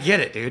logo. Like, I get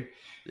it, dude.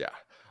 Yeah.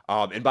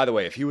 And by the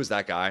way, if he was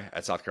that guy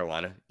at South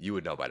Carolina, you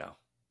would know by now.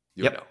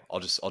 You would know.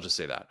 I'll just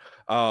say that.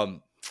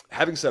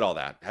 Having said all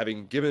that,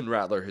 having given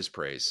Rattler his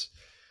praise,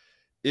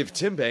 if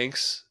Tim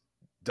Banks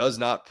does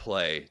not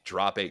play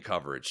drop 8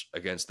 coverage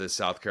against this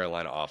South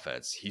Carolina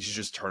offense, he should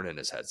just turn in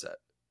his headset.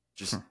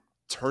 Just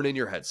turn in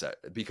your headset,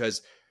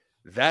 because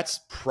that's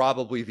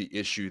probably the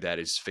issue that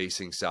is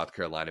facing South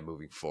Carolina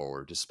moving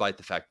forward, despite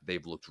the fact that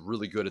they've looked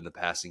really good in the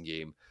passing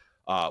game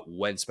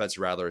when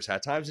Spencer Rattler has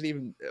had times and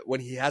even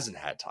when he hasn't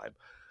had time.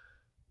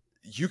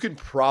 You can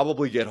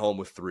probably get home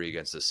with 3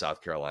 against the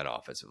South Carolina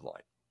offensive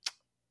line.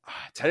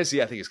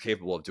 Tennessee, I think, is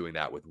capable of doing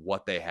that with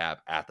what they have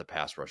at the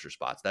pass rusher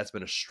spots. That's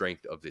been a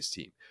strength of this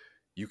team.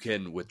 You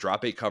can, with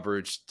drop 8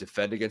 coverage,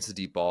 defend against the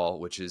deep ball,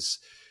 which is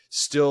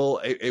still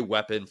a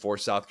weapon for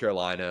South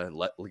Carolina.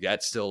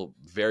 Legat's still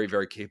very,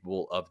 very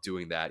capable of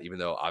doing that, even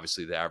though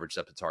obviously the average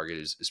depth of target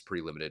is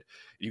pretty limited.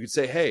 You could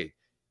say, hey,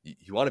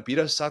 you want to beat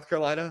us, South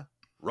Carolina?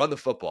 Run the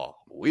football.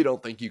 We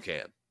don't think you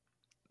can.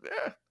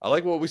 I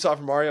like what we saw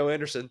from Mario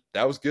Anderson.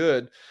 That was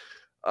good.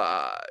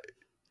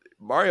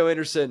 Mario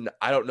Anderson,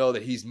 I don't know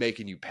that he's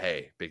making you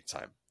pay big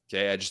time.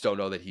 Okay, I just don't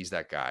know that he's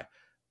that guy.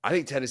 I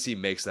think Tennessee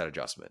makes that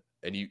adjustment.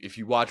 And if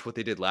you watch what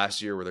they did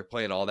last year where they're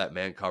playing all that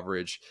man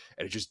coverage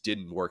and it just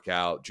didn't work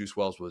out, Juice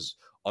Wells was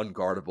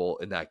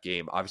unguardable in that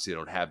game. Obviously, they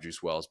don't have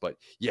Juice Wells, but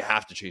you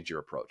have to change your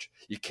approach.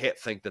 You can't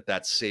think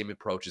that same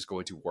approach is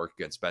going to work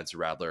against Spencer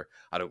Rattler.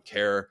 I don't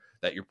care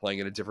that you're playing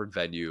in a different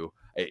venue.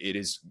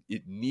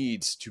 It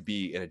needs to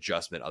be an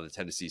adjustment on the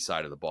Tennessee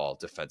side of the ball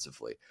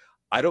defensively.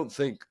 I don't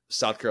think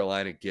South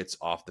Carolina gets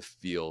off the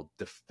field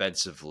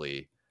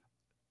defensively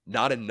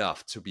not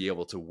enough to be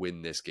able to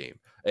win this game.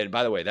 And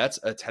by the way, that's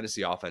a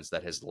Tennessee offense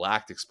that has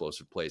lacked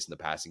explosive plays in the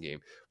passing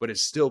game, but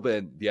it's still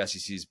been the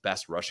SEC's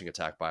best rushing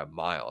attack by a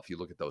mile if you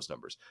look at those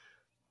numbers.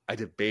 I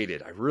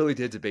really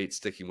did debate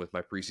sticking with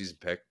my preseason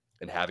pick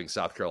and having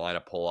South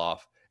Carolina pull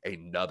off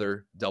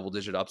another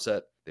double-digit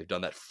upset. They've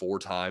done that 4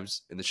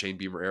 times in the Shane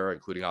Beamer era,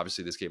 including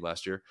obviously this game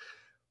last year.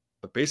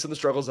 But based on the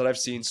struggles that I've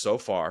seen so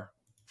far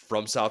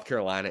from South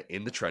Carolina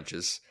in the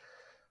trenches,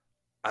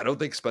 I don't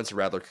think Spencer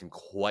Rattler can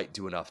quite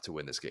do enough to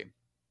win this game.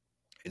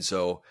 And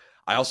so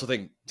I also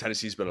think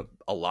Tennessee's been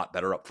a lot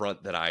better up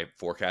front than I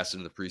forecasted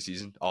in the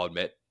preseason. I'll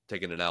admit,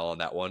 taking an L on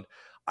that one.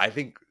 I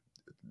think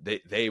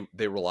they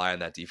rely on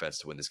that defense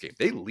to win this game.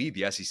 They lead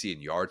the SEC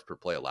in yards per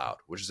play allowed,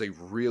 which is a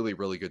really,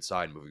 really good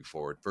sign moving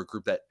forward for a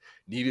group that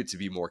needed to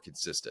be more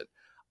consistent.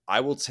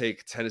 I will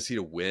take Tennessee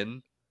to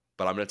win,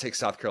 but I'm going to take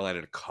South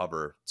Carolina to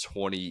cover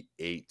 28-21.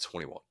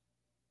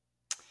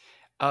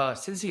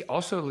 Cincy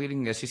also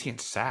leading the SEC in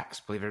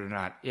sacks, believe it or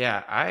not.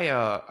 Yeah,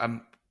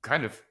 I'm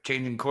kind of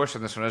changing course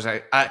on this one. As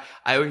I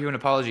owe you an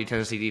apology,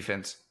 Tennessee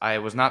defense. I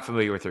was not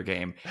familiar with your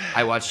game.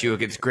 I watched you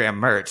against Graham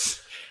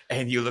Mertz,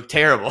 and you look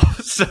terrible.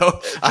 So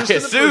I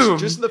assume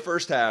just in the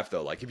first half,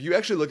 though, like if you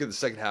actually look at the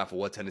second half of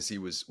what Tennessee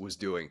was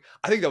doing,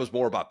 I think that was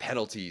more about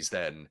penalties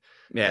than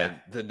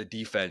the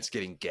defense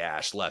getting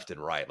gashed left and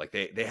right. Like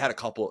they had a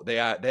couple, they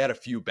had a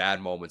few bad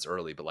moments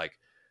early, but like.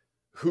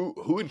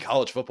 Who in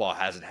college football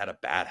hasn't had a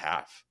bad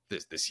half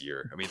this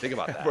year? I mean, think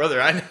about that.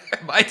 Brother,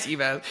 my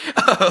team has.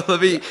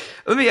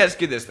 Let me ask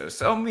you this, though.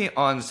 Sell me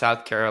on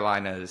South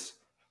Carolina's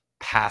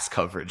pass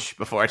coverage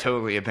before I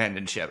totally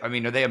abandon ship. I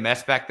mean, are they a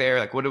mess back there?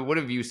 Like, what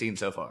have you seen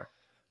so far?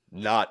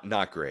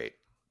 Not great.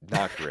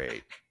 Not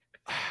great.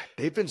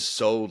 They've been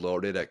so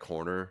loaded at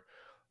corner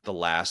the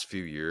last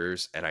few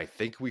years, and I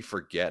think we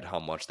forget how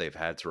much they've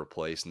had to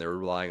replace, and they're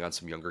relying on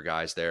some younger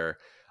guys there.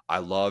 I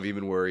love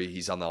even Worry.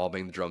 He's on the All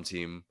Bang the Drum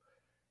team.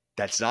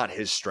 That's not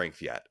his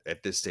strength yet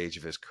at this stage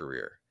of his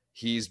career.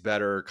 He's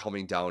better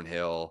coming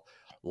downhill,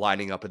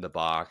 lining up in the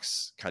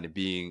box, kind of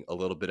being a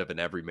little bit of an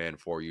everyman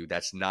for you.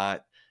 That's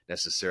not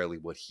necessarily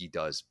what he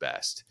does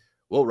best.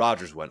 Will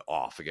Rogers went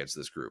off against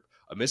this group.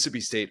 A Mississippi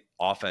State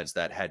offense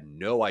that had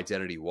no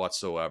identity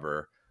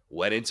whatsoever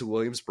went into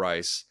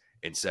Williams-Brice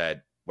and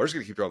said, we're just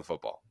going to keep throwing the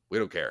football. We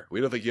don't care. We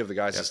don't think you have the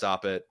guys to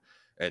stop it.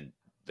 And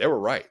they were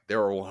right. They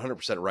were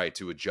 100% right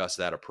to adjust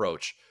that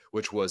approach,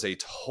 which was a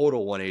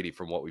total 180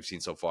 from what we've seen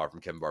so far from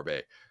Kevin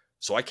Barbay.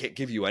 So I can't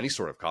give you any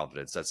sort of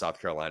confidence that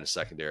South Carolina's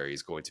secondary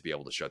is going to be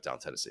able to shut down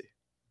Tennessee.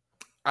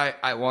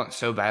 I want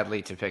so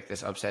badly to pick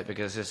this upset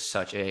because this is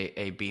such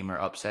a Beamer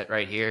upset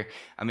right here.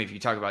 I mean, if you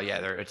talk about,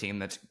 they're a team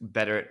that's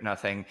better at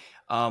nothing.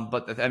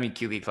 But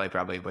QB play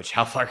probably, which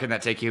how far can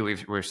that take you?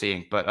 We're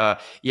seeing. But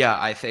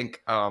I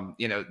think,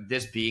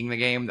 this being the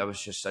game that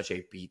was just such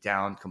a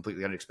beatdown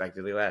completely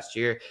unexpectedly last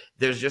year,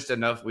 there's just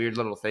enough weird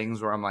little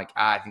things where I'm like,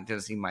 I think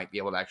Tennessee might be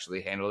able to actually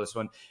handle this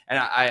one. And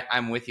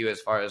I'm with you as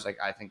far as like,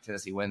 I think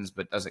Tennessee wins,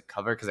 but doesn't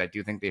cover because I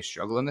do think they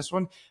struggle in this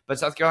one. But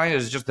South Carolina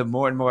is just the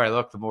more and more I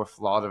look, the more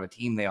flawed of a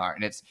team they are.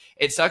 And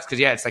it sucks because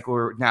it's like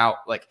we're now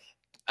like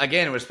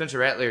again with Spencer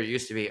Rattler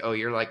used to be, oh,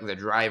 you're like the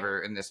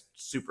driver in this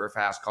super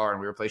fast car and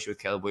we replace you with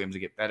Caleb Williams to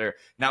get better.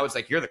 Now it's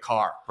like you're the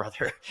car,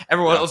 brother.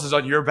 Everyone else is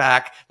on your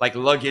back, like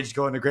luggage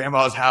going to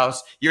grandma's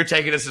house. You're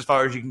taking us as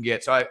far as you can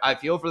get. So I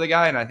feel for the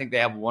guy, and I think they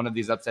have one of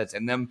these upsets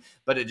in them,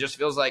 but it just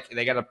feels like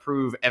they got to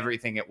prove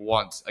everything at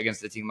once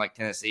against a team like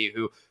Tennessee,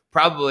 who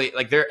probably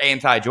like they're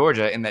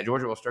anti-Georgia in that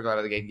Georgia will struggle out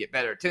of the game and get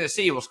better.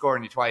 Tennessee will score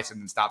on you twice and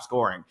then stop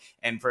scoring.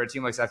 And for a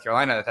team like South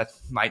Carolina, that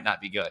might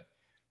not be good.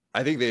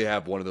 I think they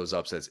have one of those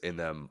upsets in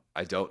them.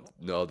 I don't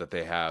know that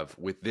they have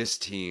with this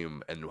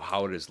team and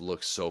how it has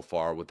looked so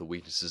far with the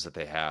weaknesses that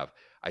they have.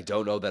 I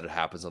don't know that it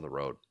happens on the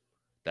road.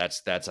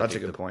 That's a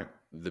good point.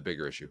 The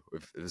bigger issue.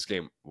 If this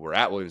game were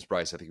at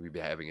Williams-Brice, I think we'd be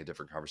having a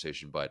different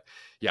conversation. But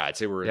yeah, I'd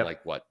say we're in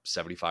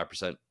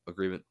 75%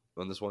 agreement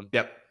on this one.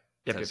 Yep.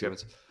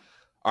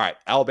 All right,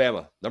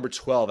 Alabama, number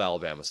 12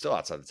 Alabama, still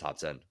outside the top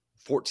 10.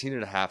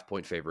 14.5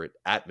 point favorite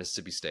at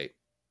Mississippi State.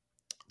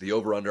 The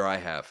over-under I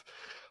have.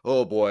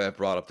 Oh boy, I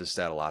brought up this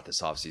stat a lot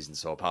this offseason,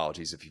 so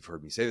apologies if you've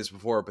heard me say this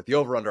before, but the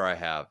over-under I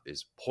have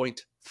is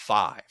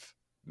 0.5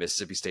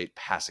 Mississippi State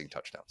passing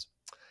touchdowns.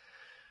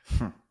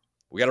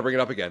 We got to bring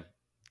it up again.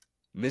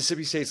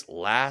 Mississippi State's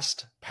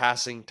last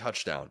passing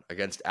touchdown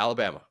against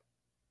Alabama,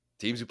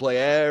 teams who play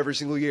every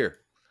single year,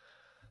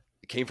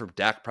 it came from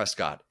Dak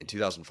Prescott in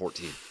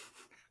 2014.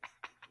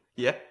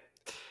 Yeah.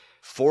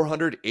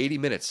 480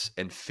 minutes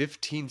and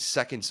 15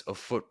 seconds of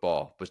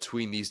football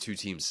between these two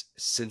teams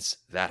since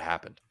that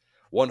happened.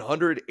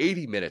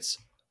 180 minutes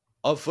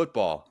of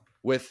football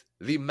with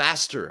the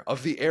master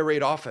of the air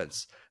raid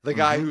offense. The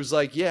guy who's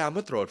like, yeah, I'm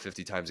going to throw it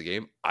 50 times a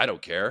game. I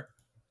don't care.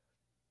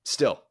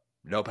 Still,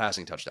 no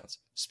passing touchdowns.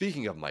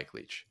 Speaking of Mike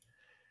Leach,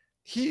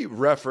 he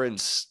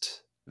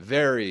referenced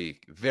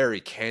very,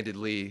 very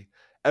candidly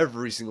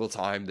every single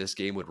time this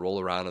game would roll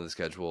around on the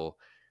schedule,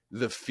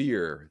 the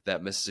fear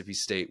that Mississippi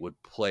State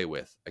would play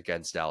with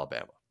against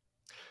Alabama.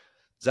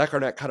 Zach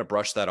Arnett kind of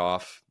brushed that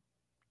off.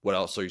 What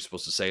else are you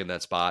supposed to say in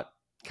that spot?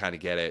 Kind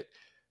of get it.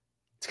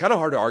 It's kind of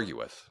hard to argue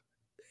with.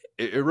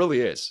 It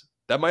really is.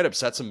 That might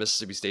upset some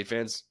Mississippi State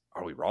fans.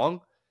 Are we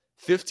wrong?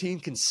 15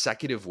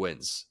 consecutive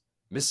wins.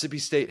 Mississippi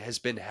State has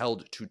been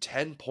held to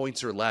 10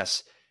 points or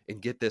less.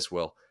 And get this,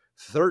 Will,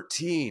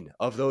 13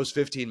 of those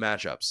 15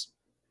 matchups.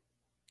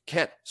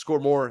 Can't score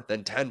more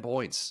than 10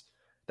 points.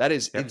 That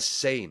is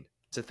insane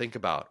to think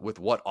about with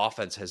what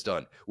offense has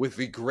done, with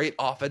the great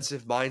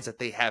offensive minds that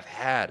they have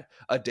had.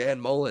 A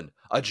Dan Mullen,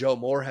 a Joe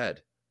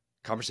Moorhead.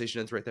 Conversation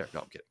ends right there. No,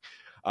 I'm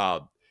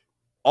kidding.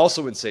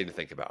 Also insane to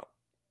think about.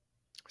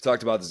 We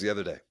talked about this the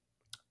other day.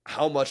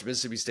 how much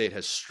Mississippi State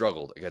has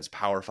struggled against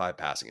Power 5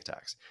 passing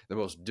attacks. The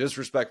most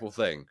disrespectful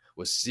thing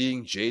was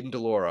seeing Jaden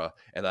DeLora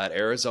and that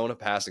Arizona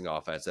passing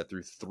offense that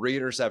threw 3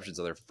 interceptions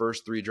on their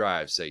first 3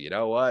 drives say, you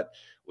know what?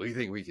 We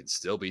think we can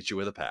still beat you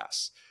with a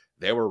pass.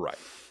 They were right.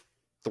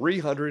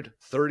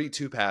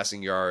 332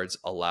 passing yards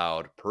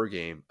allowed per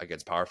game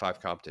against Power 5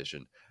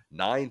 competition,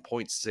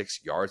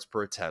 9.6 yards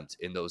per attempt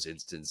in those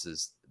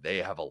instances they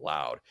have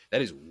allowed.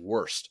 That is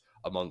worst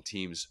among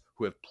teams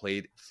who have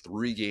played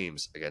 3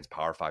 games against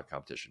Power 5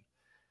 competition.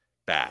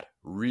 Bad,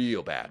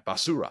 real bad.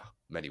 Basura,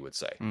 many would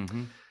say.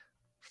 Mm-hmm.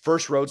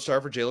 First road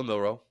start for Jalen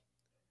Milroe,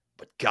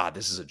 but God,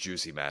 this is a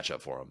juicy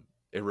matchup for him.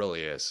 It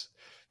really is.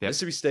 Yep.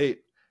 Mississippi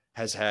State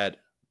has had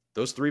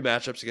those 3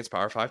 matchups against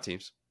Power 5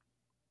 teams.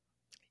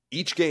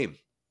 Each game,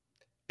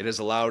 it has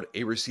allowed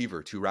a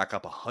receiver to rack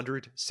up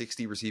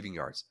 160 receiving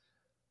yards.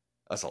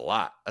 That's a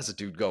lot. That's a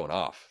dude going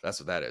off. That's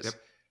what that is. Yep.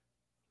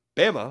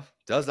 Bama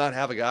does not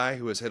have a guy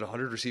who has hit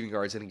 100 receiving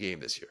yards in a game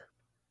this year.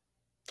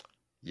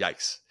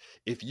 Yikes.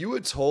 If you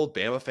had told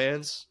Bama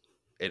fans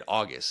in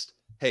August,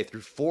 hey,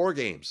 through 4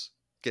 games,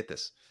 get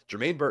this,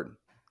 Jermaine Burton,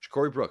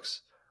 Ja'Cory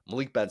Brooks,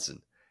 Malik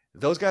Benson,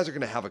 those guys are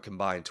going to have a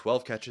combined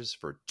 12 catches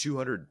for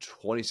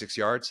 226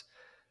 yards,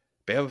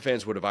 Bama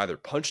fans would have either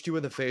punched you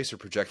in the face or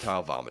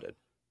projectile vomited.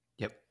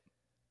 Yep.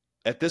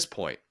 At this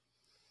point,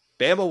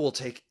 Bama will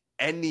take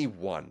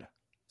anyone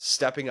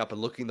stepping up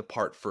and looking the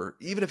part for,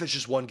 even if it's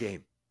just one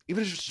game.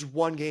 Even if it's just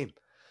one game.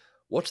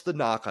 What's the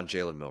knock on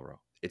Jalen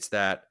Milroe? It's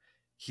that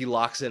he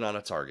locks in on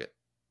a target.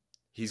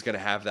 He's going to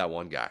have that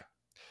one guy.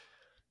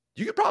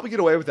 You could probably get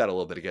away with that a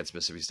little bit against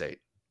Mississippi State.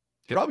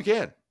 You probably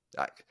can.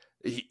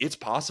 It's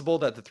possible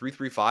that the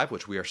 3-3-5,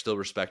 which we are still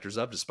respecters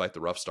of despite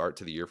the rough start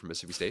to the year for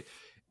Mississippi State,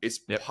 it's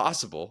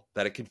possible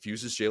that it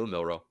confuses Jalen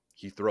Milroe.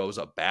 He throws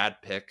a bad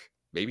pick,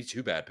 maybe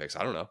 2 bad picks,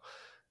 I don't know,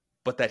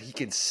 but that he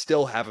can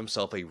still have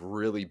himself a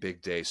really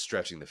big day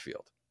stretching the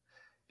field.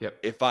 Yep.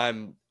 If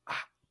I'm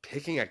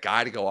picking a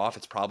guy to go off,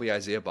 it's probably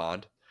Isaiah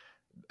Bond.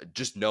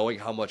 Just knowing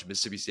how much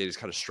Mississippi State has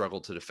kind of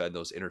struggled to defend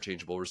those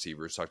interchangeable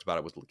receivers. Talked about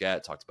it with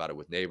Leggett, talked about it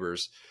with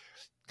Neighbors.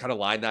 Kind of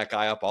line that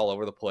guy up all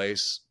over the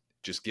place.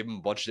 Just give him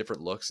a bunch of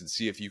different looks and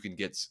see if you can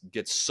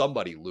get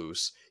somebody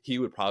loose. He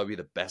would probably be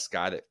the best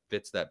guy that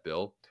fits that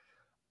bill.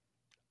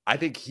 I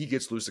think he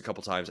gets loose a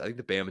couple times. I think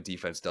the Bama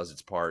defense does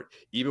its part,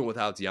 even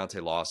without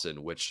Deontay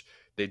Lawson, which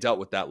they dealt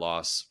with that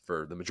loss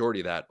for the majority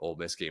of that Ole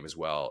Miss game as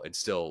well, and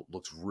still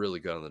looks really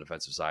good on the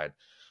defensive side.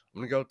 I'm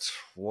going to go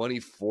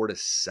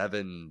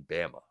 24-7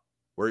 Bama.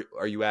 Where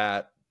are you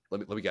at?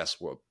 Let me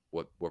guess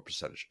what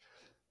percentage.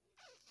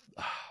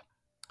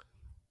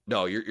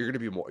 No, you're going to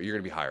be more. You're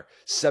going to be higher.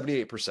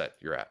 78%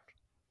 you're at.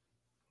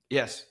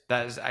 Yes,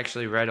 that is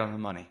actually right on the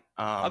money.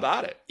 How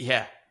about it?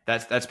 Yeah,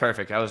 that's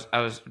perfect. I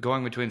was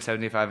going between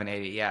 75 and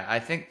 80. Yeah, I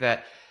think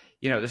that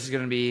this is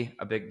going to be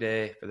a big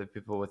day for the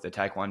people with the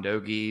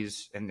Taekwondo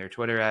gis and their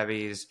Twitter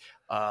avies.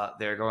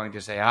 They're going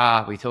to say,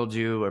 we told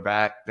you, we're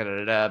back,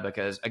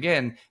 because,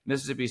 again,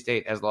 Mississippi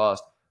State has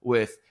lost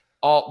with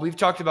we've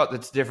talked about the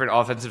different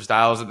offensive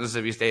styles that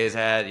Mississippi State has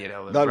had.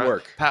 None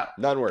work.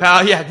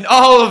 Yeah,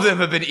 all of them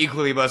have been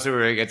equally busted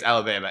against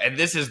Alabama, and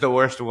this is the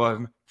worst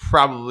one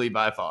probably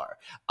by far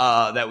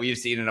that we've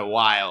seen in a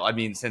while. I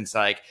mean, since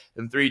like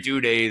the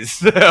 3-2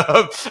 days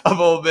of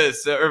Ole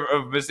Miss or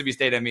of Mississippi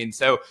State. I mean,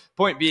 so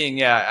point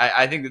being,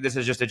 I think that this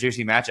is just a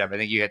juicy matchup. I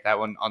think you hit that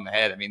one on the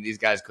head. I mean, these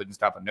guys couldn't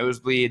stop a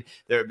nosebleed.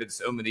 There have been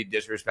so many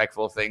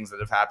disrespectful things that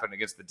have happened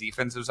against the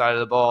defensive side of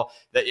the ball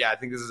that, I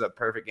think this is a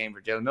perfect game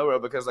for Jalen Milroe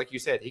because, like you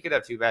said, he could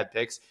have 2 bad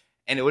picks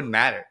and it wouldn't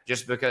matter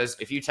just because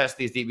if you test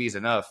these DBs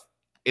enough,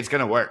 it's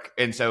going to work.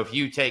 And so if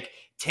you take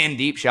 10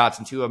 deep shots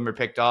and 2 of them are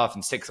picked off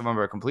and 6 of them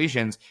are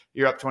completions,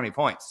 you're up 20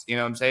 points. You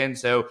know what I'm saying?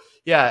 So,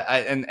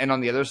 and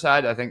on the other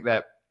side, I think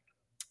that,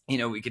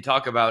 we could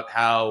talk about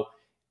how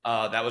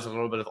that was a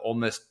little bit of Ole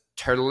Miss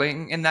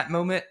turtling in that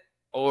moment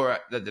or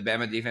that the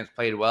Bama defense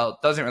played well. It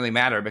doesn't really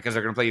matter because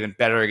they're going to play even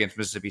better against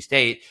Mississippi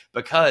State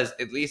because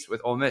at least with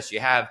Ole Miss, you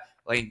have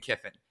Lane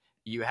Kiffin.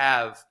 You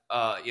have,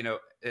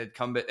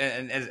 incumbent,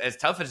 and as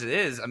tough as it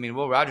is, I mean,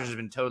 Will Rogers has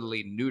been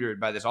totally neutered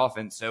by this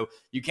offense, so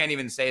you can't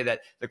even say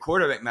that the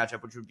quarterback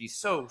matchup, which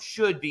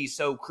should be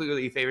so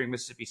clearly favoring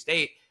Mississippi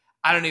State,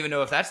 I don't even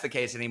know if that's the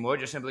case anymore,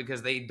 just simply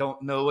because they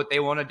don't know what they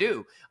want to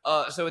do.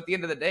 So at the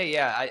end of the day,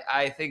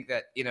 I think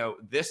that,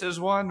 this is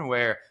one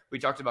where we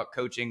talked about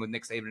coaching with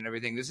Nick Saban and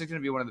everything. This is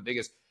going to be one of the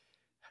biggest,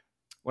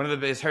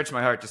 hurts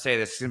my heart to say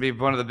this, it's going to be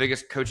one of the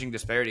biggest coaching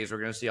disparities we're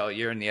going to see all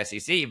year in the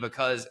SEC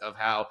because of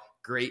how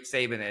great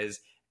Saban is.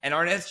 And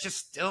Arnett's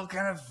just still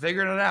kind of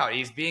figuring it out.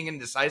 He's being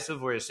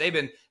indecisive, whereas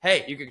Saban,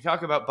 hey, you can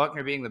talk about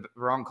Buckner being the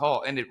wrong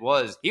call, and he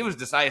was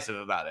decisive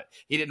about it.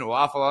 He didn't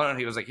waffle on it.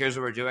 He was like, here's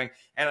what we're doing.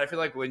 And I feel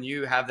like when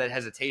you have that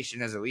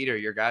hesitation as a leader,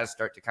 your guys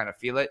start to kind of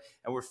feel it.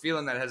 And we're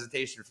feeling that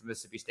hesitation from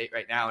Mississippi State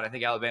right now, and I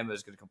think Alabama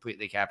is going to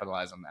completely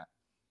capitalize on that.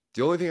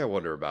 The only thing I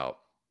wonder about,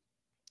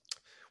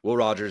 Will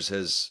Rogers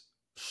has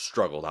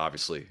struggled,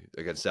 obviously,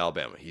 against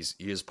Alabama. He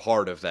is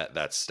part of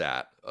that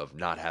stat of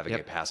not having a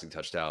passing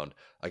touchdown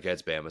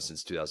against Bama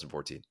since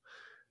 2014.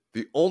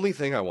 The only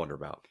thing I wonder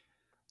about,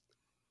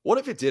 What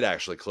if it did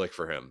actually click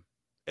for him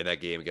in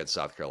that game against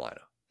South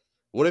Carolina?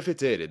 What if it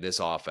did in this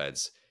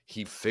offense?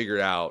 He figured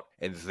out,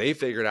 and they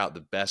figured out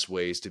the best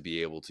ways to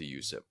be able to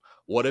use him.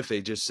 What if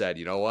they just said,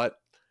 you know what?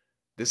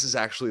 This is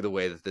actually the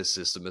way that this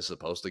system is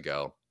supposed to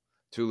go.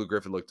 Tulu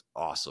Griffin looked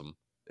awesome,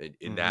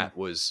 and that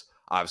was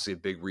obviously a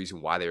big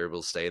reason why they were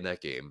able to stay in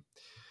that game.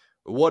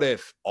 What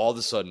if all of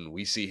a sudden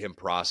we see him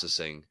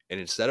processing, and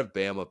instead of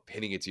Bama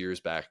pinning its ears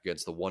back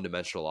against the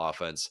one-dimensional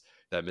offense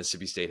that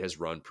Mississippi State has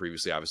run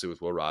previously, obviously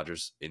with Will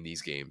Rogers in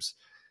these games,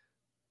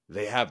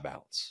 they have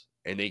balance,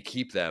 and they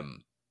keep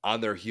them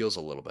on their heels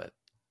a little bit.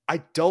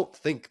 I don't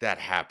think that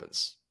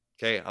happens.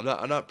 Okay, I'm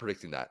not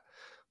predicting that.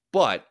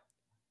 But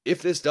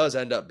if this does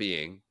end up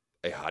being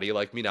a how do you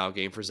like me now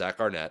game for Zach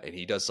Arnett, and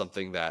he does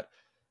something that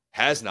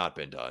has not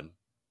been done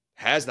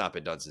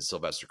since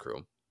Sylvester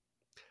Croom,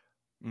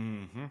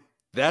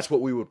 that's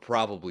what we would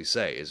probably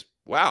say is,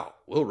 wow,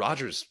 Will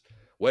Rogers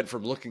went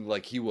from looking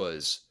like he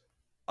was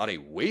on a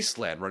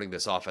wasteland running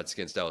this offense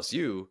against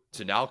LSU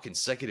to now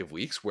consecutive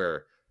weeks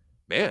where,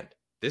 man,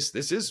 this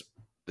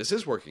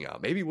is working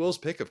out. Maybe Will's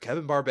pick of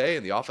Kevin Barbay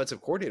in the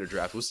offensive coordinator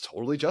draft was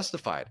totally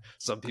justified,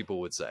 some people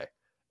would say.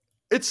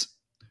 It's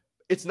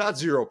not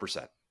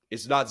 0%.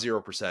 It's not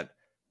 0%,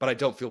 but I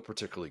don't feel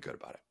particularly good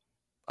about it.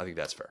 I think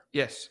that's fair.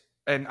 Yes.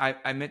 And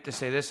I meant to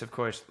say this, of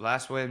course,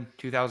 last win,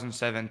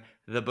 2007,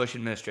 the Bush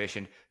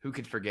administration. Who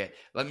could forget?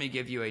 Let me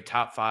give you a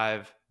top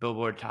 5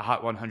 Billboard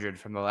Hot 100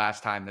 from the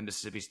last time the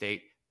Mississippi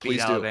State beat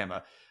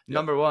Alabama. Yep.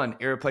 Number 1,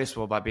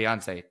 Irreplaceable by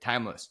Beyonce,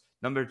 timeless.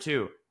 Number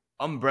 2,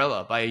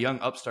 Umbrella by a young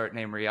upstart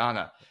named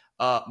Rihanna.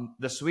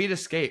 The Sweet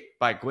Escape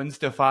by Gwen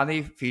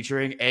Stefani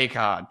featuring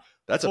Akon.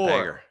 That's 4, a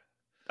banger.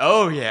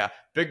 Oh, yeah.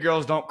 Big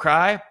Girls Don't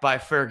Cry by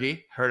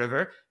Fergie. Heard of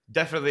her.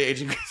 Definitely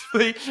aging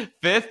gracefully.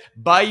 5th,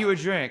 Buy You a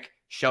Drink.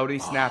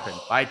 Shouty Snappin'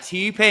 by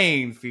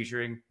T-Pain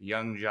featuring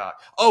Young Jock.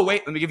 Oh,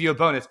 wait, let me give you a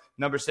bonus.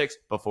 Number 6,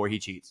 Before He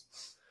Cheats.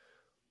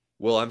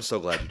 Well, I'm so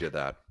glad you did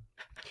that.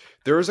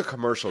 There is a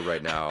commercial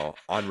right now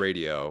on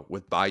radio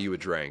with Buy You a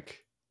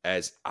Drink,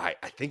 as I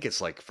think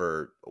it's like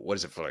for, what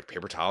is it, for like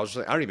paper towels or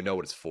something? I don't even know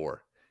what it's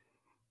for.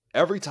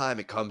 Every time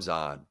it comes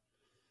on,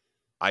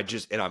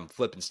 and I'm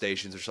flipping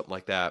stations or something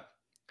like that,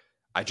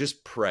 I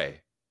just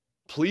pray,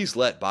 please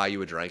let Buy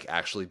You a Drink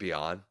actually be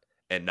on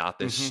and not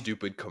this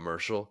stupid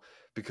commercial.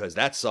 Because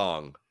that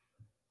song,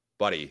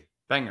 buddy,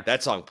 banger.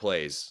 That song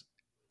plays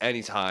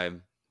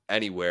anytime,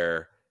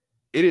 anywhere.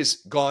 It is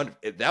gone.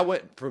 That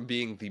went from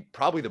being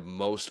probably the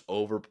most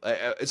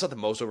it's not the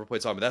most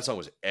overplayed song, but that song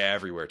was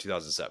everywhere.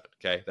 2007.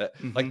 Okay,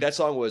 that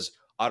song was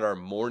on our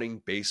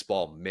morning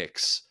baseball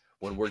mix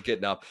when we're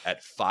getting up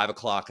at 5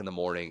 o'clock in the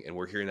morning and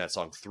we're hearing that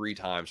song 3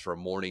 times for a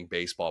morning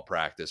baseball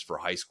practice for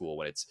high school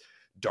when it's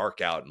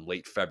dark out in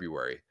late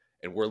February,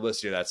 and we're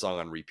listening to that song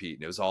on repeat,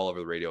 and it was all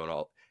over the radio and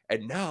all.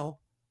 And now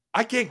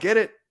I can't get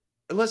it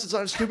unless it's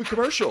on a stupid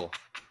commercial.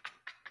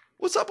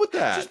 What's up with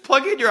that? Just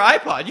plug in your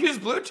iPod. Use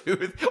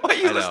Bluetooth. Why are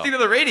you listening to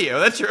the radio?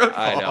 That's your own fault.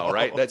 I know,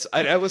 right?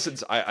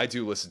 I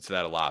do listen to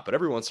that a lot, but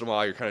every once in a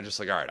while you're kind of just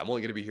like, all right, I'm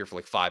only going to be here for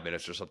like 5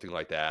 minutes or something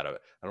like that. I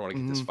don't want to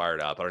get this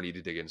fired up. I don't need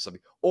to dig into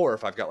something. Or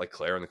if I've got like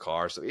Claire in the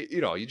car, so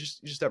you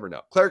just never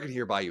know. Claire could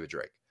hear Buy You a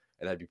Drink,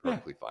 and that'd be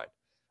perfectly fine.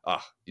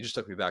 You just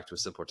took me back to a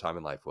simpler time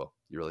in life, Will.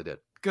 You really did.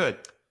 Good.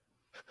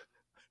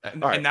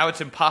 And now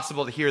it's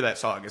impossible to hear that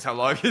song is how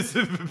long it's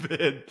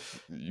been.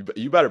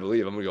 You better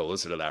believe I'm going to go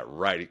listen to that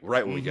right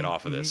when we get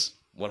off of this.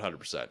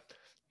 100%.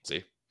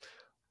 See?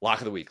 Lock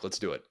of the week. Let's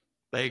do it.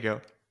 There you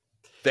go.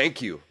 Thank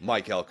you,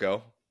 Mike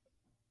Elko.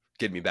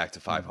 Getting me back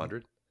to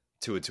 500.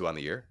 2-2 on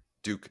the year.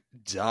 Duke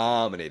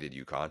dominated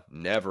UConn.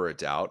 Never a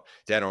doubt.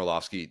 Dan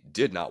Orlovsky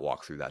did not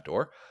walk through that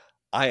door.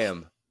 I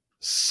am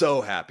so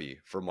happy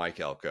for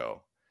Mike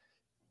Elko.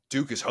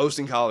 Duke is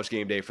hosting College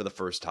Game Day for the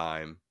first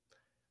time.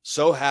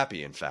 So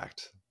happy, in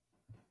fact.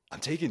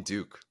 I'm taking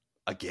Duke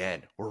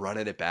again. We're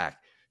running it back.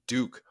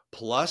 Duke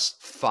plus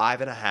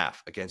 5.5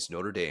 against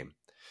Notre Dame.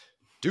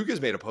 Duke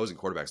has made opposing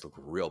quarterbacks look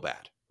real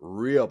bad.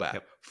 Real bad.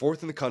 Yep.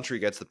 4th in the country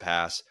against the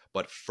pass,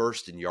 but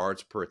 1st in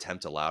yards per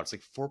attempt allowed. It's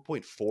like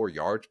 4.4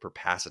 yards per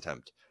pass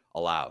attempt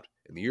allowed.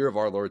 In the year of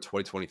our Lord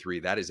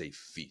 2023, that is a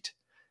feat.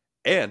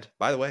 And,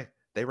 by the way,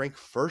 they rank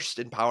 1st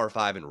in Power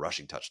 5 in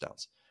rushing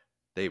touchdowns.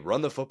 They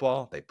run the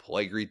football. They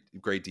play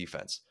great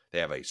defense. They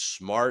have a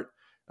smart,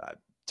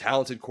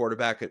 talented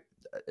quarterback,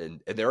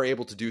 and they're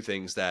able to do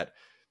things that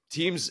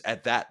teams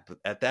at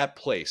that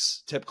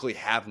place typically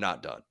have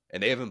not done,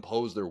 and they have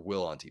imposed their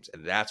will on teams,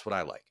 and that's what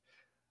I like.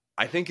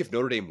 I think if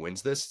Notre Dame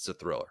wins this, it's a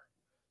thriller.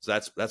 So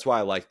that's why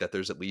I like that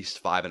there's at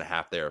least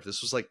 5.5 there. If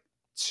this was like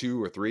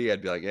 2 or 3,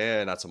 I'd be like,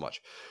 not so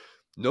much.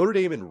 Notre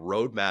Dame in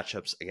road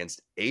matchups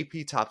against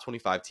AP top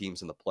 25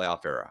 teams in the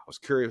playoff era. I was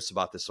curious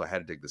about this, so I had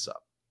to dig this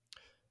up.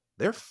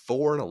 They're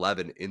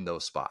 4-11 in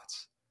those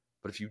spots.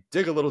 But if you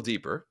dig a little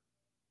deeper,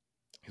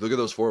 you look at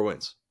those 4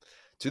 wins.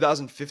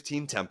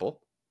 2015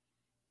 Temple,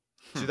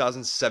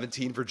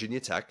 2017 Virginia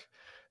Tech.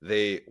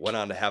 They went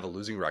on to have a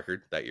losing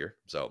record that year.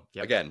 So,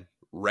 again,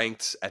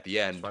 ranked at the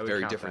end,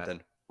 very different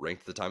than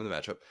ranked at the time of the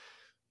matchup.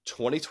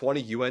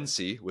 2020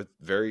 UNC with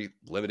very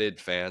limited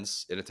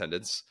fans in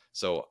attendance.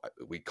 So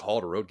we call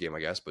it a road game, I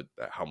guess, but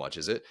how much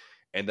is it?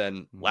 And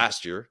then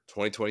last year,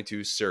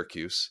 2022,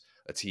 Syracuse,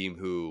 a team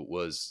who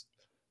was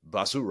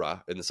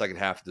basura in the second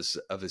half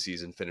of the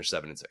season, finished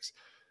 7-6.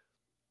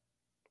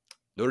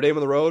 Notre Dame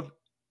on the road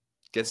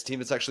against a team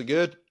that's actually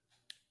good.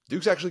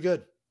 Duke's actually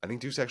good. I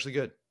think Duke's actually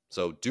good.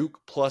 So Duke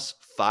plus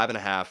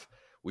 5.5.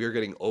 We are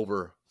getting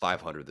over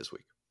 500 this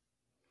week.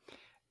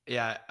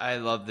 Yeah, I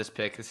love this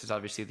pick. This is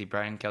obviously the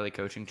Brian Kelly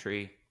coaching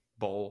tree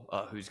bowl.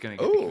 Who's going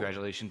to get the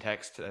congratulation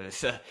text?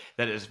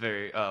 That is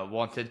very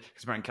wanted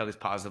because Brian Kelly's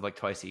positive like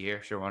twice a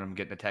year. Sure want him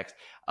getting a text.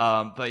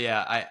 But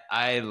yeah,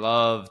 I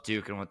love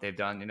Duke and what they've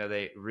done.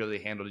 They really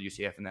handled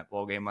UCF in that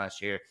bowl game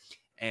last year,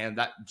 and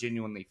that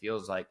genuinely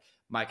feels like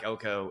Mike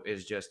Elko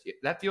is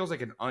that feels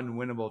like an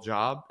unwinnable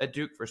job at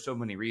Duke for so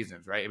many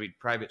reasons, right? I mean,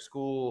 private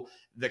school,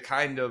 the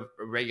kind of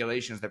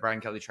regulations that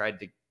Brian Kelly tried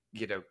to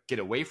get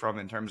away from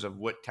in terms of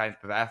what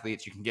type of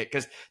athletes you can get,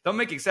 because they'll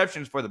make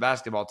exceptions for the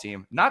basketball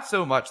team, not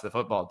so much the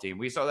football team.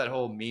 We saw that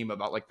whole meme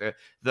about like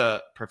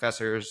the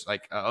professors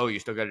like, oh, you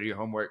still got to do your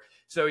homework.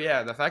 So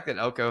yeah, the fact that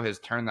Elko has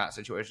turned that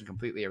situation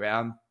completely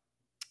around,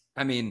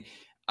 I mean,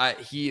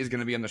 he is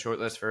going to be on the short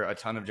list for a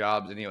ton of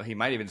jobs, and he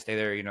might even stay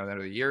there,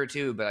 another year or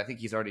two. But I think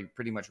he's already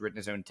pretty much written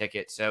his own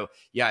ticket. So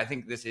yeah, I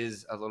think this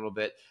is a little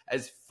bit,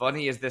 as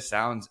funny as this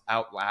sounds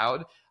out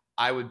loud,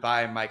 I would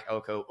buy Mike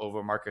Elko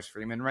over Marcus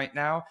Freeman right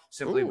now,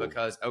 simply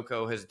because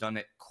Elko has done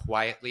it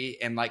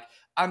quietly. And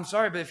I'm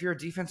sorry, but if you're a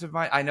defensive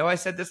mind, I know I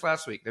said this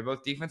last week, they're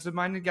both defensive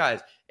minded guys.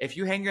 If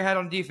you hang your head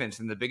on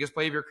defense in the biggest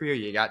play of your career,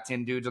 you got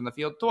 10 dudes on the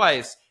field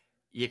twice,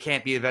 you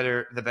can't be the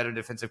better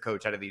defensive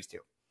coach out of these two.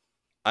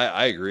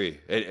 I agree.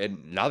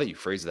 And now that you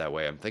phrase it that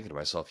way, I'm thinking to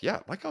myself,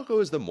 yeah, Mike Elko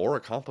is the more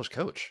accomplished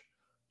coach.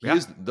 He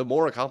is the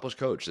more accomplished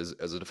coach as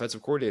a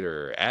defensive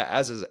coordinator,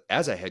 as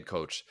a head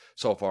coach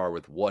so far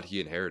with what he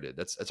inherited.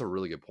 That's a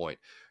really good point.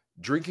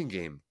 Drinking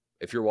game.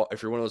 If you're one of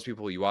those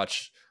people, you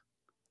watch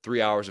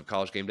 3 hours of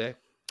College Game Day,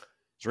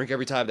 drink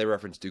every time they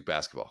reference Duke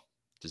basketball.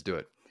 Just do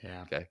it.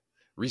 Yeah. Okay.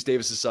 Reese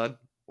Davis's son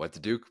went to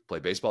Duke,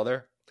 played baseball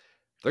there.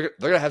 They're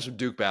going to have some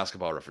Duke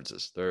basketball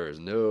references. There is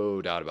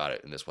no doubt about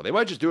it in this one. They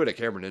might just do it at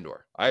Cameron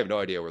Indoor. I have no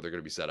idea where they're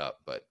going to be set up,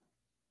 but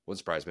wouldn't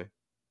surprise me.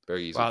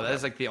 Very easy. Wow, that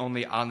is like the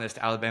only honest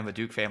Alabama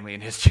Duke family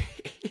in history.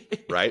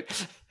 Right?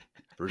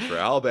 For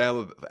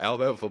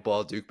Alabama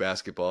football, Duke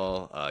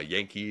basketball,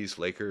 Yankees,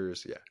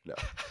 Lakers. Yeah, no.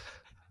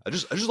 I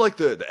just like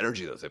the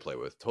energy that they play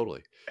with.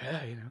 Totally.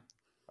 Yeah,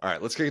 All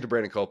right, let's get into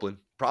Brandon Copeland.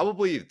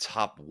 Probably the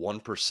top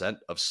 1%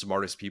 of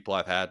smartest people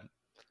I've had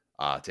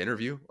to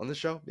interview on this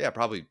show. Yeah,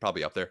 probably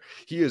up there.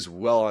 He is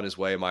well on his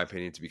way, in my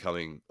opinion, to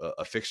becoming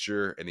a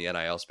fixture in the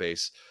NIL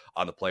space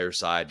on the player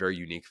side. Very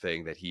unique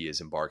thing that he is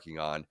embarking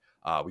on.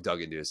 We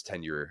dug into his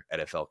 10-year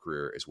NFL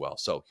career as well.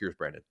 So here's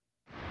Brandon.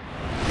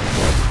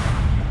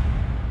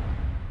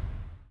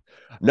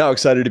 Now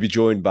excited to be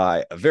joined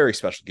by a very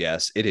special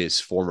guest. It is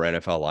former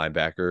NFL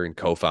linebacker and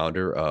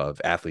co-founder of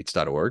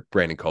athletes.org,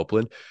 Brandon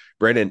Copeland.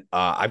 Brandon,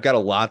 I've got a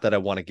lot that I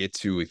want to get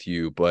to with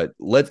you, but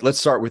let's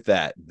start with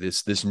that.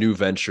 This new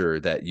venture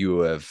that you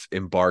have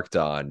embarked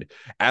on,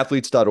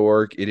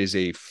 athletes.org. It is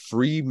a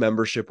free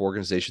membership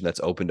organization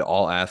that's open to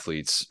all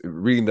athletes.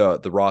 Reading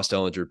the Ross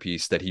Dellinger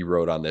piece that he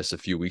wrote on this a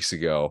few weeks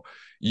ago,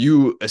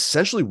 you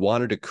essentially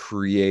wanted to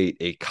create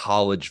a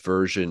college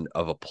version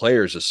of a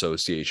players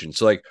association.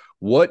 So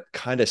what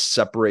kind of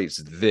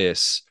separates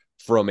this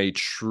from a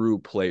true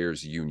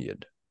players union?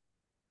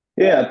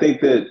 Yeah, I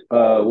think that,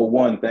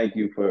 one, thank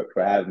you for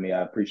having me.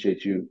 I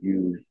appreciate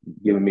you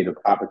giving me the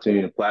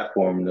opportunity and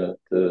platform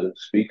to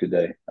speak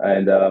today.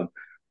 And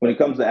when it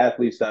comes to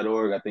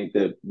athletes.org, I think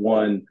that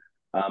one,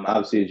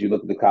 obviously, as you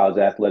look at the college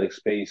athletic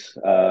space,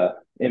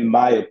 in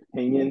my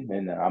opinion,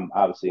 and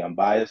I'm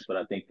biased, but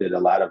I think that a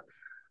lot of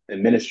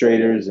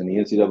administrators and the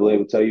NCAA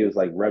will tell you is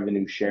like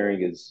revenue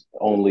sharing is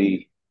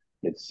only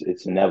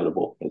it's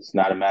inevitable. It's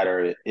not a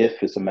matter of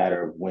if, it's a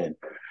matter of when.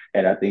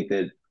 And I think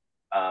that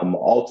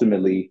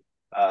ultimately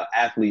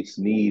athletes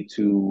need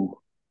to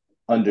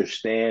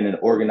understand and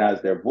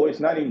organize their voice,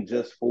 not even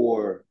just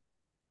for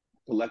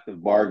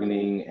collective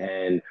bargaining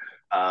and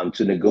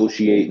to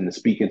negotiate and to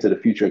speak into the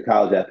future of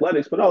college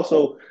athletics, but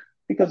also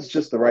because it's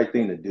just the right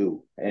thing to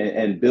do.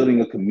 And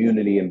building a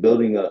community and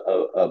building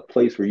a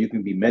place where you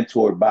can be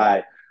mentored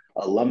by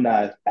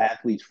alumni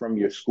athletes from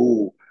your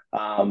school.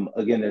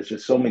 Again, there's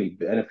just so many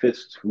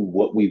benefits to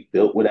what we've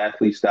built with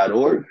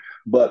athletes.org.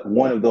 But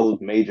one of those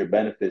major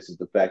benefits is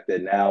the fact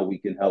that now we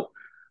can help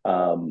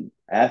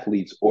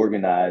athletes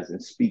organize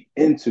and speak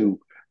into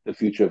the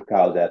future of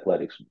college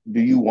athletics.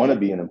 Do you want to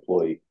be an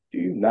employee? Do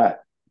you not?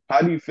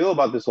 How do you feel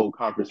about this whole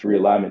conference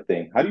realignment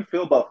thing? How do you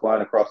feel about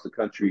flying across the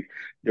country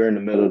during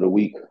the middle of the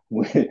week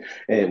when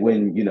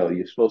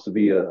you're supposed to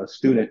be a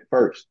student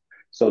first,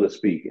 so to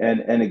speak?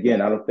 And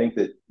again, I don't think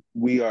that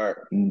we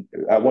are.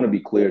 I want to be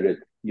clear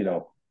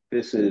that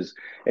this is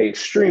an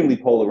extremely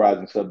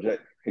polarizing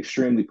subject,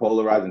 extremely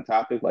polarizing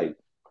topic, like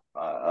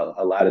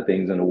a lot of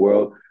things in the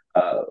world.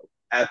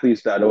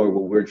 Athletes.org,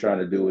 what we're trying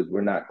to do is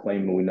we're not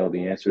claiming we know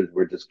the answers.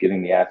 We're just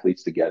getting the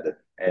athletes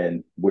together.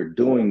 And we're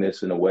doing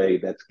this in a way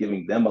that's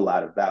giving them a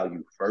lot of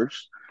value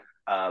first.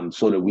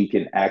 so that we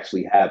can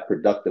actually have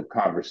productive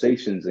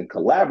conversations and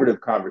collaborative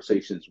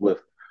conversations with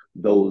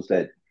those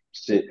that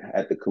sit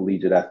at the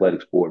collegiate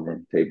athletics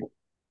boardroom table.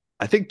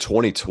 I think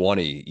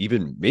 2020,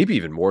 maybe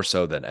even more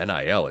so than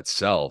NIL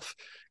itself,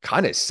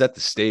 kind of set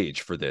the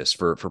stage for this,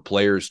 for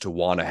players to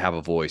want to have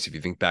a voice. If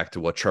you think back to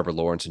what Trevor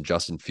Lawrence and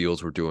Justin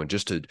Fields were doing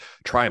just to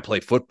try and play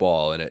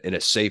football in a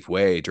safe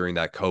way during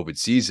that COVID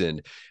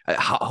season,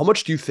 how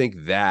much do you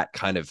think that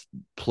kind of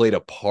played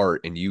a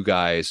part in you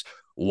guys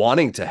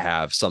wanting to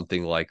have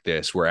something like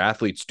this where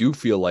athletes do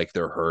feel like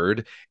they're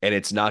heard, and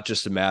it's not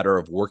just a matter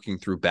of working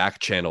through back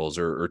channels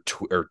or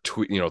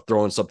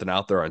throwing something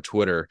out there on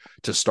Twitter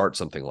to start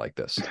something like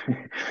this?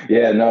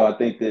 Yeah, no, I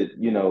think that,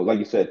 like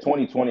you said,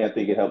 2020, I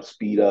think it helped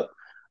speed up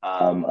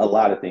a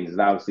lot of things.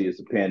 And obviously, it's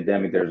a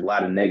pandemic. There's a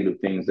lot of negative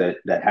things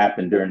that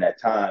happened during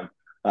that time.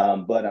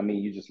 But I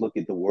mean, you just look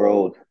at the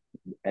world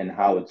and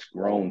how it's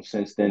grown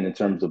since then in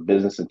terms of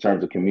business, in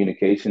terms of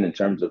communication, in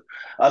terms of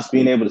us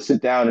being able to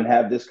sit down and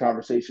have this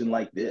conversation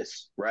like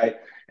this, right?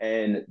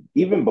 And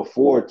even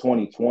before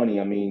 2020,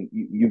 I mean,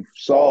 you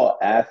saw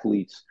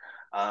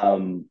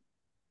um,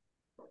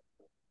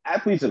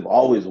 athletes have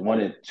always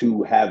wanted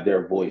to have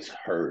their voice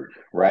heard,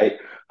 right?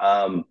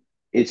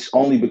 It's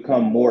only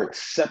become more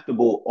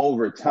acceptable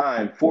over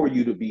time for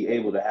you to be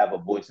able to have a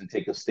voice and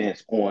take a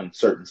stance on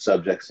certain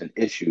subjects and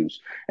issues.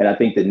 And I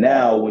think that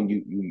now, when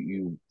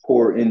you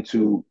pour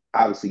into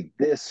obviously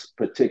this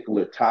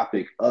particular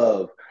topic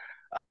of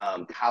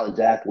college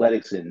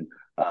athletics and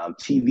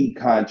TV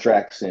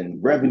contracts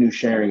and revenue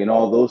sharing and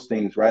all those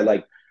things, right?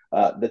 Like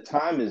the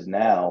time is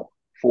now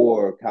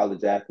for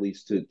college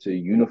athletes to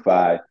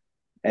unify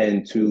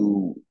and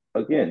to,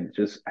 again,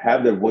 just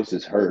have their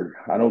voices heard.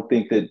 I don't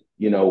think that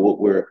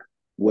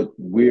what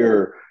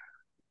we're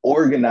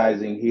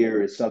organizing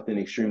here is something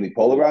extremely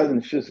polarizing.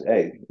 It's just,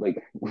 hey,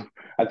 like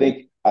I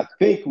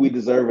think we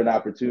deserve an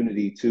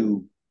opportunity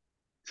to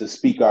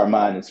speak our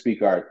mind and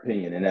speak our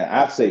opinion. And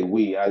I say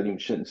we, I even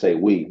shouldn't say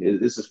we.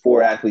 This is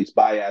for athletes,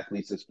 by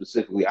athletes, and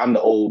specifically, I'm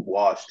the old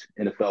washed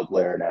NFL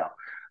player now.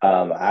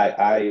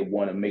 I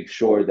want to make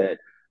sure that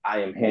I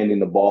am handing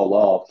the ball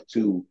off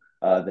to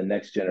the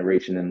next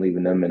generation and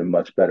leaving them in a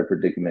much better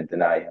predicament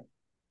than I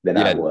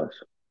Yeah. was.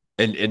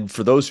 And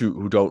for those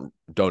who don't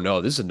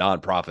know, this is a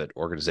nonprofit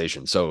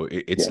organization. So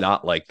it's Yeah.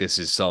 not like this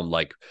is some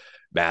like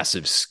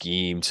massive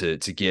scheme to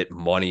get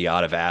money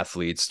out of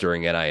athletes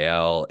during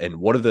NIL. And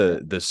one of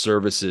the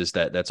services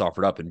that's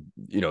offered up, and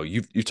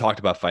you talked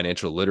about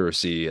financial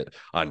literacy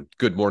on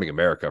Good Morning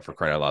America, for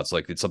crying out loud. It's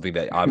like it's something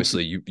that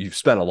obviously you've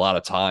spent a lot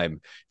of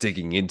time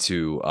digging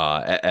into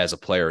as a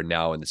player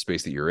now in the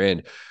space that you're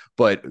in.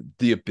 But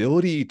the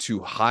ability to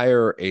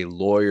hire a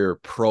lawyer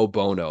pro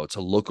bono to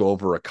look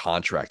over a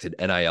contract, an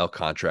NIL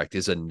contract,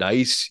 is a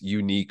nice,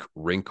 unique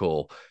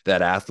wrinkle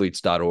that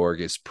athletes.org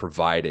is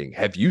providing.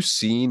 Have you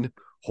seen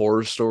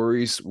horror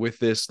stories with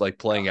this like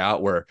playing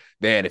out where,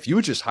 man, if you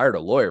had just hired a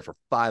lawyer for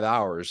 5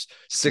 hours,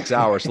 6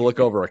 hours to look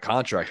over a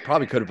contract,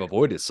 probably could have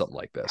avoided something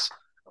like this?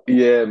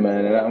 Yeah,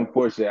 man. And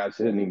unfortunately, I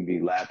shouldn't even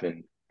be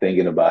laughing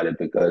thinking about it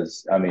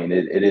because, I mean,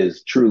 it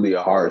is truly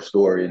a horror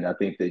story. And I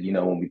think that,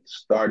 when we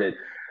started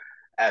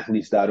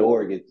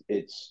athletes.org,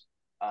 it's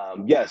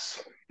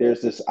yes,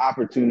 there's this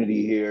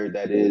opportunity here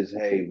that is,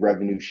 hey,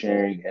 revenue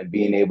sharing and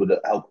being able to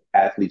help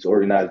athletes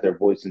organize their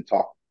voice and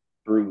talk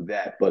through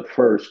that. But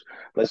first,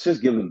 let's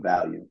just give them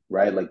value,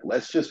 right? Like,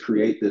 let's just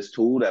create this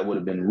tool that would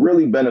have been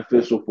really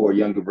beneficial for a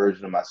younger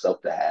version of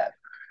myself to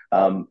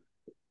have.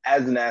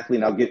 As an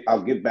athlete, and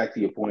I'll get back to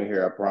your point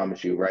here, I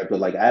promise you, right? But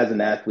like as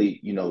an athlete,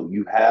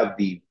 you have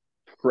the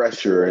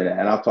pressure,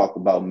 and I'll talk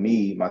about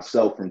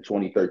myself from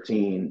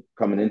 2013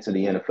 coming into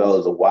the NFL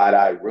as a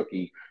wide-eyed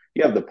rookie.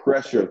 You have the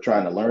pressure of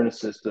trying to learn a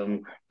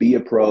system, be a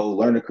pro,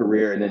 learn a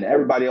career, and then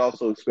everybody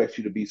also expects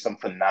you to be some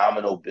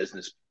phenomenal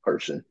business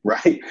person,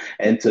 right?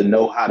 And to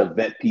know how to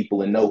vet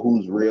people and know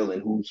who's real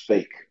and who's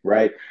fake,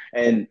 right?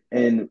 And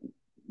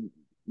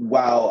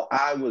while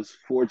I was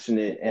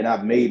fortunate and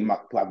I've made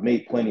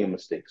plenty of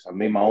mistakes. I've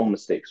made my own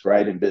mistakes,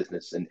 right, in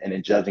business and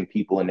in judging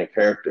people and their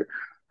character.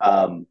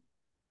 Um,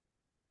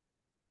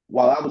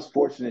 while I was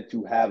fortunate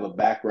to have a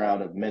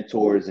background of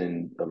mentors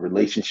and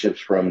relationships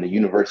from the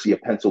University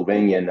of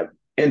Pennsylvania and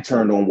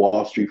interned on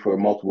Wall Street for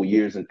multiple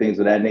years and things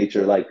of that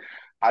nature, like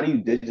how do you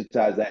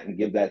digitize that and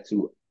give that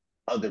to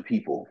other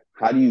people?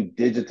 How do you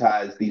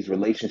digitize these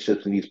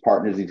relationships and these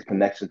partners, these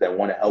connections that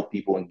want to help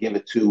people and give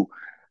it to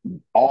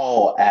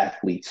all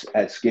athletes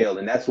at scale?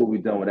 And that's what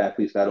we've done with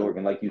athletes.org.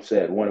 And like you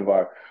said, one of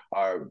our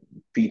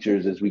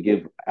features is we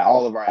give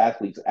all of our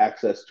athletes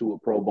access to a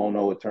pro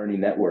bono attorney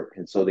network.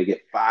 And so they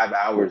get 5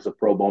 hours of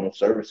pro bono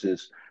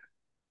services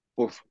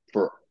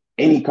for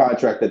any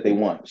contract that they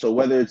want. So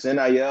whether it's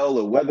NIL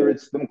or whether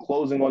it's them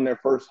closing on their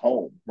first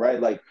home, right?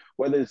 Like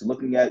whether it's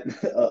looking at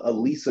a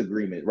lease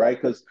agreement,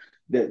 right? Because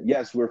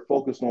yes, we're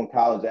focused on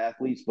college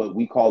athletes, but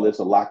we call this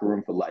a locker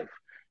room for life.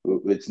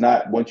 It's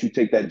not once you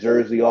take that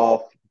jersey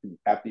off,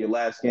 after your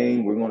last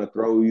game, we're going to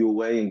throw you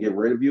away and get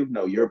rid of you.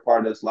 No, you're a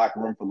part of this locker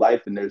room for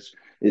life, and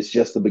it's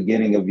just the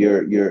beginning of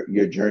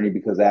your journey,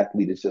 because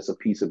athlete is just a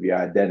piece of your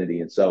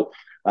identity. And so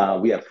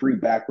we have free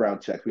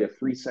background checks, we have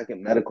free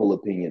second medical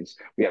opinions,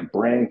 we have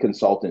brand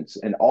consultants,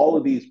 and all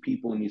of these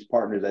people and these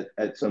partners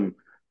at some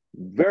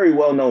very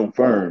well known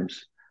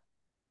firms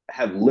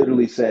have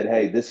literally said,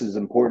 hey, this is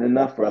important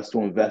enough for us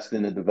to invest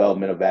in the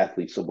development of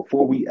athletes. So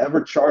before we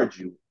ever charge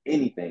you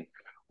anything,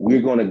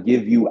 we're going to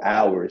give you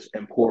hours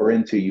and pour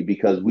into you,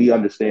 because we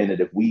understand that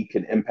if we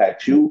can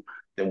impact you,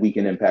 then we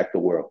can impact the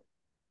world.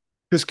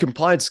 Because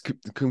compliance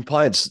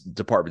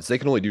departments, they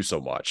can only do so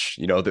much.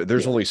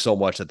 There's only so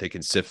much that they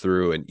can sift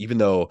through. And even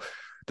though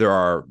there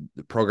are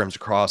programs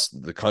across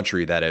the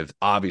country that have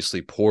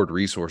obviously poured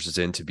resources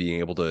into being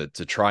able to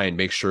try and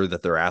make sure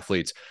that their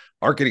athletes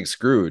aren't getting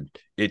screwed,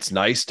 it's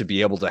nice to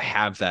be able to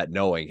have that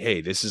knowing,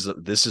 hey, this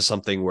is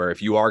something where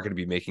if you are going to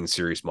be making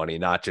serious money,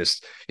 not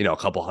just, a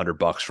couple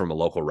 $100 from a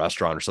local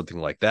restaurant or something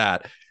like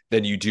that,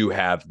 then you do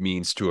have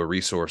means to a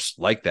resource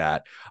like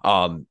that.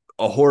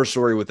 A horror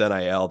story with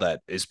NIL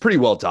that is pretty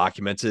well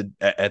documented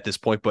at this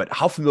point, but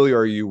how familiar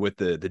are you with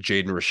the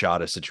Jaden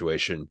Rashada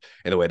situation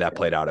and the way that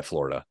played out at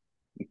Florida?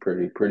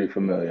 Pretty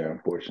familiar,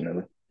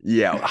 unfortunately.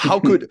 Yeah.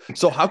 How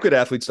could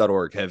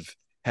athletes.org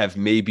have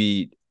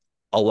maybe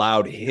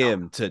allowed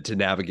him to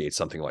navigate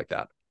something like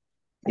that?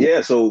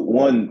 Yeah, so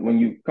when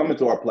you come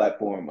into our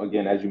platform,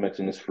 again, as you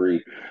mentioned, it's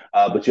free,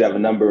 but you have a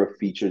number of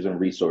features and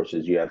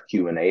resources. You have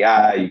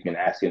Q&AI, you can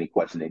ask any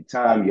question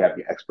anytime. You have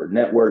your expert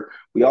network.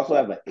 We also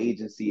have an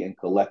agency and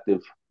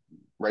collective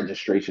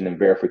registration and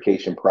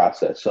verification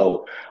process.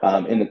 So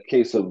in the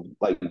case of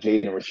like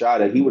Jaden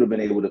Rashada, he would have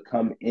been able to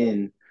come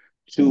in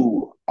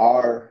to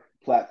our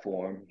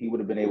platform. He would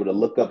have been able to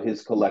look up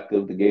his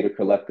collective, the Gator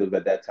Collective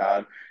at that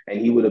time, and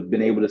he would have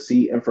been able to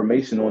see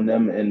information on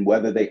them and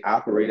whether they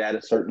operate at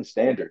a certain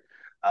standard.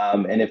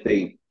 And if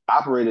they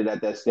operated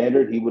at that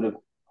standard, he would have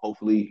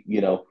hopefully,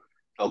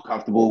 felt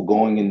comfortable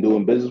going and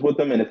doing business with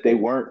them. And if they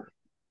weren't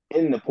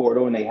in the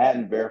portal and they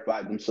hadn't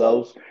verified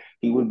themselves,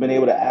 he would have been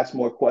able to ask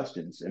more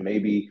questions, and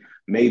maybe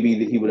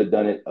that he would have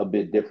done it a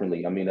bit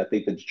differently. I mean, I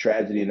think the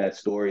tragedy in that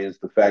story is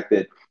the fact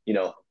that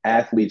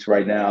athletes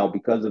right now,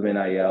 because of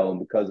NIL and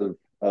because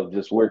of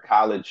just where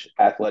college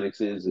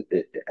athletics is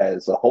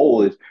as a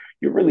whole, is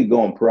you're really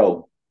going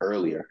pro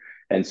earlier.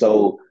 And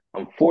so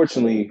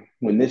unfortunately,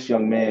 when this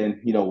young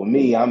man, with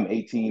me, I'm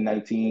 18,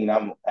 19,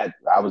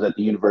 I was at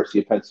the University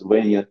of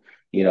Pennsylvania.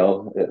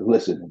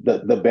 Listen,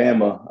 the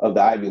Bama of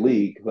the Ivy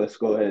League. Let's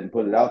go ahead and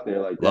put it out there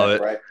like Love that,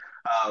 it. right?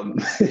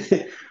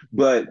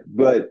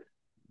 But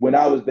when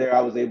I was there,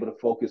 I was able to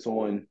focus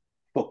on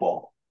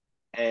football,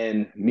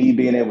 and me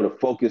being able to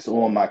focus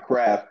on my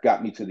craft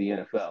got me to the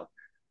NFL.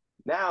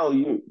 Now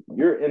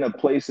you're in a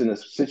place, in a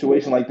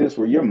situation like this,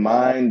 where your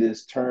mind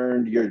is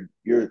turned.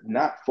 You're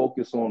not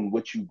focused on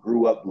what you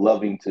grew up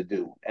loving to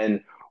do,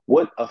 and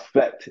what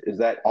effect is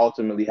that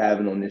ultimately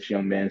having on this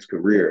young man's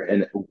career?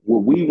 And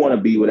what we want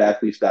to be with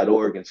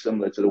athletes.org, and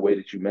similar to the way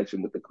that you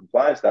mentioned with the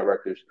compliance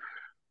directors,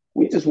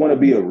 we just want to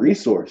be a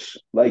resource.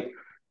 Like,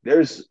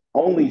 there's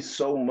only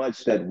so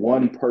much that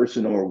one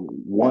person or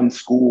one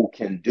school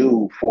can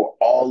do for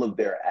all of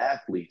their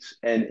athletes.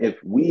 And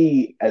if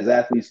we as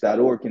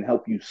athletes.org can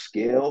help you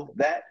scale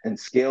that and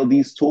scale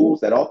these tools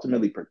that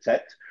ultimately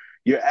protect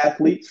your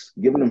athletes,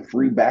 giving them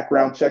free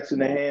background checks in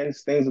their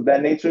hands, things of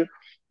that nature,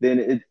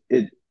 then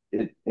it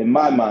in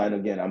my mind,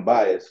 again, I'm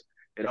biased,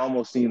 it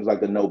almost seems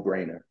like a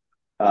no-brainer.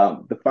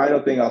 The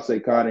final thing I'll say,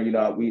 Connor,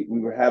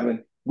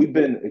 we've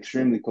been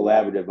extremely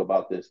collaborative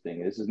about this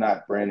thing. This is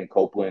not Brandon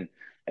Copeland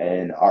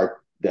and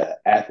the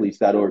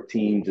athletes.org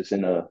team just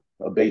in a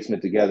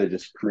basement together,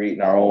 just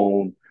creating our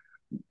own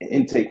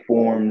intake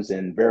forms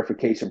and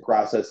verification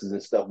processes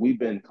and stuff. We've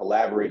been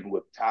collaborating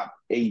with top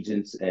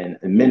agents and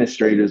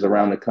administrators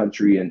around the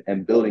country,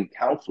 and building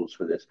councils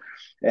for this.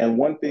 And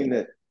one thing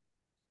that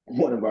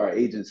one of our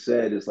agents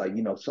said is, like,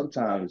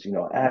 sometimes,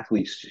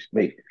 athletes just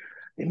make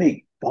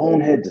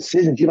bonehead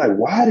decisions. You're like,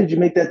 why did you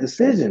make that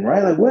decision?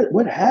 Right? Like,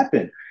 what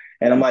happened?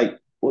 And I'm like,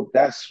 well,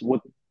 that's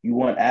what you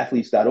want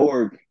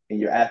athletes.org in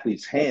your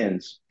athletes'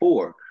 hands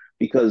for,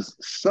 because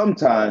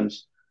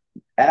sometimes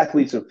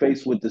athletes are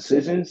faced with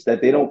decisions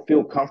that they don't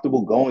feel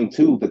comfortable going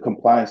to the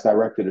compliance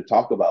director to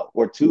talk about,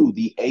 or to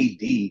the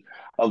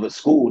AD of a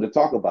school to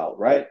talk about,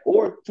 right?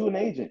 Or to an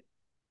agent.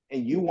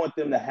 And you want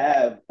them to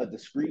have a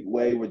discreet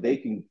way where they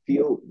can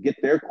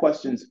get their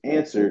questions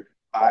answered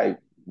by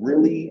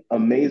really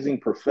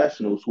amazing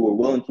professionals who are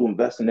willing to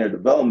invest in their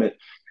development.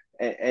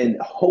 And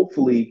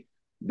hopefully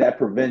that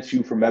prevents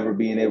you from ever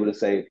being able to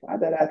say, why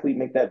did that athlete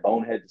make that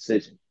bonehead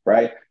decision,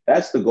 right?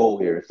 That's the goal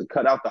here, is to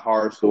cut out the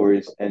horror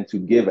stories and to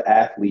give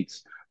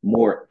athletes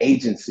more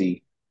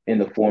agency in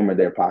the form of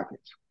their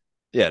pockets.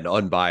 Yeah, an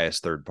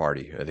unbiased third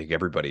party. I think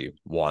everybody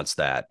wants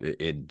that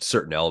in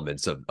certain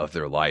elements of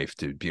their life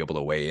to be able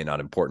to weigh in on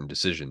important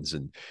decisions.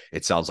 And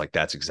it sounds like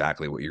that's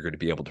exactly what you're going to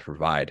be able to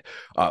provide.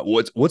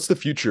 What's the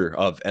future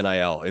of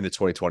NIL in the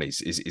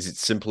 2020s? Is it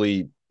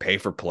simply pay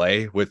for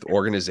play with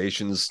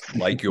organizations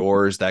like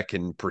yours that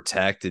can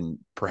protect and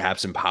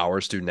perhaps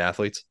empower student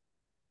athletes?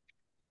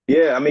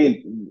 Yeah, I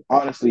mean,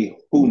 honestly,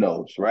 who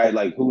knows, right?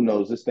 Like, who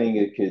knows? This thing,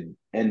 it could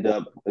end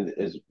up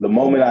as the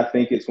moment I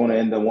think it's going to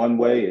end in one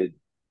way.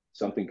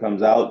 Something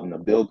comes out and a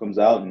bill comes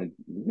out, and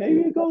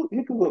maybe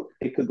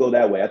it could go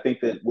that way. I think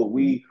that what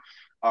we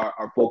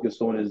are focused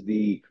on is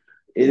it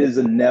is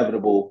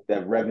inevitable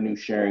that revenue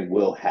sharing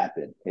will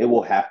happen. It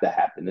will have to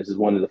happen. This is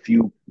one of the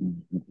few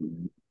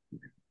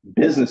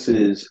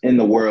businesses in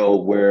the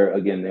world where,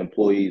 again, the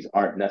employees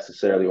aren't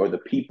necessarily, or the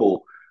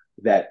people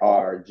that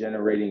are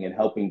generating and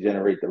helping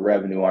generate the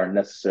revenue aren't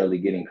necessarily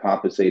getting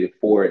compensated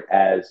for it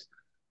as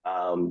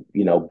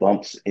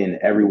bumps in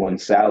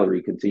everyone's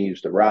salary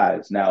continues to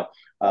rise. Now,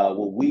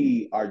 what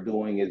we are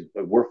doing is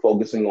we're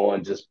focusing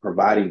on just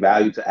providing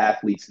value to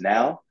athletes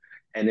now,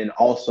 and then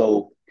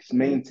also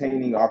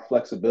maintaining our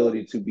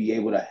flexibility to be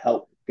able to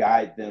help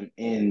guide them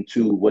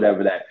into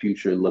whatever that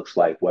future looks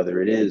like,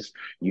 whether it is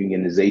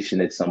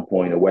unionization at some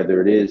point or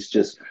whether it is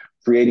just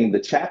creating the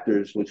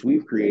chapters, which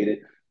we've created,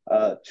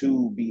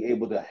 to be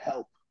able to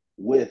help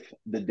with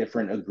the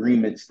different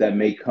agreements that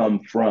may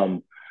come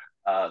from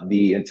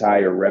the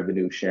entire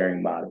revenue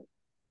sharing model.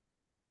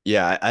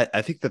 Yeah,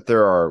 I think that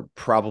there are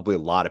probably a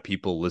lot of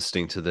people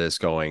listening to this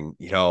going,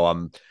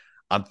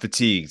 I'm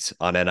fatigued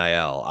on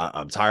NIL.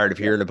 I'm tired of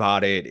Yeah. hearing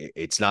about it.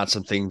 It's not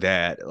something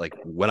that, like,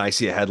 when I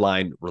see a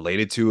headline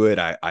related to it,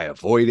 I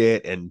avoid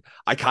it. And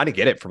I kind of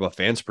get it from a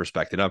fan's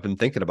perspective. I've been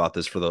thinking about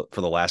this for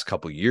the last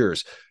couple of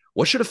years.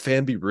 What should a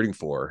fan be rooting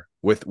for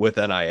with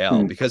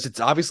NIL? Hmm. Because it's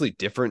obviously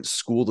different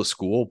school to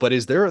school, but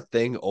is there a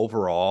thing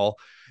overall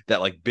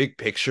that, like, big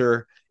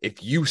picture,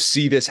 if you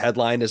see this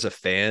headline as a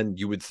fan,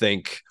 you would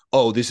think,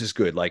 oh, this is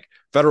good. Like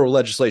federal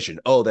legislation.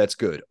 Oh, that's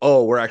good.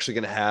 Oh, we're actually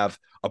going to have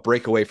a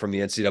breakaway from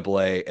the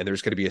NCAA and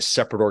there's going to be a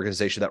separate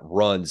organization that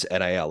runs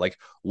NIL. Like,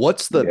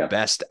 what's the Yeah.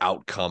 best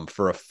outcome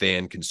for a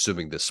fan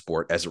consuming this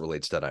sport as it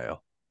relates to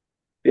NIL?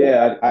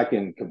 Yeah, I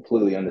can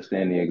completely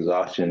understand the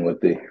exhaustion with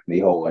the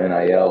whole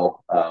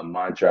NIL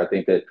mantra. I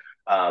think that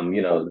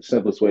the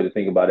simplest way to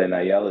think about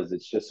NIL is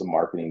it's just a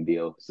marketing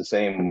deal. It's the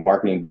same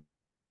marketing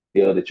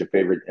deal that your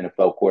favorite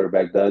NFL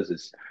quarterback does.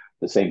 It's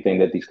the same thing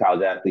that these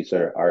college athletes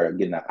are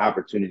getting an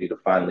opportunity to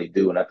finally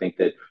do. And I think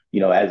that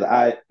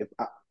as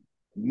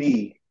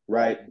me,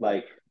 right,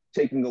 like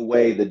taking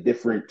away the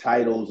different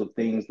titles of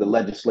things, the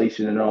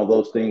legislation, and all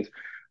those things,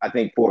 I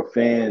think for a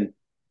fan,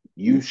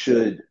 you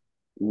should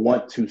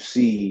want to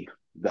see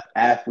the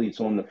athletes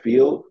on the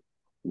field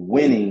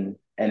winning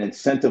and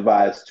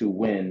incentivized to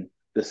win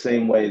the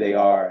same way they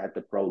are at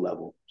the pro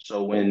level.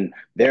 So when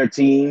their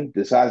team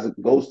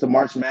goes to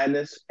March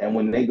Madness and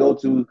when they go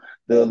to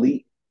the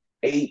Elite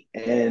Eight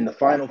and the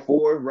Final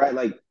Four, right,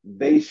 like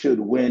they should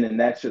win,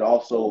 and that should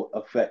also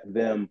affect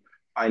them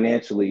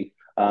financially.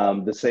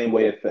 The same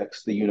way it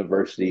affects the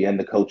university and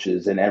the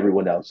coaches and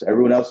everyone else.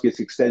 Everyone else gets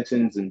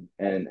extensions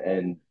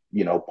and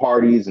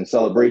parties and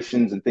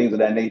celebrations and things of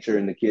that nature,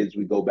 and the kids,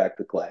 we go back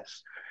to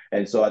class.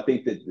 And so I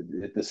think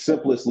that the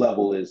simplest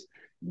level is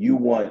you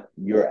want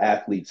your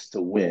athletes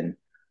to win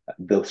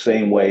the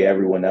same way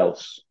everyone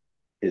else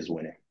is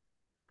winning.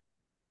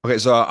 Okay,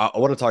 so I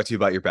want to talk to you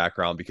about your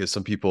background because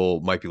some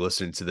people might be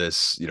listening to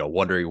this,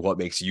 wondering what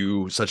makes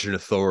you such an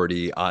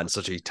authority on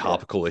such a Yeah.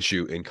 topical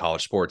issue in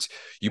college sports.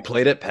 You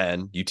played at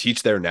Penn, you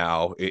teach there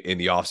now in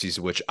the offseason,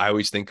 which I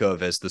always think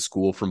of as the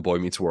school from Boy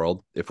Meets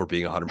World, if we're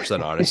being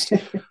 100% honest.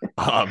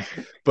 Um,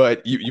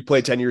 but you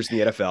played 10 years in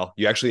the NFL.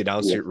 You actually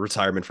announced Yeah. your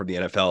retirement from the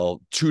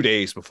NFL 2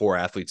 days before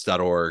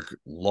athletes.org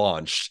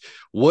launched.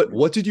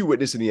 What did you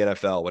witness in the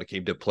NFL when it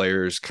came to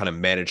players kind of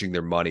managing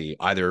their money,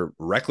 either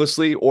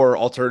recklessly or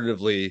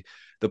alternatively,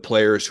 the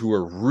players who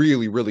were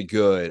really, really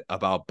good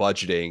about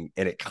budgeting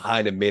and it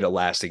kind of made a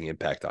lasting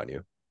impact on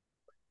you?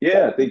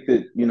 Yeah, I think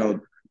that,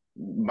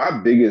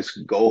 my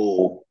biggest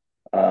goal,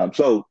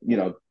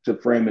 to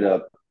frame it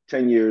up,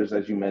 10 years,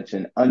 as you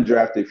mentioned,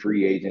 undrafted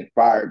free agent,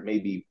 fired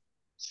maybe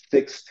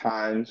 6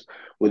 times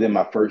within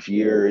my first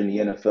year in the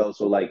NFL.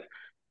 So, like,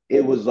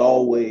 it was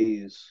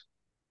always,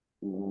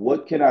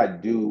 what can I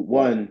do?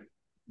 One,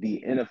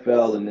 the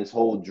NFL and this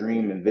whole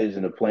dream and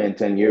vision of playing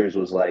 10 years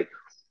was like,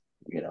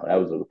 that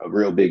was a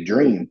real big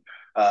dream,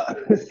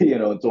 in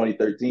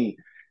 2013.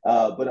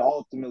 But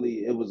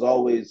ultimately, it was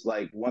always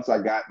like once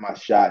I got my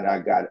shot and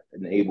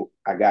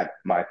I got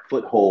my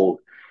foothold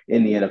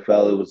in the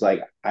NFL, it was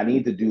like I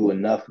need to do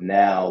enough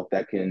now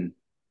that can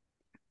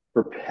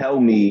propel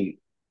me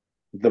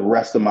the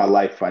rest of my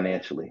life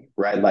financially,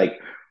 right?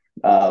 Like,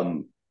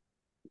 um,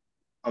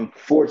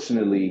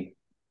 unfortunately,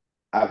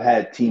 I've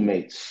had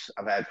teammates,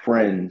 I've had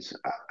friends,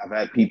 I've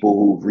had people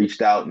who've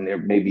reached out and they're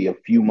maybe a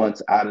few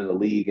months out of the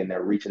league and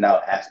they're reaching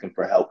out asking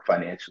for help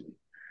financially.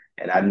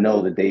 And I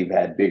know that they've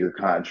had bigger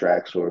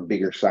contracts or a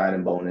bigger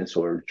signing bonus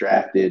or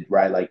drafted,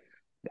 right? Like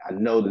I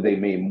know that they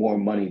made more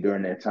money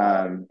during their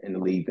time in the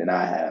league than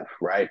I have,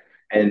 right?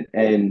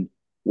 And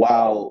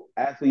while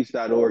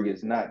athletes.org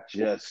is not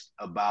just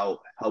about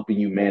helping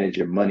you manage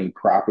your money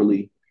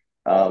properly,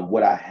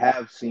 what I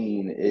have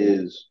seen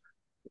is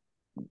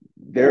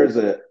there's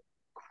a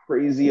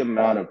crazy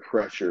amount of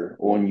pressure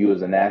on you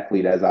as an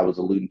athlete, as I was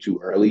alluding to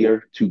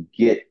earlier, to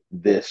get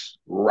this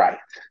right,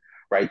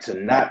 right? To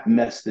not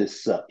mess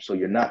this up. So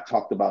you're not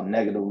talked about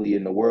negatively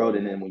in the world.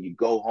 And then when you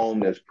go home,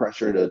 there's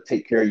pressure to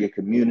take care of your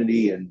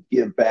community and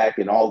give back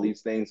and all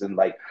these things. And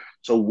like,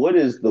 so what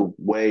is the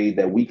way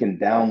that we can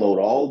download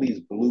all these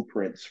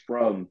blueprints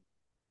from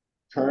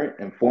current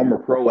and former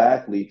pro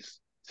athletes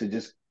to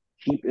just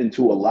keep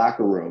into a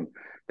locker room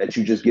that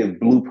you just give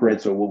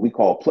blueprints or what we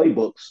call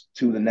playbooks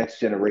to the next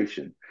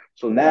generation.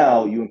 So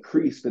now you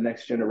increase the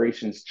next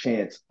generation's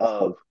chance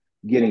of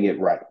getting it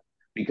right.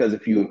 Because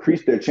if you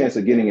increase their chance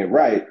of getting it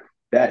right,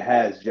 that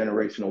has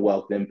generational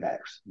wealth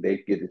impacts.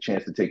 They get the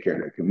chance to take care of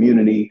their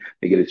community,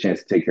 they get a chance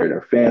to take care of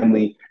their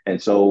family.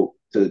 And so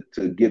to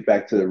get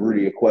back to the root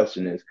of your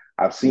question is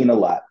I've seen a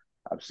lot.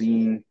 I've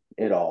seen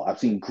it all. I've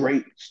seen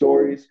great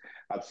stories.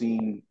 I've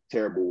seen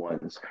terrible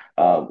ones.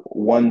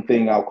 One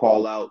thing I'll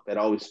call out that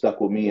always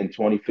stuck with me in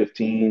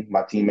 2015,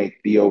 my teammate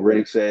Theo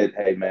Riddick said,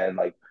 "Hey man,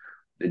 like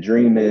the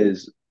dream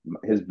is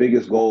his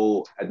biggest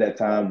goal at that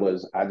time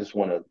was I just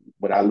want to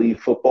when I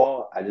leave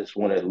football, I just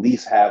want to at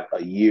least have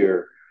a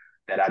year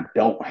that I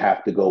don't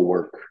have to go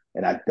work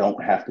and I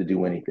don't have to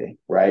do anything,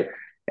 right?"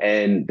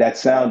 And that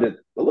sounded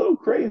a little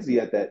crazy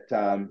at that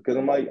time because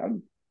I'm like,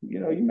 you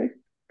make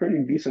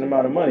pretty decent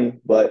amount of money,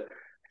 but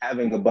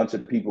having a bunch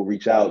of people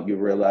reach out, you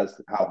realize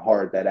how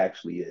hard that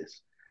actually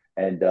is.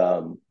 And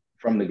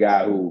from the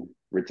guy who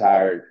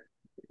retired,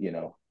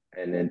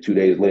 and then 2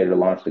 days later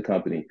launched the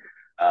company,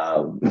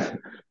 um,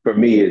 for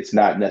me, it's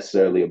not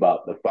necessarily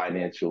about the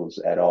financials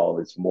at all.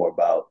 It's more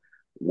about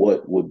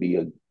what would be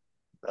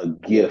a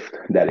gift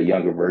that a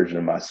younger version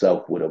of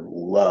myself would have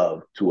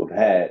loved to have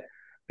had.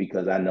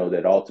 Because I know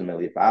that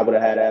ultimately, if I would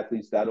have had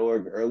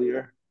athletes.org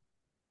earlier,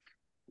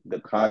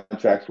 the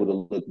contracts would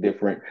have looked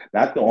different.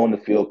 Not the on the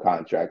field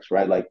contracts,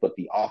 right? Like, but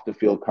the off the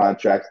field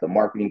contracts, the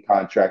marketing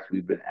contracts.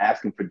 We've been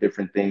asking for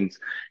different things.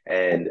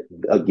 And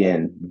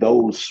again,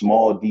 those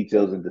small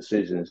details and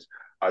decisions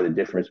are the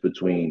difference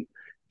between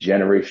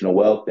generational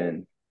wealth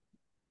and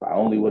if I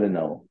only would have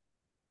known.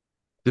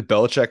 Did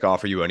Belichick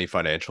offer you any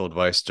financial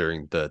advice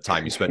during the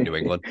time you spent in New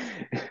England?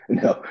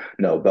 No.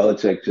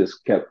 Belichick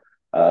just kept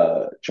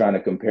trying to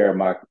compare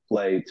my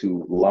play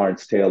to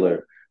Lawrence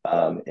Taylor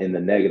in the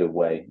negative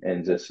way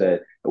and just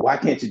said, "Why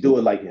can't you do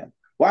it like him?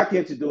 Why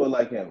can't you do it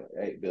like him?"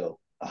 Hey, Bill.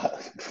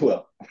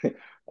 Well,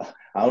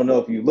 I don't know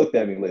if you looked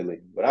at me lately,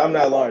 but I'm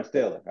not Lawrence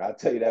Taylor. I'll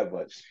tell you that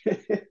much.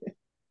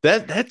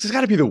 That's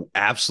got to be the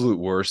absolute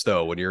worst,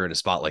 though, when you're in a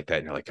spot like that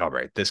and you're like, all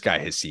right, this guy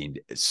has seen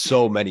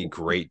so many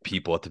great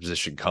people at the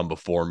position come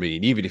before me.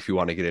 And even if you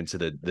want to get into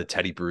the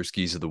Teddy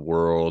Bruschies of the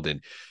world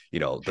and,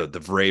 the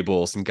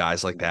Vrabels and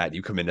guys like that,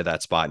 you come into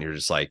that spot and you're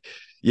just like,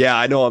 yeah,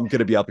 I know I'm going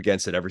to be up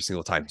against it every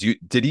single time.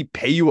 Did he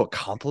pay you a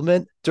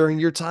compliment during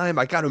your time?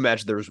 I got to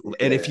imagine there was,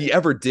 and if Yeah. he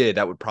ever did,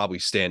 that would probably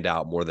stand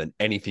out more than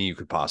anything you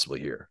could possibly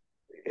hear.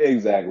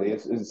 Exactly.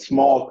 It's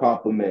small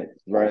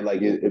compliments, right? Like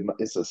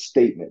it's a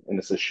statement and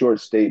it's a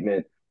short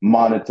statement,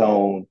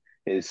 monotone.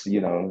 It's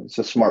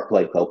a smart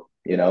play, Coach,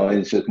 and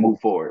it's just move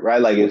forward,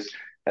 right? Like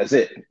that's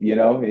it,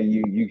 and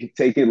you can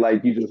take it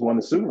like you just won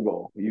the Super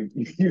Bowl.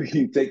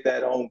 You take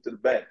that home to the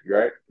bank,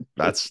 right?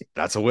 That's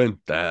a win.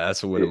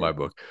 That's a win in Yeah. my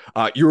book.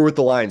 You were with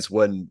the Lions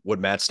when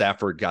Matt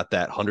Stafford got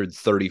that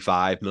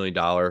 $135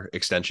 million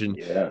extension.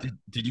 Yeah.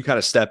 Did you kind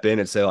of step in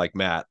and say like,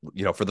 Matt,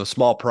 for the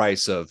small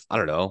price of, I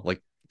don't know,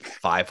 like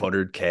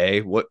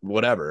 500K,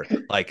 whatever,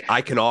 like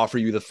I can offer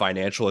you the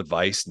financial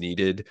advice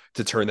needed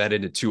to turn that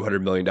into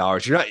 $200 million.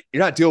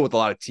 You're not dealing with a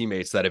lot of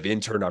teammates that have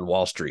interned on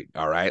Wall Street.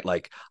 All right.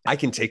 Like I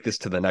can take this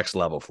to the next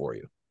level for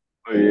you.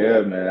 Oh,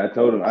 yeah, man. I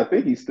told him. I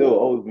think he still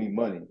owes me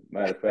money.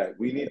 Matter of fact,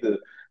 we need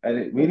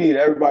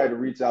everybody to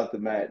reach out to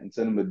Matt and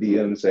send him a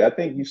DM and say, I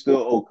think you still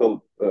owe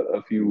Coach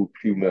a few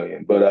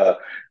million. But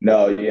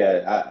no,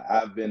 yeah,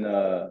 I've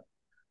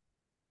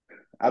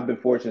been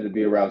fortunate to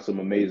be around some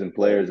amazing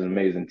players and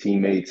amazing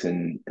teammates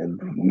and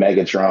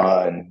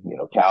Megatron,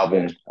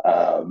 Calvin,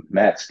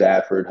 Matt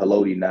Stafford,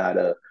 Haloti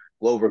Nada,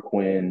 Glover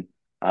Quinn.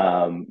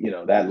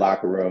 That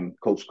locker room,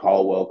 Coach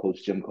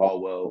Jim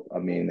Caldwell. I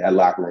mean, that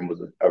locker room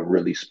was a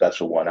really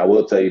special one. I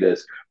will tell you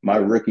this: my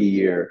rookie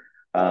year,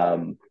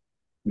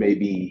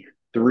 maybe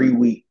 3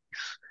 weeks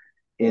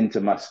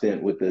into my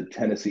stint with the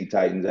Tennessee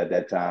Titans at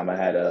that time, I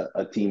had a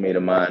teammate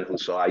of mine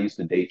so I used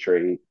to day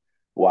trade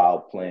while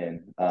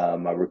playing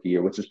my rookie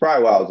year, which is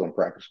probably why I was on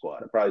practice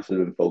squad. I probably should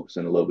have been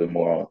focusing a little bit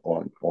more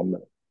on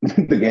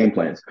the game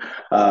plans.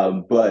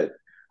 But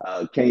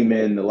came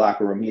in the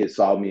locker room. He had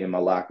saw me in my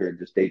locker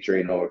just day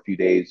trading over a few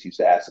days. Used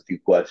to ask a few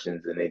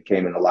questions, and then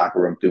came in the locker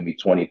room, threw me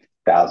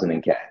 20,000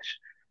 in cash,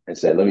 and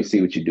said, "Let me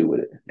see what you do with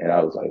it." And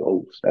I was like,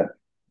 "Oh, snap."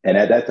 And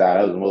at that time,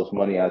 that was the most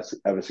money I've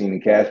ever seen in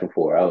cash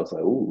before. I was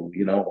like, "Ooh,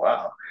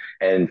 wow."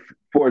 And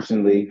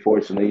fortunately,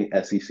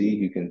 SEC,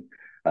 you can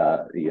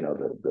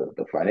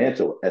the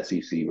financial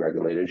SEC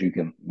regulators. You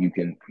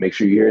can make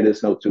sure you hear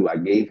this note too. I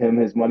gave him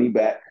his money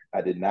back.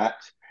 I did not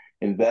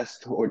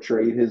invest or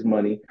trade his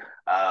money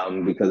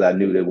because I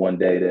knew that one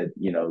day that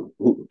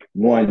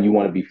one, you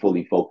want to be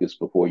fully focused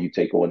before you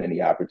take on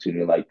any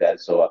opportunity like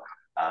that. So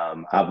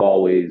I've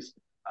always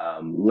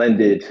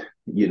lended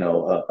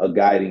a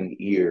guiding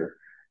ear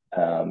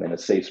and a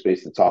safe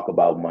space to talk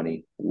about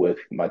money with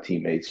my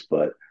teammates.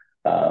 But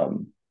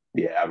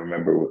yeah, I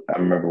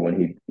remember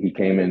when he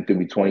came in and threw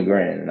me 20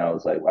 grand, and I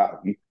was like, wow,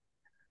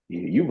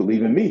 you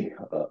believe in me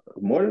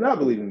more than I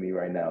believe in me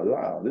right now.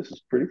 Wow, this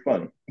is pretty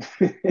funny.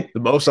 The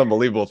most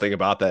unbelievable thing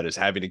about that is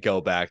having to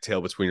go back,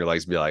 tail between your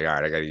legs, and be like, all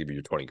right, I got to give you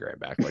your 20 grand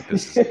back. Like,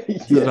 this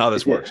isn't how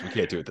this works. We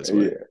can't do it this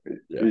way.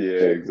 Yeah,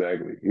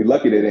 exactly. You're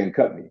lucky they didn't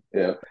cut me.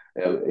 Yeah,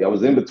 I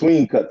was in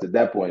between cuts at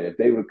that point. If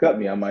they would cut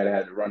me, I might have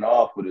had to run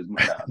off with his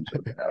money.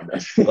 Nah, I'm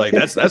joking. Like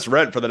that's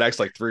rent for the next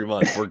like 3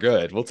 months. We're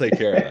good. We'll take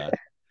care of that.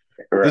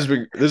 Right.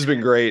 This has been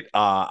great.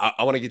 I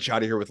want to get you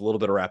out of here with a little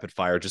bit of rapid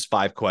fire. Just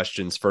 5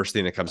 questions. First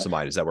thing that comes to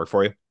mind. Does that work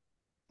for you?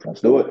 Let's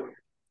do it.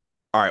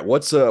 All right.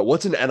 What's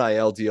an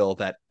NIL deal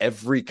that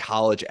every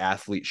college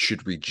athlete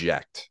should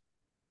reject?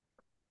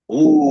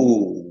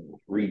 Ooh,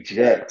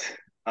 reject.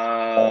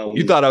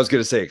 You thought I was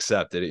going to say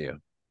accept, didn't you?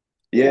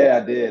 Yeah,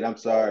 I did. I'm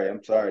sorry.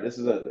 I'm sorry.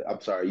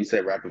 I'm sorry. You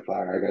said rapid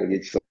fire. I gotta get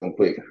you something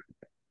quick.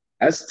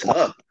 That's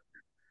tough.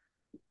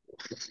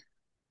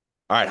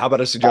 All right. How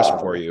about a suggestion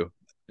for you?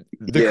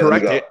 The Yeah,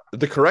 let me correct go.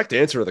 the correct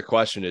answer to the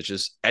question is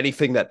just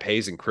anything that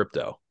pays in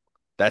crypto.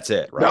 That's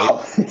it, right?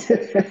 No.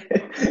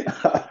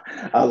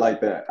 I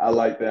like that. I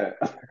like that.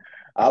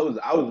 I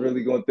was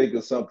really gonna think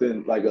of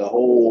something like a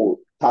whole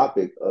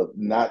topic of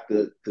not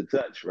to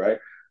touch, right?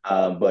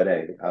 But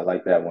hey, I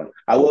like that one.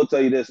 I will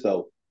tell you this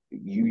though.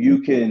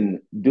 You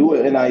can do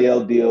an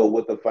NIL deal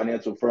with a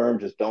financial firm,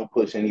 just don't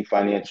push any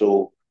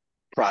financial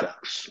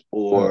products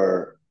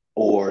Mm.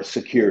 or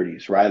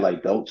securities, right?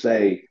 Like don't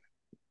say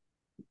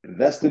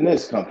invest in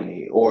this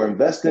company or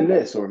invest in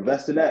this or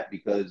invest in that,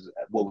 because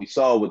what we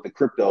saw with the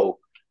crypto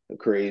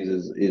craze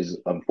is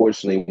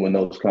unfortunately when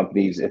those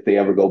companies, if they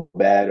ever go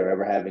bad or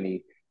ever have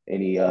any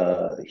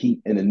heat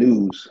in the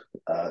news,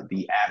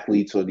 the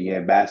athletes or the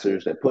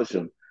ambassadors that push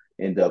them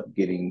end up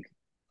getting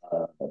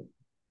uh,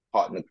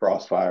 caught in the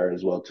crossfire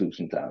as well too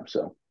sometimes.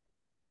 So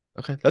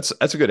Okay, that's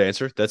a good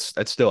answer. That's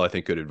still I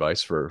think good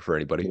advice for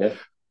anybody. yeah.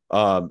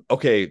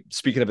 Okay,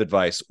 speaking of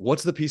advice,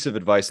 what's the piece of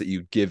advice that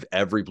you give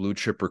every blue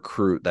chip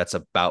recruit that's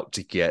about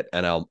to get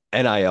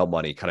NIL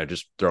money kind of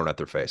just thrown at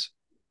their face?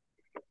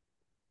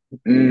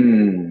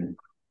 Mm.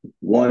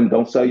 One,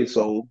 don't sell your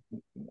soul.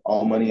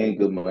 All money ain't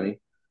good money.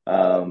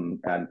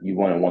 And you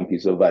wanted one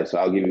piece of advice. So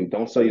I'll give you,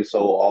 don't sell your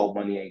soul. All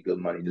money ain't good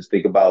money. Just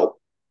think about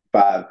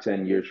 5,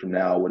 10 years from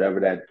now, whatever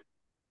that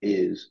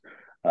is.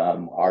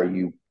 Are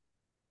you,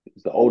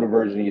 is the older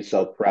version of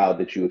yourself proud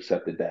that you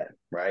accepted that?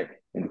 Right.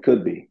 And it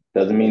could be.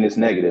 Doesn't mean it's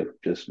negative.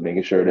 Just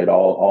making sure that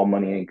all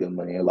money ain't good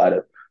money. A lot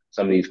of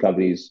some of these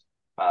companies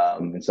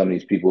and some of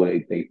these people,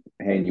 they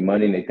hand you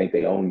money and they think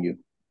they own you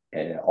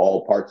and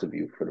all parts of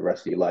you for the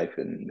rest of your life.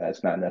 And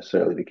that's not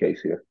necessarily the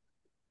case here.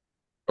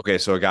 Okay,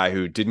 so a guy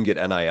who didn't get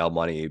NIL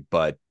money,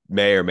 but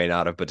may or may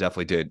not have, but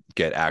definitely did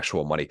get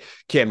actual money.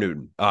 Cam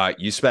Newton,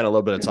 you spent a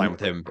little bit of time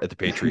with him at the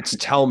Patriots.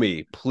 Tell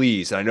me,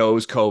 please, and I know it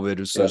was COVID,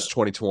 it Yeah. was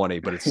 2020,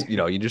 but it's,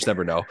 you just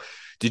never know.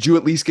 Did you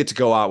at least get to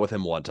go out with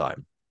him one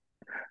time?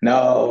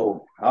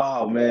 No.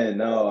 Oh man,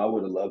 no. I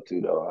would have loved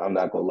to though. I'm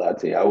not gonna lie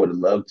to you. I would have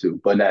loved to.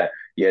 But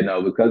yeah,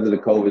 no, because of the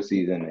COVID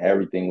season,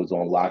 everything was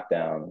on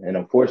lockdown. And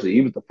unfortunately,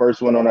 he was the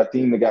first one on our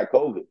team that got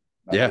COVID.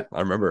 Yeah, Right? I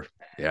remember.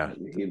 Yeah.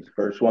 He was the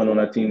first one on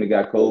our team that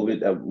got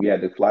COVID. We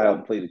had to fly out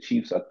and play the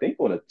Chiefs, I think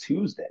on a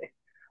Tuesday,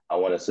 I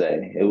want to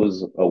say. It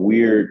was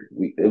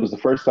it was the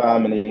first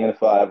time in the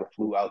NFL I ever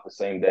flew out the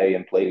same day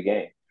and played a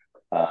game.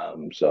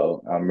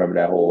 So I remember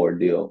that whole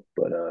ordeal.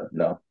 But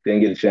no, didn't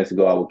get a chance to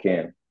go out with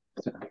Cam.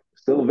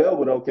 Still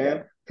available though,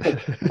 Cam.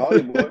 Call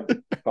you, boy.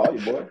 Call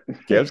you, boy.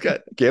 Cam's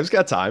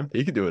got time.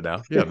 He can do it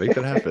now. Yeah, make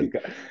that happen.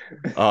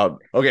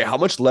 Okay, how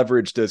much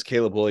leverage does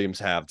Caleb Williams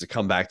have to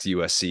come back to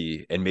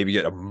USC and maybe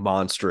get a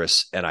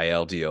monstrous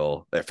NIL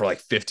deal for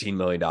like $15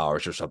 million or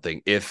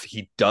something if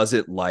he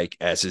doesn't like,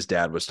 as his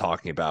dad was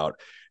talking about,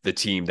 the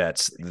team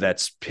that's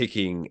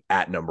picking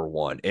at number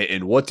one?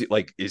 And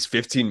like is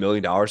 $15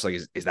 million like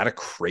is that a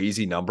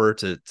crazy number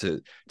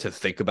to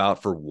think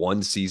about for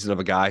one season of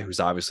a guy who's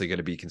obviously going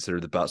to be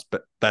considered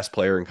the best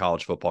player in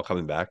college football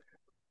coming back?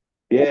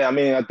 Yeah, I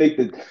mean, I think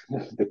that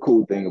the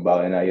cool thing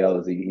about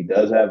NIL is he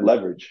does have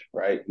leverage,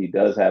 right? He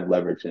does have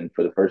leverage, and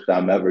for the first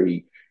time ever,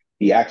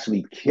 he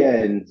actually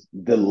can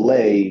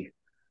delay.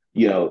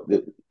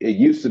 It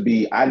used to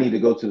be I need to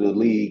go to the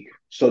league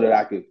so that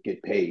I could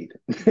get paid,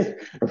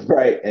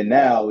 right? And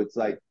now it's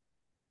like,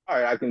 all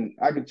right,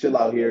 I can chill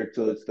out here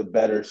till it's the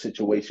better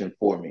situation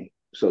for me,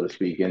 so to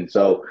speak. And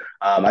so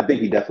I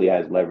think he definitely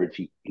has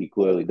leverage. He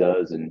clearly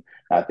does, and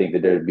I think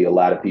that there'd be a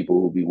lot of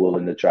people who'd be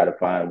willing to try to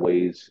find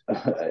ways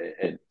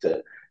and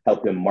to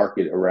help him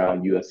market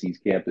around USC's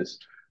campus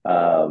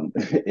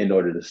in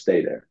order to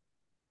stay there.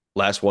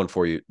 Last one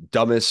for you.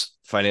 Dumbest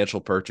financial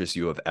purchase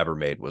you have ever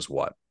made was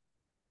what?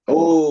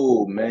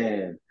 Oh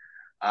man,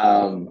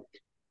 um,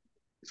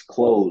 it's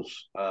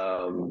clothes.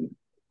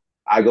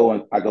 I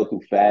go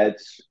through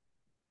fads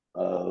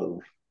of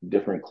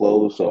different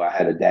clothes. So I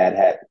had a dad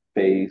hat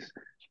phase.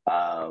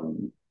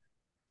 Um,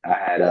 I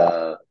had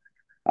a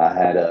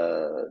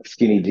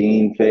skinny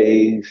jean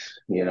phase.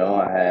 You know,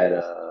 I had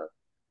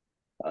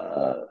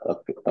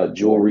a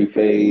jewelry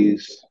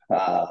phase.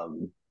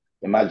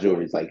 And my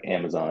jewelry is like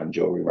Amazon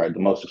jewelry, right? The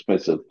most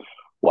expensive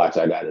watch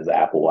I got is an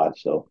Apple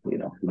Watch. So, you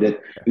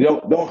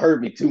don't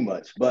hurt me too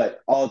much.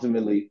 But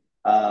ultimately,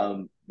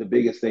 the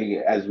biggest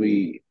thing,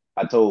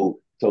 I told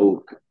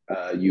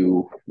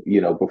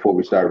before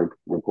we started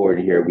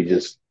recording here, we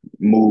just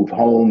moved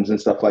homes and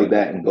stuff like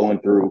that, and going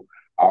through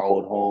our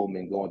old home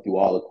and going through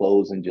all the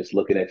clothes and just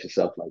looking at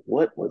yourself like,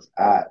 what was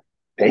I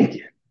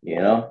thinking? You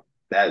know,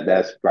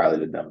 that's probably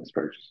the dumbest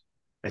purchase.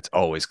 It's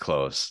always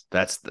clothes.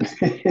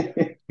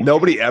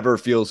 Nobody ever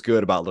feels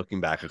good about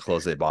looking back at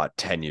clothes they bought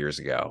 10 years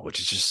ago, which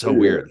is just so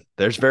weird.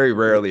 There's very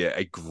rarely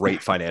a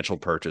great financial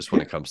purchase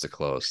when it comes to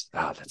clothes.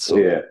 That's so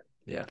yeah.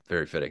 Yeah,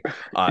 very fitting.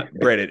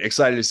 Brandon,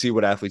 excited to see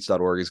what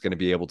athletes.org is going to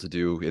be able to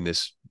do in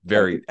this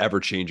very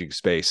ever-changing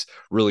space.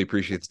 Really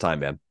appreciate the time,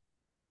 man.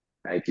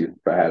 Thank you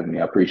for having me.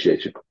 I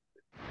appreciate you.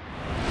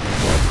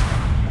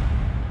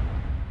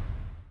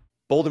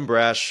 Bold and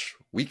Brash,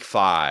 week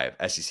 5,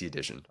 SEC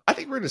edition. I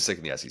think we're going to stick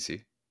in the SEC.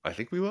 I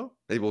think we will.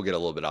 Maybe we'll get a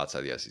little bit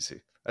outside the SEC.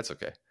 That's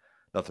okay.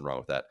 Nothing wrong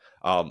with that.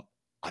 I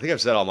think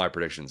I've said all my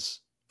predictions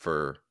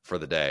for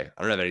the day.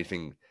 I don't have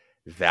anything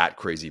that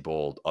crazy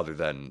bold other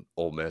than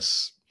Ole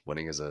Miss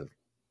winning as a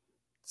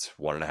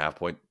 1.5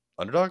 point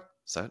underdog.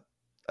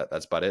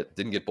 That's about it.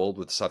 Didn't get bold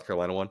with the South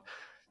Carolina one.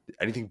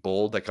 Anything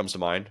bold that comes to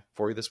mind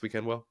for you this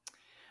weekend, Will?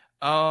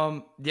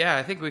 Yeah,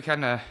 I think we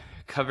kind of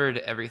covered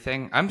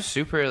everything. I'm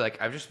super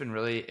I've just been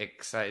really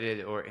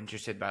excited or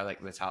interested by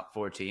the top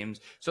 4 teams.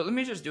 So let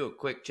me just do a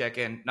quick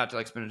check-in, not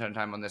to spend a ton of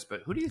time on this,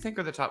 but who do you think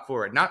are the top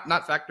 4? Not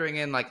factoring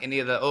in any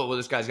of the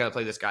this guy's got to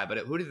play this guy, but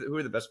who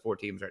are the best 4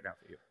 teams right now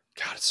for you?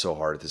 God, it's so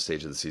hard at this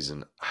stage of the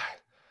season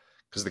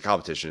because the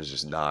competition is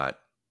just not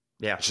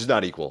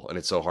equal, and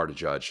it's so hard to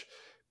judge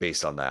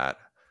based on that.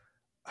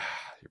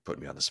 You're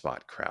putting me on the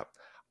spot. Crap.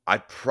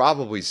 I'd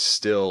probably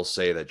still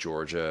say that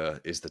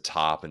Georgia is the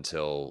top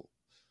until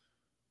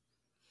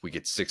we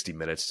get 60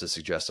 minutes to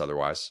suggest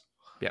otherwise.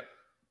 Yep.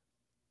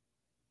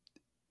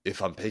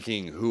 If I'm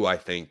picking who I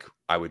think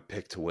I would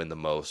pick to win the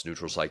most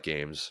neutral site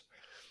games,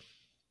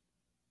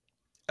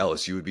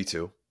 LSU would be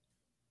 2.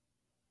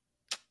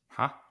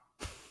 Huh?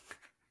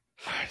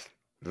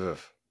 Ugh.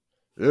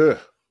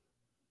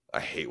 I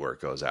hate where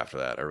it goes after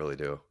that. I really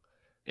do.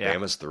 Yeah.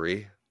 Bama's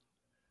 3.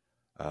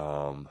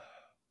 Golly.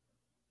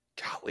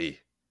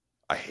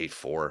 I hate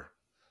 4.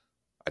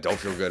 I don't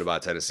feel good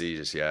about Tennessee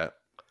just yet.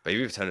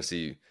 Maybe if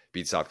Tennessee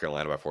beats South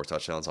Carolina by 4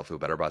 touchdowns, I'll feel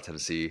better about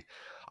Tennessee.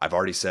 I've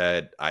already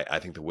said I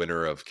think the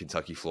winner of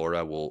Kentucky,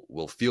 Florida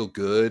will feel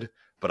good,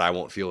 but I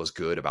won't feel as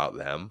good about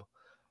them.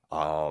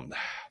 Man,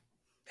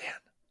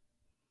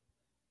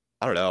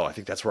 I don't know. I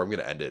think that's where I'm going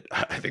to end it.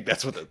 I think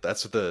that's what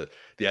the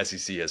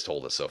SEC has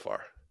told us so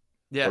far.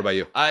 Yeah. What about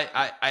you?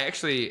 I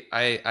actually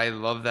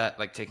love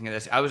that taking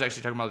this. I was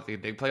actually talking about the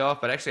big playoff,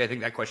 but actually I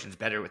think that question's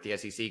better with the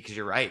SEC because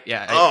you're right.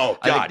 Yeah.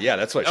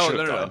 That's what I should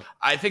have done. No.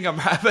 I think I'm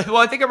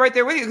right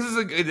there with you. This is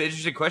an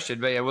interesting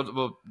question, but yeah,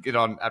 we'll get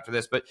on after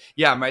this. But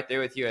yeah, I'm right there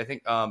with you. I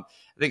think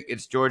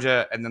it's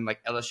Georgia and then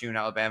LSU and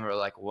Alabama are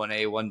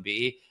 1A,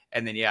 1B,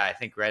 and then I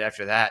think right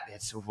after that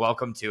it's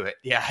welcome to it.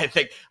 Yeah, I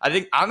think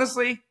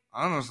honestly,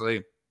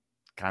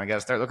 kind of got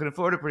to start looking at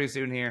Florida pretty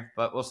soon here,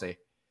 but we'll see.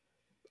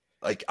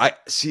 I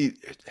see,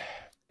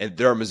 and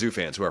there are Mizzou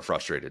fans who are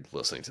frustrated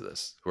listening to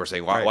this, who are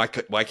saying, why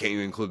can't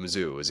you include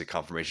Mizzou? Is it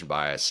confirmation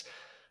bias?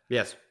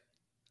 Yes.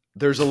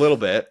 There's a little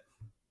bit.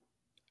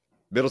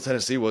 Middle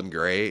Tennessee wasn't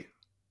great.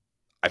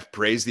 I've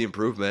praised the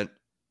improvement.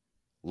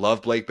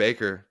 Love Blake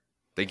Baker.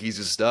 Think he's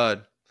a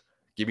stud.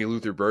 Give me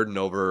Luther Burden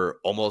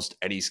over almost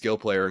any skill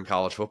player in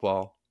college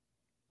football.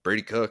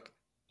 Brady Cook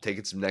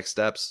taking some next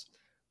steps.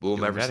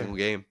 Boom every single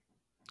game.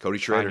 Cody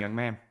Schrader. Fine young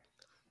man.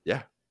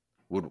 Yeah.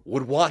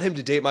 Would want him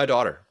to date my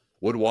daughter.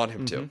 Would want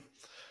him to.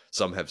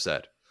 Some have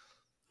said.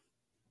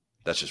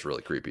 That's just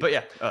really creepy. But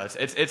yeah,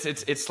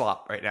 it's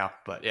slop right now.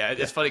 But yeah,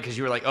 it's funny because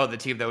you were like, the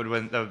team that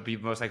would be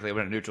most likely to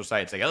win a neutral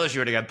site. It's LSU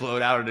already got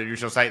blown out at a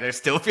neutral site. They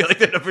still feel like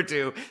they're number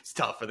 2. It's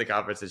tough for the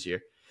conference this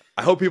year.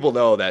 I hope people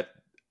know that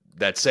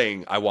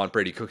saying I want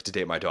Brady Cook to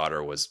date my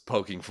daughter was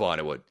poking fun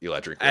at what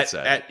Eli Drinkowitz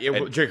said.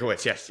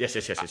 Drinkowitz,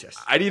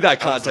 yes. I need that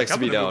context to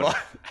be known.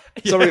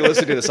 Somebody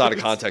listening to this out of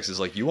context is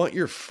like, you want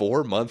your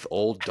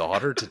 4-month-old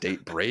daughter to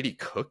date Brady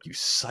Cook? You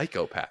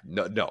psychopath.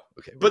 No.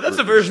 Okay. But that's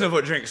a version of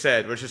what Drink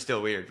said, which is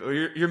still weird.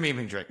 You're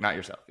memeing Drink, not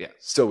yourself. Yeah.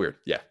 Still weird.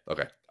 Yeah.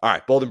 Okay. All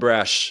right. Bold and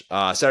Brash,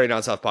 Saturday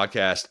Down South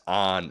podcast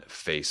on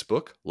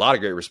Facebook. A lot of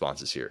great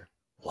responses here.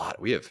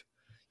 We have.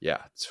 Yeah,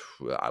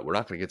 we're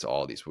not going to get to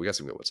all of these, but we got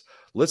some good ones.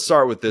 Let's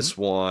start with this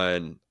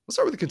one. Let's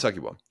start with the Kentucky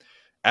one.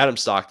 Adam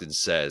Stockton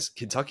says,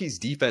 Kentucky's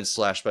defense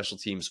 / special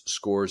teams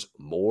scores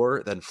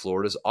more than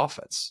Florida's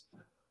offense.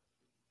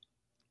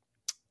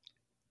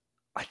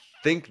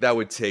 think that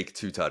would take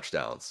 2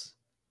 touchdowns.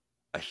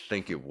 I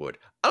think it would.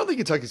 I don't think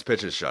Kentucky's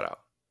pitch is shutout.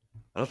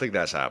 I don't think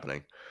that's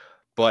happening.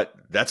 But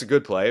that's a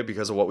good play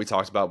because of what we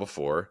talked about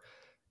before.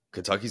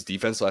 Kentucky's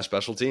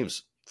defense/special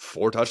teams,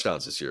 4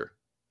 touchdowns this year.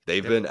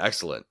 They've been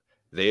excellent.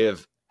 They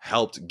have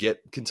helped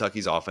get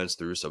Kentucky's offense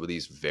through some of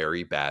these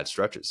very bad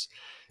stretches.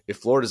 If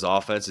Florida's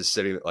offense is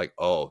sitting like,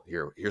 oh,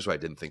 here's what I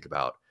didn't think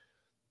about.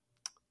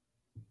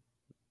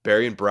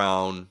 Barry and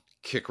Brown,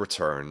 kick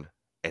return,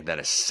 and then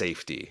a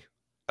safety.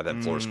 And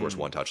then Florida scores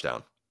 1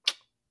 touchdown.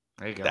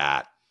 There you go.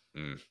 That.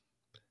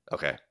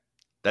 Okay.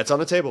 That's on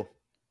the table.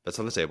 That's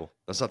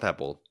not that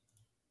bold.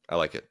 I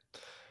like it.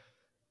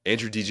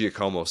 Andrew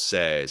DiGiacomo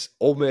says,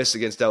 Ole Miss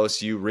against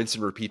LSU, rinse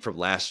and repeat from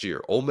last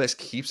year. Ole Miss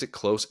keeps it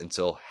close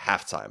until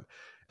halftime.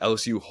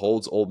 LSU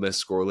holds Ole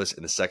Miss scoreless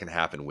in the second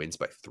half and wins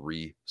by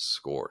 3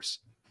 scores.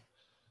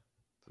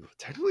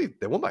 Technically,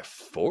 they won by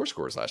 4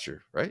 scores last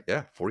year, right?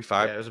 Yeah,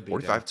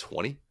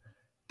 45-20.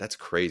 That's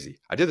crazy.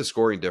 I did the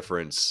scoring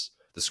difference,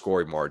 the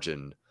scoring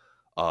margin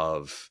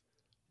of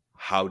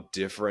how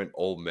different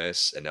Ole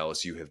Miss and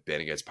LSU have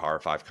been against Power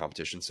 5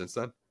 competition since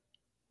then.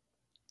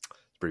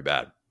 It's pretty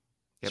bad.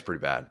 It's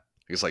pretty bad.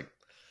 It's like,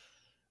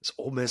 is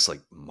Ole Miss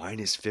like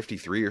minus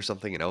 53 or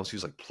something, and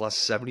LSU's like plus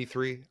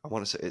 73? I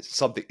want to say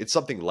it's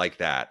something like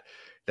that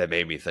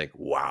made me think,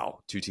 wow,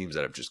 2 teams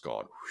that have just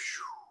gone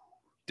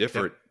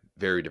different,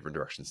 very different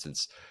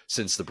directions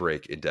since the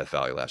break in Death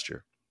Valley last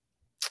year.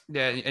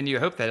 Yeah, and you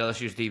hope that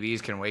LSU's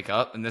DBs can wake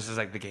up, and this is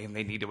like the game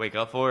they need to wake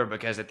up for,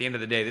 because at the end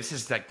of the day, this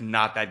is like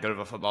not that good of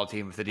a football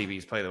team if the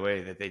DBs play the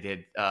way that they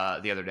did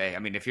the other day. I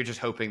mean, if you're just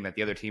hoping that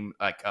the other team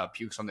like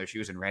pukes on their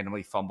shoes and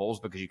randomly fumbles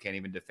because you can't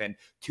even defend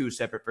 2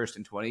 separate 1st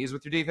and 20s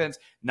with your defense,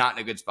 not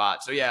in a good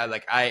spot. So yeah,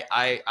 like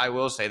I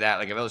will say that,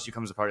 like if LSU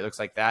comes apart, it looks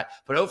like that.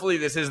 But hopefully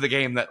this is the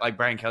game that like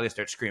Brian Kelly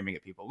starts screaming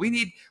at people. We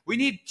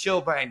need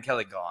chill Brian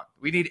Kelly gone.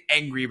 We need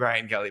angry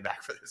Brian Kelly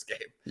back for this game.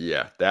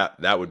 Yeah,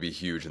 that would be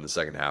huge in the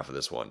second half of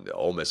this one. The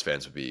Ole Miss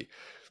fans would be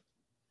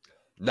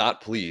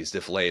not pleased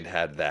if Lane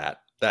had that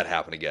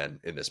happen again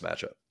in this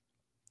matchup.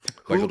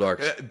 Michael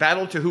Darks.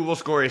 Battle to who will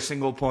score a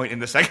single point in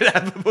the second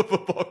half of a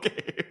football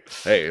game.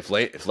 Hey, if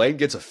Lane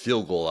gets a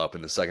field goal up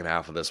in the second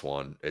half of this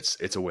one,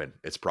 it's a win.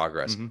 It's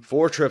progress.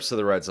 4 trips to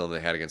the red zone they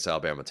had against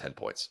Alabama, 10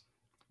 points.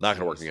 Not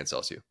going to work against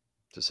LSU.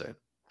 Just saying.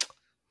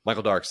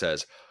 Michael Dark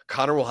says,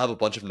 Connor will have a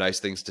bunch of nice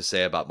things to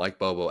say about Mike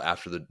Bobo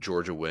after the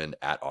Georgia win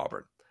at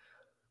Auburn.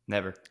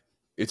 Never.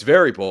 It's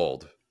very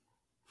bold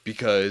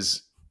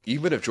because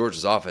even if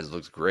Georgia's offense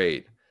looks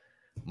great,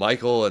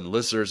 Michael and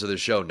listeners of the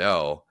show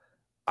know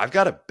I've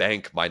got to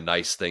bank my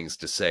nice things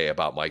to say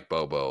about Mike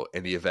Bobo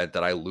in the event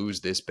that I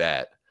lose this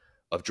bet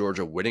of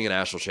Georgia winning a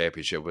national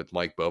championship with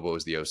Mike Bobo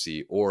as the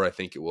OC, or I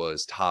think it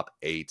was top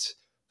 8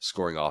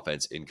 scoring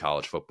offense in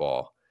college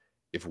football.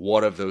 If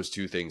one of those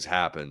 2 things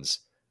happens,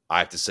 I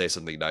have to say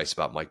something nice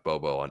about Mike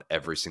Bobo on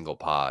every single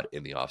pod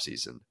in the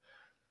offseason.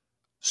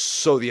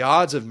 So the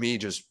odds of me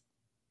just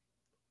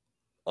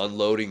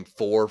unloading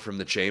 4 from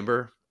the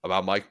chamber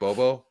about Mike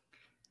Bobo,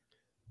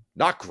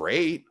 not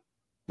great.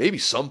 Maybe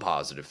some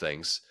positive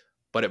things,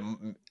 but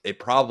it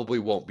probably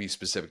won't be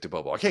specific to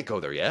Bobo. I can't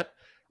go there yet.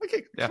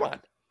 Okay, come on.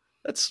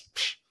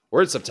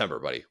 We're in September,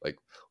 buddy. Like,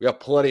 we got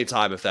plenty of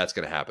time if that's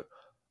going to happen.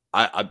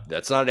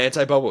 That's not an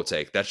anti-Bobo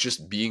take. That's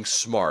just being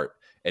smart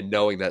and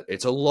knowing that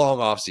it's a long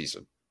off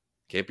season.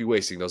 Can't be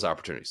wasting those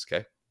opportunities,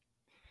 okay?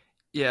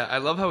 Yeah, I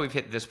love how we've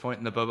hit this point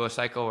in the Bobo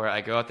cycle where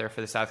I go out there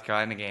for the South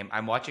Carolina game.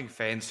 I'm watching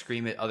fans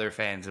scream at other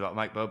fans about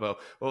Mike Bobo.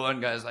 Well,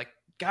 one guy's like,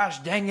 gosh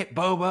dang it,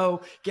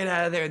 Bobo, get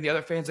out of there. And the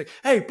other fan's like,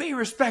 hey, be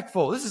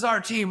respectful. This is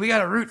our team. We got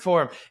to root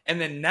for him. And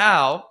then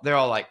now they're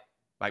all like,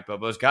 Mike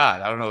Bobo's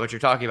God. I don't know what you're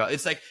talking about.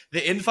 It's like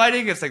the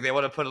infighting. It's like they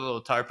want to put a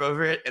little tarp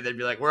over it and then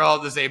be like, we're all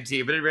on the same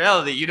team. But in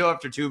reality,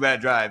 after 2 bad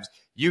drives,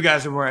 you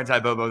guys are more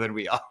anti-Bobo than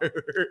we are.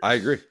 I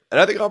agree. And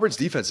I think Auburn's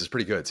defense is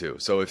pretty good too.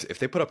 So if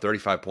they put up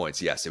 35 points,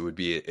 yes, it would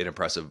be an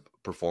impressive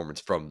performance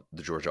from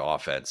the Georgia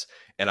offense.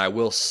 And I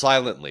will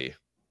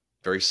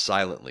very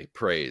silently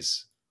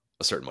praise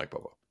a certain Mike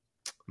Bobo.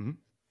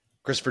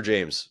 Christopher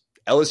James,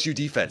 LSU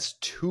defense,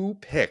 2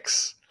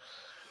 picks.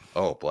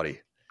 Oh,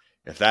 buddy.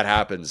 If that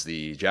happens,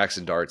 the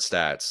Jackson Dart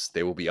stats,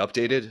 they will be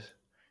updated.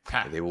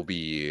 They will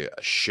be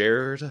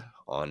shared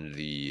on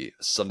the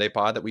Sunday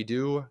pod that we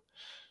do.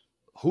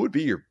 Who would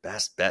be your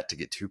best bet to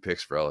get 2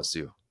 picks for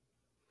LSU?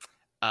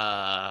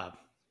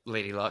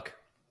 Lady Luck.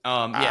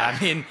 Yeah,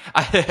 I mean,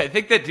 I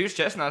think that Deuce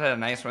Chestnut had a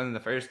nice run in the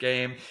first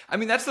game. I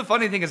mean, that's the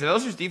funny thing is if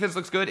LSU's defense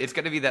looks good, it's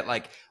going to be that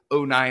like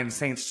 09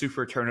 Saints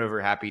super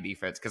turnover happy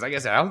defense. Because like I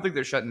said, I don't think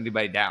they're shutting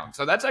anybody down.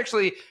 So that's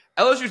actually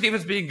LSU's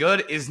defense being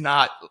good is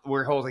not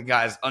we're holding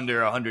guys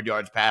under 100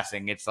 yards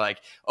passing. It's like,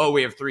 oh,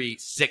 we have 3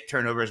 sick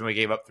turnovers and we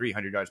gave up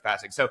 300 yards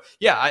passing. So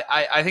yeah,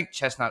 I think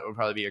Chestnut would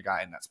probably be your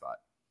guy in that spot.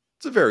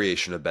 It's a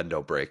variation of bend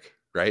don't break,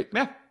 right?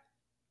 Yeah.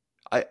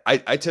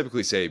 I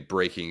typically say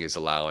breaking is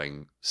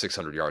allowing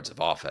 600 yards of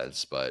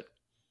offense, but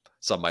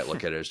some might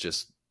look at it as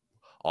just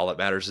all that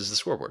matters is the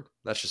scoreboard.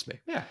 That's just me.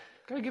 Yeah.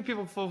 Got to give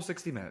people full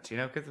 60 minutes,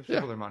 give the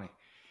people their money.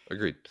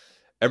 Agreed.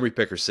 Emery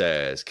Picker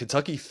says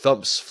Kentucky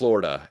thumps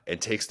Florida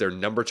and takes their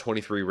number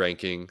 23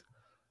 ranking.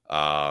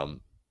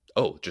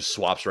 Just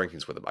swaps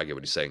rankings with them. I get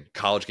what he's saying.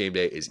 College game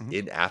day is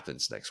in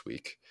Athens next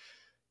week.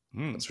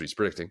 That's what he's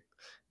predicting.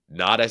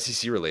 Not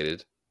SEC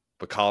related,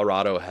 but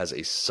Colorado has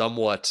a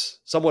somewhat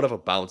of a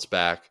bounce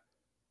back,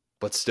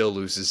 but still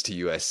loses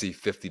to USC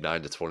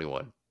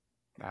 59-21.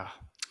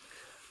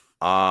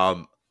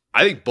 I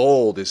think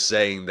Bold is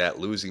saying that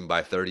losing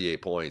by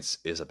 38 points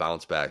is a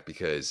bounce back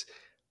because,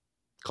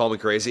 call me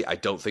crazy, I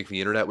don't think the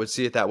internet would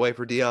see it that way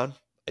for Dion.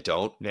 I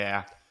don't.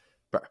 Yeah.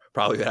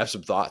 Probably gonna have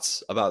some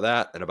thoughts about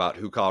that and about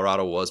who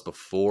Colorado was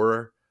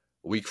before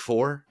week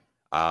 4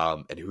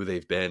 and who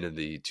they've been in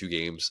the 2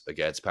 games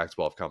against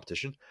Pac-12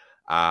 competition.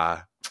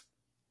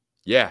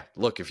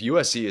 Look, if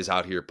USC is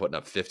out here putting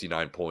up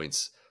 59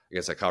 points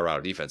against that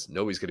Colorado defense,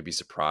 nobody's going to be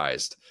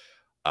surprised.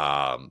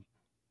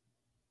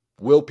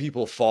 Will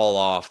people fall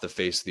off the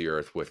face of the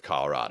earth with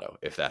Colorado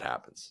if that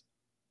happens?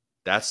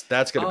 That's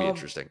going to be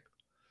interesting.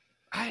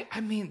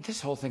 I mean, this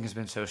whole thing has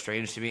been so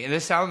strange to me, and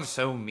this sounds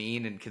so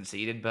mean and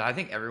conceited, but I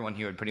think everyone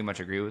here would pretty much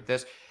agree with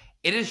this.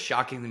 It is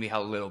shocking to me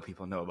how little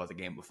people know about the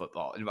game of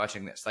football and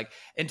watching this.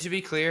 And to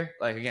be clear,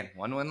 again,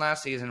 1 win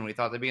last season, we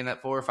thought they'd be in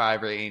that 4 or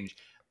 5 range.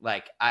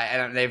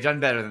 They've done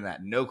better than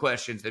that. No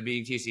questions. They're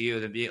beating TCU.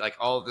 They're beating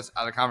all of this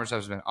other conference stuff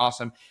has been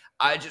awesome.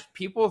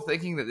 People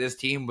thinking that this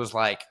team was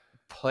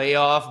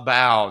playoff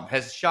bound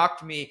has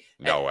shocked me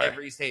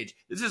every stage.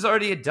 This is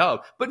already a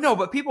dub.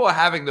 But people are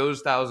having those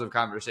styles of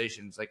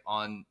conversations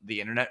on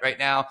the internet right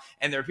now.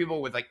 And there are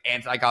people with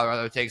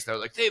anti-Colorado takes. They're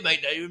they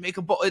might not even make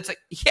a bowl. It's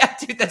yeah,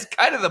 dude, that's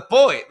kind of the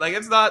point.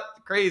 It's not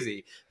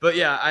crazy. But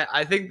yeah,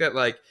 I think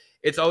that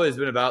it's always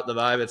been about the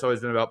vibe. It's always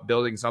been about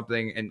building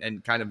something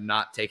and kind of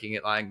not taking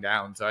it lying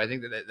down. So I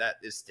think that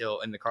is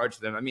still in the cards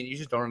for them. I mean, you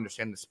just don't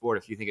understand the sport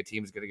if you think a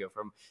team is going to go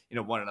from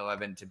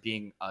 1-11 to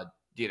being a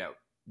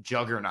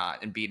juggernaut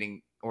and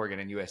beating Oregon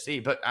and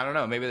USC. But I don't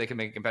know. Maybe they can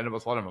make it competitive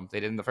with one of them.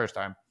 They didn't the first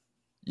time.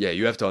 Yeah,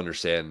 you have to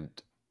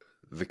understand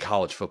the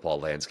college football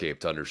landscape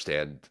to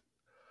understand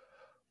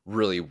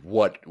really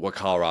what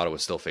Colorado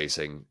was still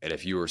facing. And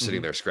if you were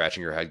sitting there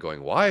scratching your head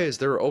going, why is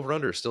there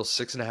over-under still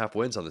 6.5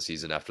 wins on the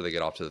season after they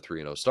get off to the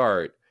 3-0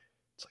 start?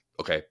 It's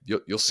okay,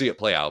 you'll see it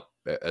play out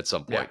at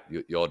some point.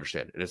 Yeah. You'll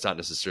understand. And it's not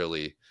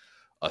necessarily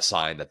a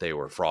sign that they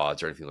were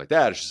frauds or anything like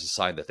that. It's just a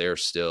sign that they're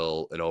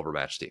still an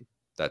overmatched team.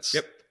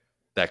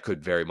 That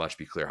could very much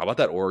be clear. How about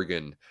that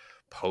Oregon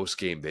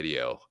post-game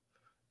video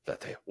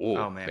that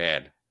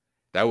man.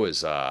 That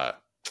was,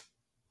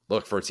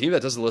 look, for a team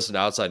that doesn't listen to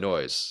outside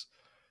noise,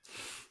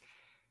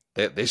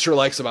 they sure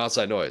like some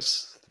outside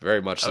noise.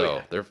 Very much so.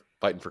 Yeah. They're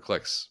fighting for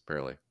clicks,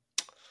 apparently.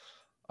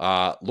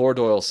 Laura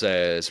Doyle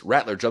says,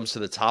 Rattler jumps to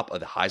the top of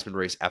the Heisman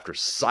race after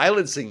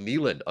silencing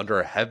Neyland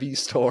under a heavy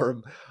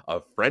storm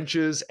of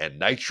French's and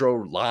nitro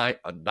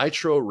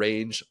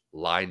range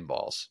line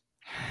balls.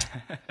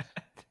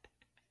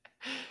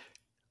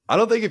 I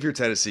don't think if you're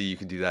Tennessee, you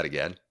can do that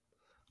again.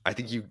 I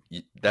think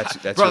that's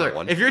brother.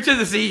 One. If you're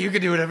Tennessee, you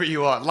can do whatever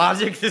you want.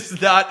 Logic does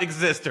not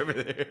exist over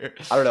there.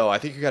 I don't know. I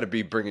think you got to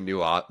be bringing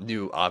new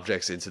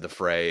objects into the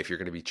fray if you're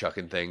going to be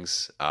chucking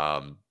things.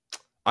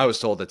 I was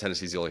told that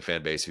Tennessee's the only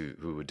fan base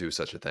who would do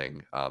such a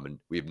thing, and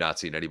we have not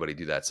seen anybody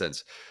do that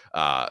since.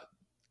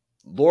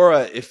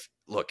 Laura, if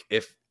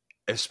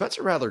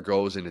Spencer Rattler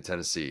goes into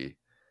Tennessee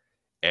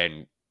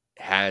and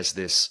has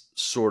this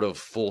sort of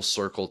full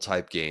circle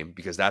type game,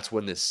 because that's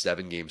when this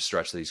 7-game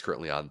stretch that he's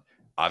currently on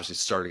obviously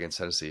started against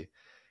Tennessee.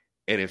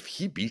 And if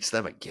he beats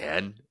them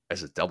again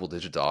as a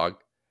double-digit dog,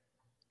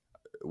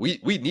 we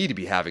need to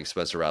be having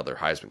Spencer Rattler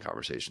Heisman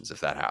conversations if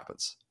that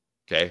happens.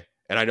 Okay?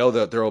 And I know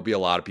that there will be a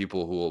lot of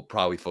people who will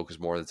probably focus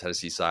more on the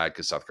Tennessee side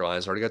because South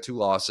Carolina's already got 2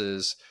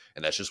 losses,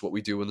 and that's just what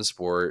we do in the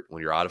sport.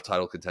 When you're out of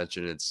title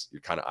contention,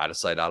 you're kind of out of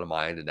sight, out of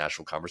mind in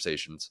national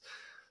conversations.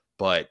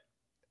 But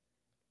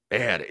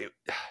man,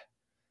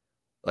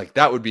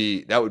 that would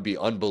be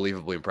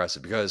unbelievably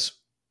impressive because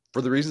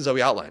for the reasons that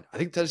we outlined, I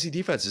think Tennessee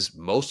defense has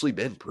mostly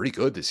been pretty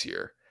good this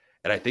year.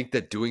 And I think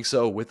that doing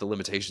so with the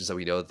limitations that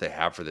we know that they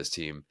have for this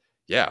team,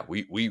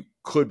 we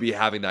could be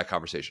having that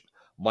conversation.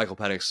 Michael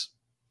Penix,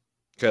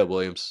 Caleb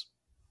Williams,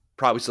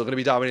 probably still going to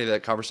be dominating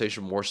that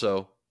conversation more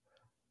so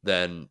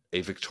than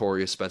a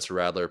victorious Spencer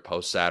Rattler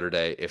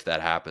post-Saturday if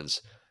that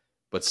happens.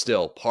 But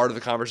still, part of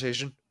the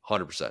conversation,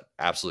 100%.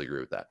 Absolutely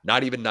agree with that.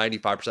 Not even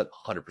 95%,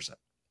 100%.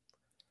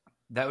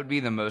 That would be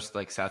the most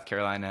South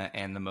Carolina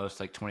and the most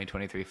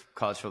 2023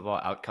 college football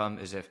outcome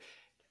is if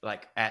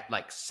at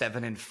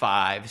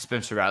 7-5,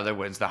 Spencer Rattler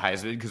wins the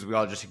Heisman because we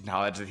all just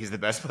acknowledge that he's the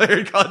best player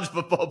in college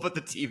football, but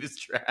the team is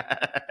trash.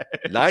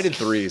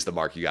 9-3 is the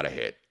mark you got to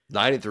hit.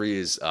 9-3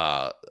 is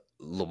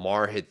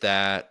Lamar hit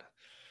that.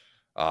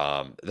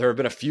 There have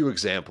been a few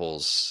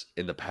examples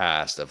in the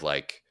past of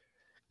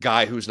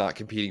guy who's not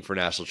competing for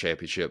national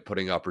championship,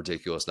 putting up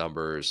ridiculous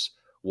numbers.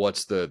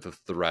 What's the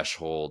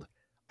threshold?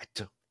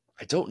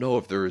 I don't know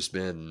if there has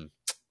been.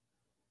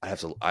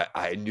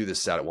 I knew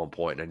this stat at one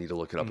point, and I need to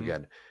look it up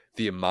again.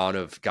 The amount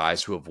of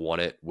guys who have won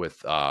it with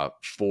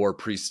 4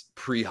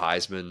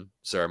 pre-Heisman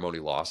ceremony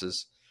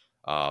losses.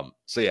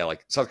 So yeah,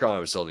 like South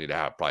Carolina would still need to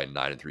have probably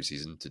a 9-3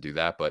 season to do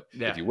that. But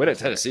Yeah, if you win at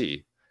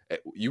Tennessee,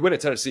 you win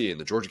at Tennessee and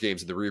the Georgia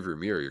game's in the rearview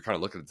mirror, you're kind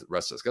of looking at the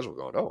rest of the schedule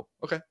going, oh,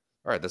 okay.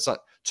 All right. That's not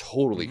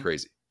totally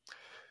crazy.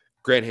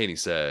 Grant Haney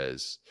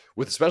says,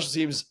 with the special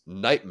teams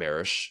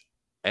nightmarish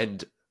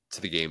end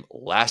to the game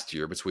last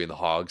year between the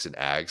Hogs and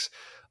Ags,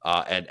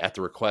 and at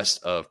the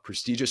request of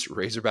prestigious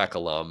Razorback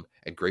alum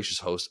and gracious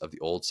host of the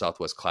Old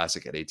Southwest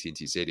Classic at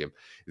AT&T Stadium,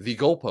 the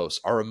goalposts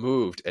are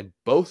removed and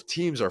both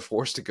teams are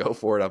forced to go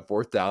for it on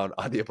fourth down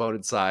on the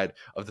opponent's side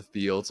of the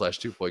field /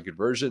 2-point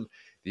conversion.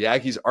 The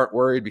Aggies aren't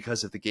worried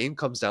because if the game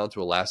comes down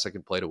to a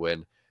last-second play to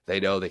win, they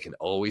know they can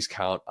always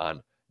count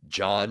on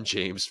John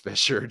James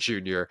Fisher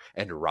Jr.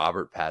 and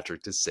Robert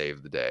Patrick to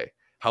save the day.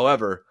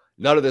 However,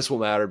 none of this will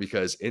matter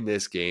because in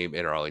this game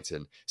in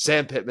Arlington,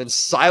 Sam Pittman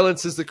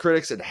silences the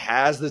critics and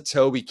has the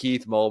Toby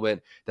Keith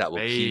moment that will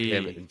keep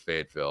him in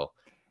Fayetteville.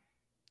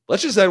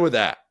 Let's just end with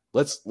that.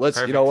 Let's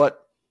Perfect. You know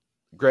what,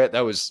 Grant,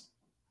 that was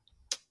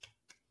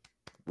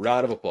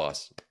round of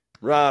applause.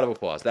 Round of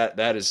applause.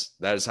 That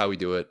is how we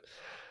do it.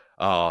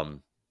 I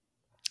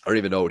don't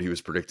even know what he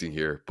was predicting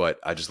here, but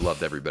I just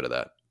loved every bit of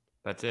that.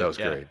 That's it. That was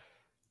great.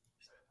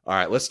 All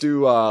right, let's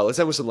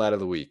end with some lad of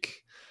the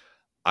week.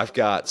 I've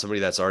got somebody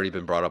that's already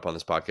been brought up on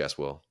this podcast,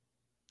 Will.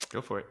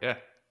 Go for it, yeah.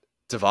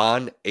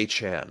 Devon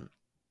Achane.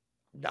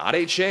 Not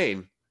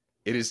Achane.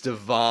 It is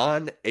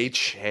Devon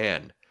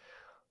Achane.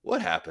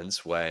 What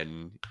happens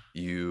when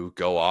you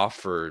go off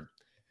for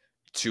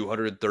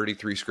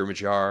 233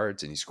 scrimmage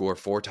yards and you score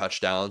 4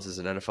 touchdowns as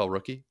an NFL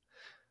rookie?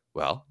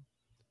 Well,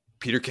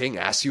 Peter King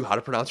asks you how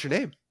to pronounce your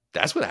name.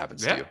 That's what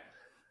happens to you.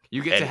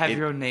 You get to have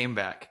your own name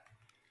back.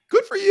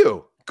 Good for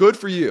you. Good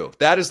for you.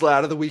 That is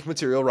lad of the week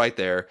material right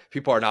there.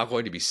 People are now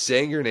going to be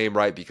saying your name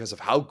right because of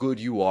how good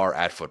you are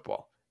at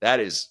football. That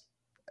is,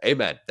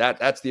 amen.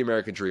 That's the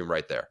American dream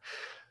right there.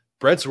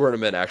 Brent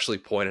Zwerneman actually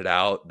pointed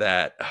out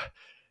that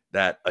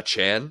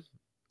Achane,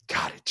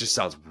 God, it just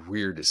sounds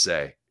weird to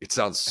say. It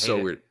sounds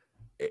so weird.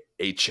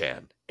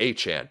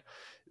 Achane.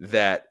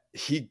 That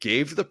he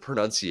gave the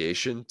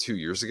pronunciation 2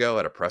 years ago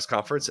at a press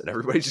conference, and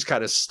everybody just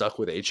kind of stuck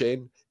with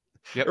Achane.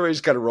 Yep. Everybody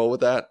just kind of roll with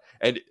that.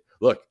 And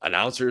look,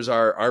 announcers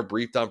are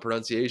briefed on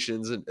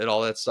pronunciations and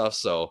all that stuff.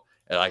 So,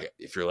 and like,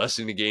 if you're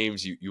listening to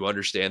games, you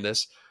understand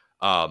this.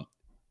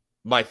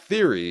 My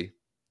theory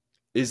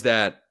is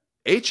that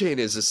Achane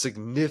is a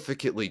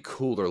significantly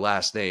cooler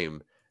last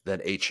name than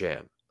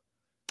Achane.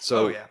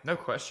 So, yeah, no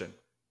question.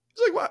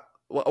 It's like,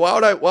 why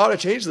would I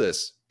change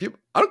this?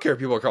 I don't care if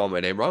people are calling my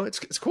name wrong.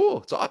 It's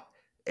cool. It's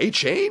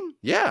Achane,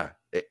 yeah,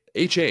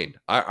 Achane.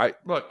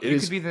 Look, you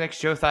could be the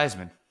next Joe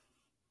Theismann.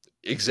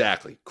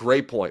 Exactly.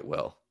 Great point,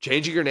 Will.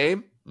 Changing your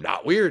name,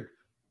 not weird.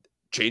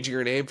 Changing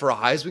your name for a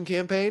Heisman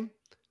campaign,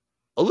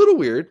 a little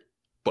weird,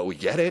 but we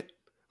get it.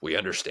 We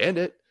understand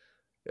it.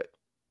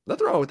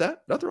 Nothing wrong with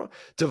that. Nothing wrong.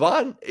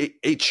 Devon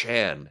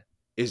Achane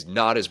is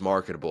not as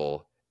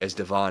marketable as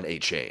Devon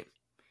Achane.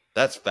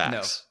 That's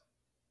facts. No.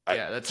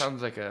 Yeah, that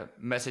sounds like a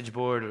message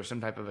board or some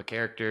type of a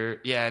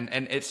character. Yeah,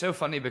 and it's so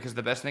funny because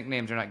the best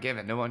nicknames are not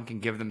given. No one can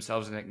give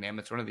themselves a nickname.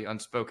 It's one of the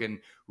unspoken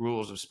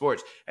rules of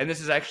sports. And this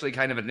is actually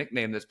kind of a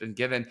nickname that's been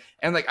given.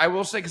 And like I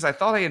will say, because I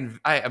thought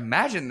I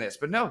imagined this,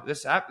 but no,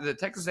 the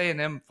Texas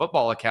A&M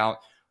football account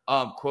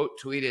quote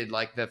tweeted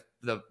like the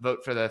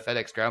vote for the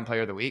FedEx Ground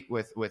Player of the Week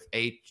with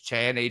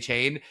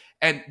Achane,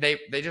 and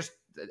they just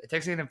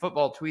Texas A&M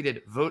football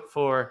tweeted vote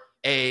for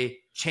a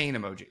chain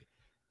emoji,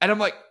 and I'm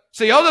like.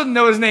 So y'all doesn't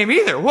know his name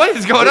either. What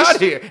is going on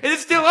here? And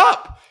it's still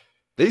up.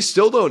 They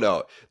still don't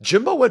know.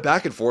 Jimbo went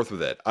back and forth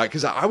with it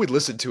because I would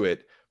listen to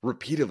it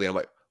repeatedly. I'm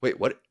like,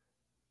 wait, what?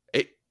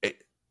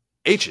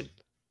 Achane.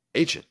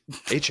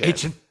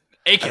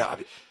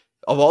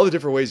 Of all the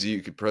different ways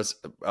you could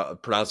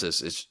pronounce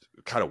this, it's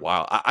kind of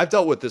wild. I've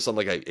dealt with this on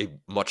like a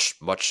much,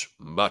 much,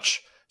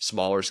 much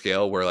smaller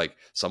scale where like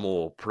someone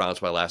will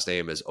pronounce my last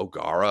name as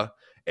O'Gara.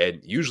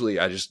 And usually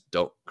I just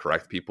don't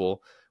correct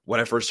people. When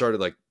I first started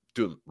like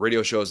doing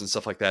radio shows and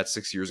stuff like that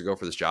 6 years ago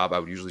for this job, I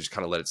would usually just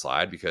kind of let it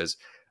slide because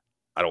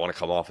I don't want to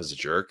come off as a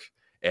jerk.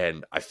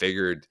 And I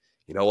figured,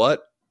 you know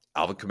what?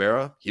 Alvin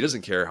Kamara, he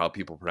doesn't care how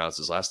people pronounce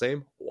his last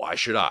name. Why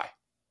should I?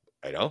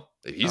 I know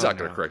he's not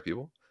going to correct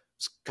people.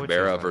 It's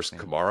Kamara versus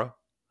Kamara.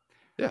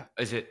 Yeah.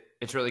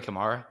 It's really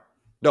Kamara?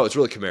 No, it's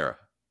really Kamara.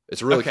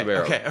 It's really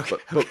Kamara. Okay.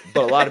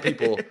 But a lot of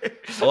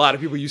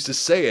people used to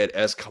say it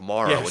as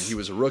Kamara when he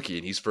was a rookie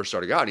and he's first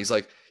starting out. And he's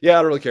like, yeah,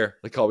 I don't really care.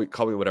 Like call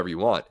me whatever you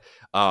want.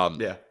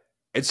 Yeah.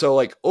 And so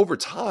like over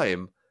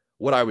time,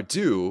 what I would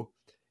do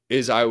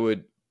is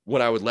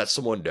when I would let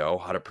someone know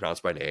how to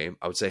pronounce my name,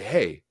 I would say,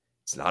 hey,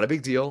 it's not a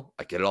big deal.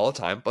 I get it all the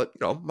time, but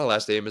you know, my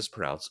last name is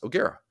pronounced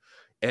O'Gara.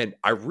 And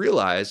I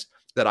realized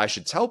that I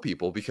should tell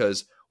people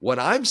because when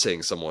I'm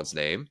saying someone's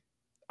name,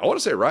 I want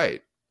to say it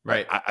right.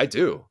 Right. I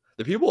do.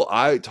 The people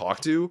I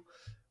talk to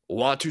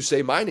want to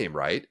say my name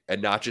right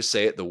and not just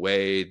say it the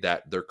way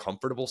that they're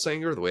comfortable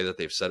saying it or the way that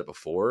they've said it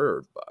before.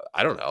 Or,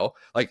 I don't know.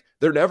 Like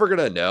they're never going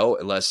to know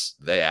unless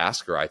they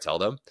ask or I tell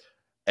them.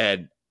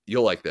 And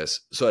you'll like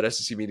this. So at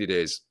SEC Media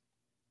Days,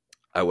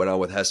 I went on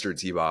with Hester and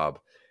T-Bob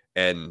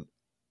and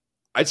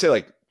I'd say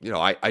like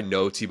I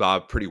know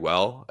T-Bob pretty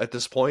well at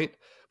this point,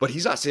 but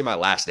he's not saying my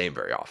last name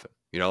very often.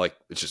 Like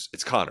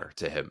it's Connor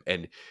to him.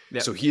 And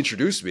so he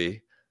introduced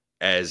me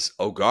as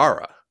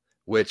O'Gara,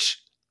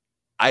 which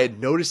I had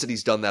noticed that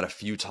he's done that a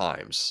few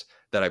times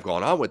that I've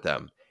gone on with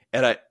them.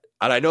 And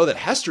I know that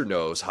Hester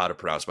knows how to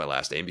pronounce my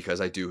last name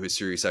because I do his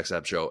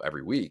SiriusXM show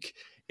every week.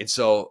 And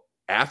so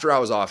after I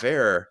was off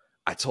air,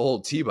 I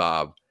told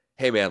T-Bob,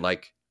 hey man,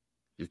 like,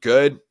 you're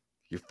good.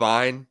 You're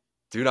fine.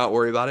 Do not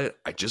worry about it.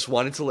 I just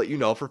wanted to let you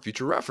know for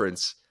future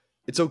reference,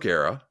 it's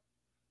O'Gara.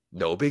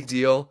 No big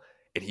deal.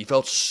 And he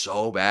felt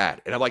so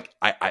bad. And I'm like,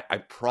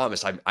 I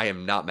promise I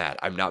am not mad.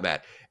 I'm not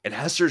mad. And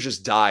Hester's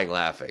just dying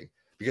laughing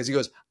because he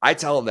goes, I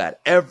tell him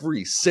that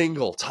every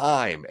single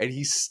time and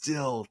he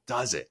still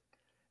does it.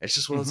 It's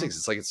just one of those things.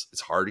 It's like,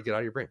 it's hard to get out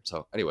of your brain.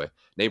 So anyway,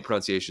 name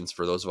pronunciations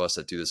for those of us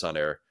that do this on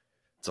air.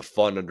 It's a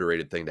fun,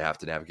 underrated thing to have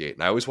to navigate.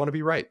 And I always want to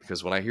be right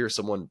because when I hear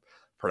someone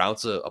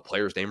pronounce a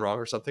player's name wrong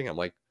or something, I'm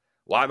like,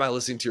 why am I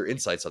listening to your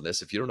insights on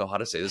this if you don't know how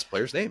to say this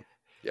player's name?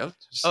 Yeah.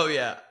 Oh,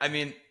 yeah. I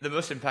mean, the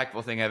most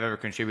impactful thing I've ever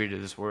contributed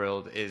to this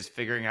world is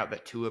figuring out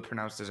that Tua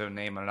pronounced his own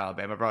name on an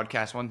Alabama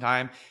broadcast one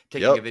time,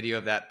 taking a video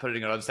of that,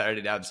 putting it on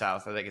Saturday Down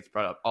South. I think it's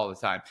brought up all the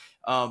time.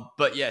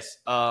 But yes,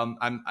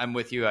 I'm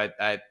with you.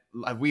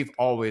 We've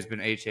always been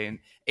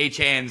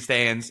HAN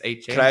stands.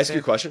 Can I ask you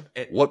a question?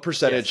 What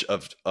percentage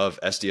of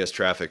SDS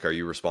traffic are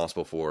you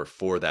responsible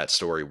for that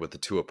story with the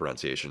Tua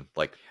pronunciation?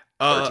 Like,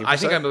 I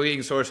think I'm the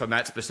leading source on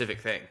that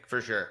specific thing for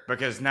sure,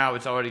 because now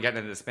it's already gotten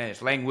into the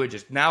Spanish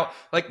language. Now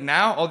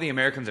all the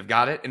Americans have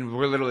got it, and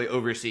we're literally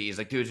overseas.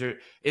 Like dudes are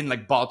in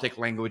like Baltic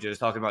languages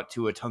talking about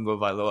Tua Tungo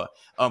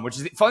Vailoa, which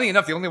is funny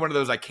enough the only one of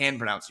those I can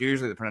pronounce. You're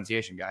usually the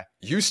pronunciation guy.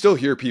 You still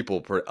hear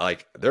people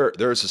like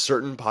there's a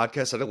certain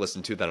podcast that I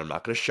listen to that I'm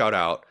not going to shout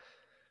out.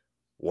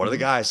 One of the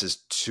guys is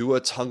Tua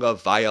Tunga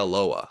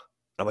Vailoa.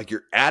 I'm like,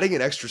 you're adding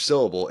an extra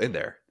syllable in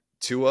there.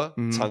 Tua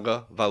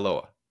Tunga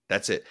Vailoa.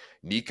 That's it.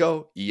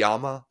 Nico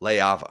Iyama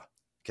Leava.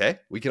 Okay?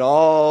 We can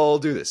all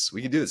do this.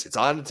 We can do this. It's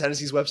on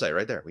Tennessee's website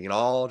right there. We can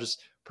all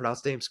just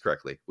pronounce names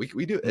correctly.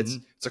 We do. It's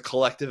a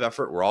collective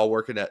effort. We're all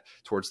working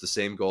towards the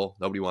same goal.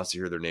 Nobody wants to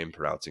hear their name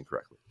pronounced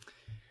incorrectly.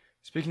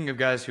 Speaking of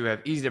guys who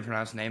have easy to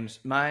pronounce names,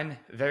 mine,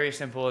 very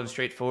simple and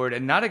straightforward,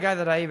 and not a guy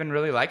that I even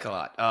really like a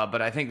lot,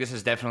 but I think this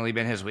has definitely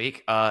been his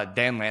week.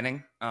 Dan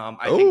Lanning.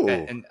 I think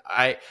that, and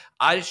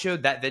I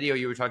showed that video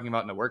you were talking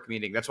about in the work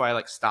meeting. That's why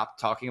I stopped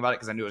talking about it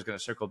because I knew it was going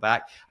to circle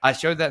back. I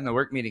showed that in the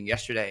work meeting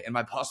yesterday, and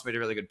my boss made a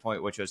really good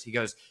point, which was he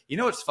goes, you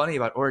know what's funny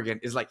about Oregon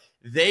is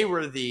they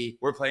were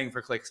we're playing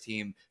for clicks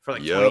team for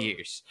 20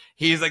 years.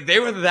 He's like, they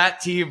were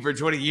that team for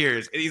 20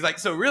 years. And he's like,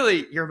 so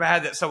really you're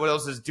mad that someone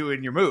else is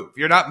doing your move.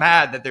 You're not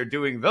mad that they're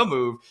doing the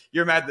move.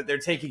 You're mad that they're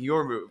taking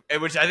your move,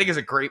 and which I think is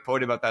a great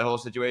point about that whole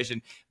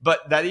situation.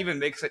 But that even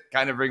makes it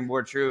kind of ring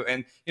more true.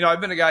 And, I've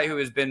been a guy who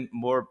has been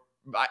more,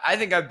 I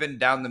think I've been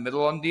down the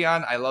middle on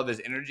Deion. I love his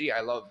energy.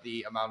 I love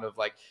the amount of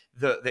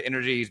the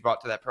energy he's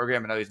brought to that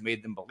program and how he's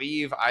made them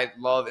believe. I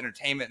love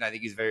entertainment, and I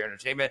think he's very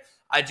entertainment.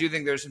 I do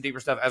think there's some deeper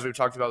stuff, as we've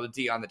talked about with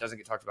Deion, that doesn't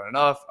get talked about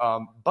enough.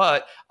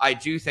 But I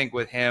do think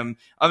with him,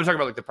 I'm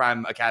talking about the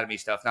Prime Academy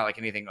stuff, not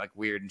anything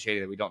weird and shady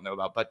that we don't know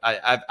about. But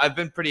I've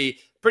been pretty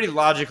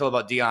logical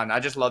about Deion. I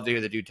just love to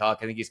hear the dude talk.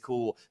 I think he's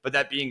cool. But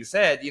that being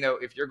said,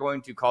 if you're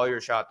going to call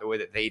your shot the way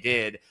that they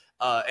did,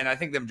 and I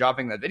think them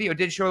dropping that video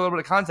did show a little bit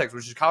of context,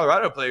 which is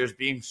Colorado players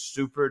being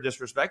super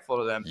disrespectful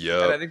to them.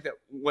 Yep. And I think that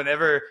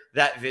whenever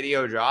that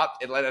video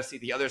dropped, it let us see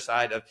the other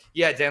side of,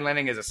 Dan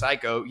Lanning is a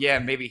psycho. Yeah,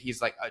 maybe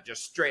he's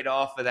just straight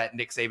off of that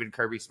Nick Saban,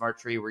 Kirby Smart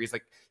tree where he's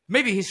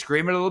maybe he's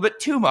screaming a little bit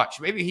too much.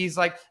 Maybe he's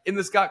in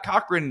the Scott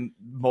Cochran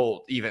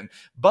mold even.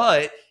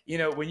 But,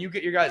 when you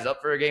get your guys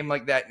up for a game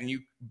like that and you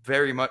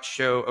very much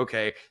show,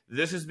 okay,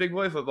 this is big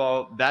boy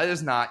football. That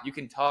is not. You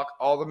can talk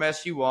all the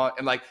mess you want.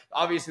 And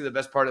obviously the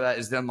best part of that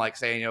is them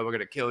saying, we're going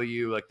to kill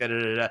you,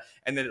 da-da-da-da.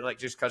 And then it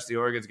just cuts the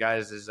Oregon's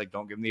guys is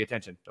don't give them the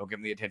attention. Don't give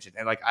them the attention.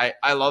 And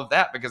I love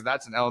that because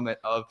that's an element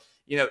of,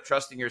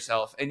 trusting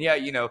yourself. And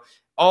yeah,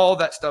 all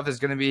that stuff is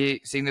going to be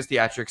seen as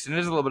theatrics, and it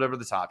is a little bit over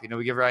the top.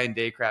 We give Ryan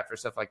Day crap for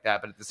stuff like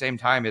that, but at the same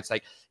time, it's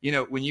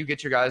when you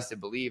get your guys to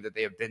believe that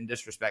they have been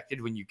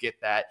disrespected, when you get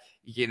that,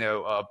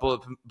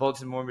 bulletin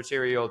board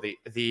material,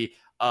 the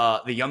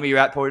yummy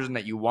rat poison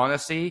that you want to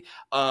see,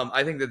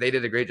 I think that they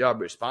did a great job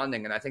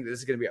responding, and I think that this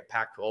is going to be a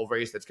Pac-12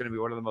 race that's going to be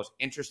one of the most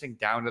interesting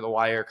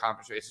down-to-the-wire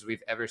conference races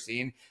we've ever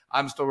seen.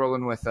 I'm still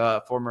rolling with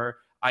former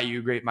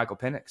IU great Michael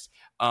Penix.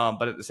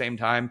 But at the same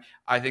time,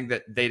 I think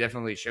that they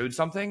definitely showed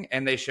something,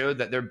 and they showed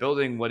that they're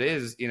building what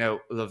is,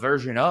 the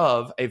version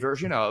of,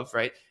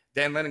 right?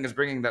 Dan Lanning is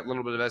bringing that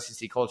little bit of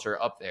SEC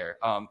culture up there.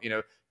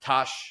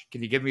 Tosh,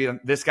 can you give me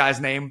this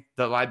guy's name?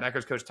 The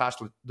linebackers coach, Tosh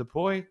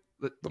Lepoy.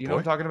 You know what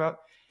I'm talking about?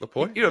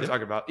 Lepoy? You know what I'm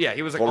talking about. Yeah,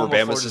 he was former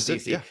Bama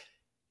assistant. Yeah.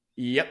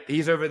 Yep,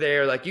 he's over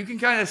there. You can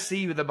kind of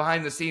see the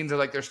behind the scenes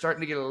of they're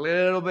starting to get a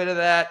little bit of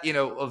that,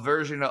 a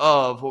version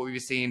of what we've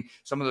seen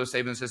some of those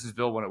Saban systems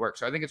build when it works.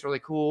 So I think it's really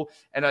cool,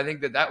 and I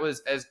think that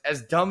was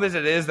as dumb as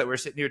it is that we're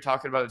sitting here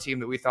talking about a team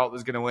that we thought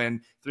was going to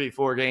win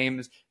 3-4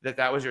 games.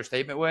 That was your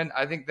statement win.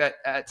 I think that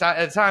at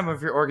a time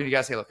of your Oregon, you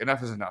guys say, look,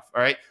 enough is enough.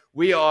 All right,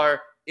 we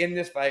are in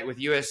this fight with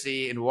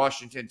USC and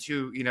Washington,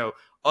 two,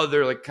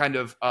 other like kind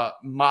of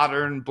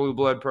modern blue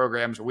blood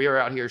programs. We are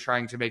out here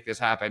trying to make this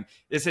happen.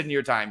 This isn't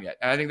your time yet.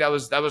 And I think that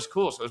was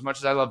cool. So as much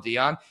as I love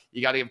Deion,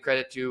 you got to give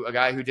credit to a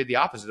guy who did the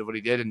opposite of what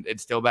he did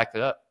and still backed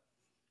it up.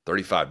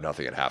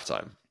 35-0 at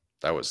halftime.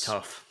 That was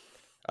tough.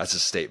 That's a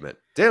statement.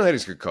 Dan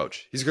Lanning a good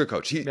coach. He's a good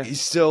coach.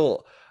 He's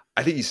still,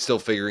 I think he's still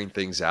figuring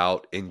things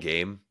out in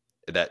game.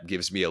 That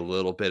gives me a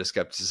little bit of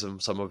skepticism.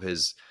 Some of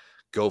his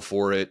go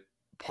for it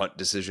punt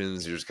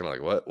decisions, you're just kind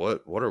of like,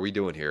 what are we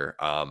doing here?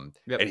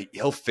 And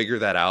he'll figure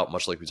that out,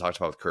 much like we talked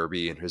about with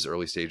Kirby in his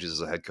early stages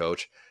as a head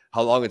coach.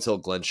 How long until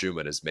Glenn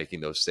Schumann is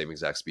making those same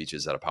exact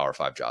speeches at a Power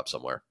 5 job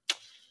somewhere?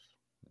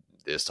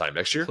 This time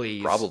next year?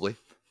 Please. Probably.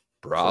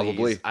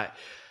 Please.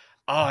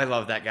 I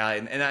love that guy.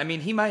 And I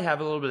mean, he might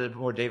have a little bit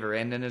more Dave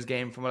Aranda in his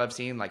game from what I've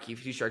seen. Like,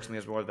 he strikes me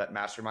as more of that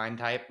mastermind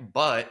type.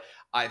 But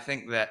I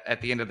think that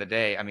at the end of the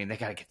day, I mean, they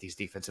got to get these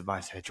defensive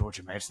minds at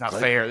Georgia, man. It's not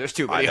fair. There's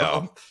too many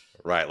of them.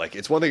 Right. Like,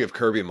 it's one thing if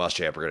Kirby and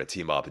Muschamp are going to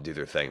team up and do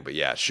their thing. But,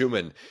 yeah,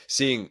 Schumann,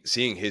 seeing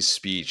his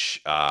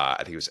speech, I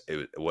think it was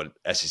when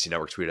SEC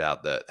Network tweeted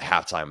out the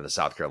halftime of the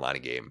South Carolina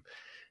game.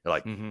 They're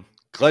like,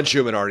 Glenn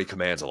Schumann already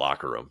commands a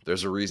locker room.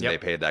 There's a reason they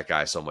paid that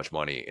guy so much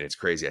money. And it's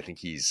crazy. I think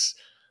he's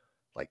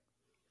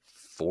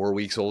 4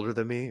 weeks older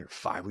than me or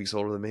 5 weeks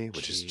older than me,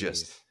 which is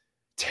just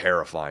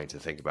terrifying to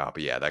think about.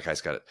 But yeah, that guy's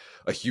got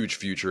a huge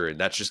future, and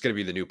that's just going to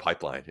be the new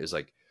pipeline. Is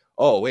like,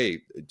 oh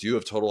wait, do you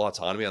have total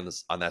autonomy on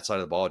that side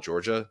of the ball at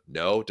Georgia?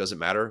 No, doesn't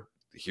matter.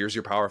 Here's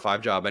your Power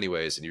 5 job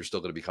anyways, and you're still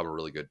going to become a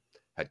really good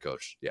head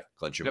coach. Yeah,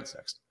 Glenn Schumann's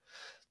next.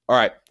 All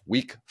right,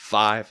 week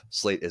 5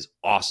 slate is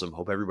awesome.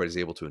 Hope everybody's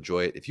able to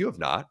enjoy it. If you have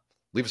not,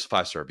 leave us a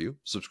 5-star review.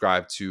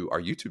 Subscribe to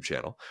our YouTube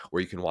channel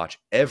where you can watch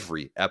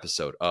every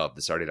episode of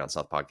the Saturday Down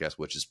South podcast,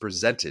 which is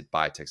presented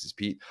by Texas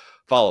Pete.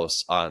 Follow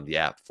us on the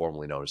app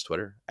formerly known as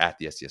Twitter, at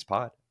the SDS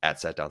Pod, at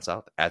Sat Down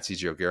South, at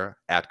CJ O'Gara,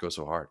 at Go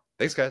So Hard.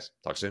 Thanks, guys.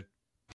 Talk soon.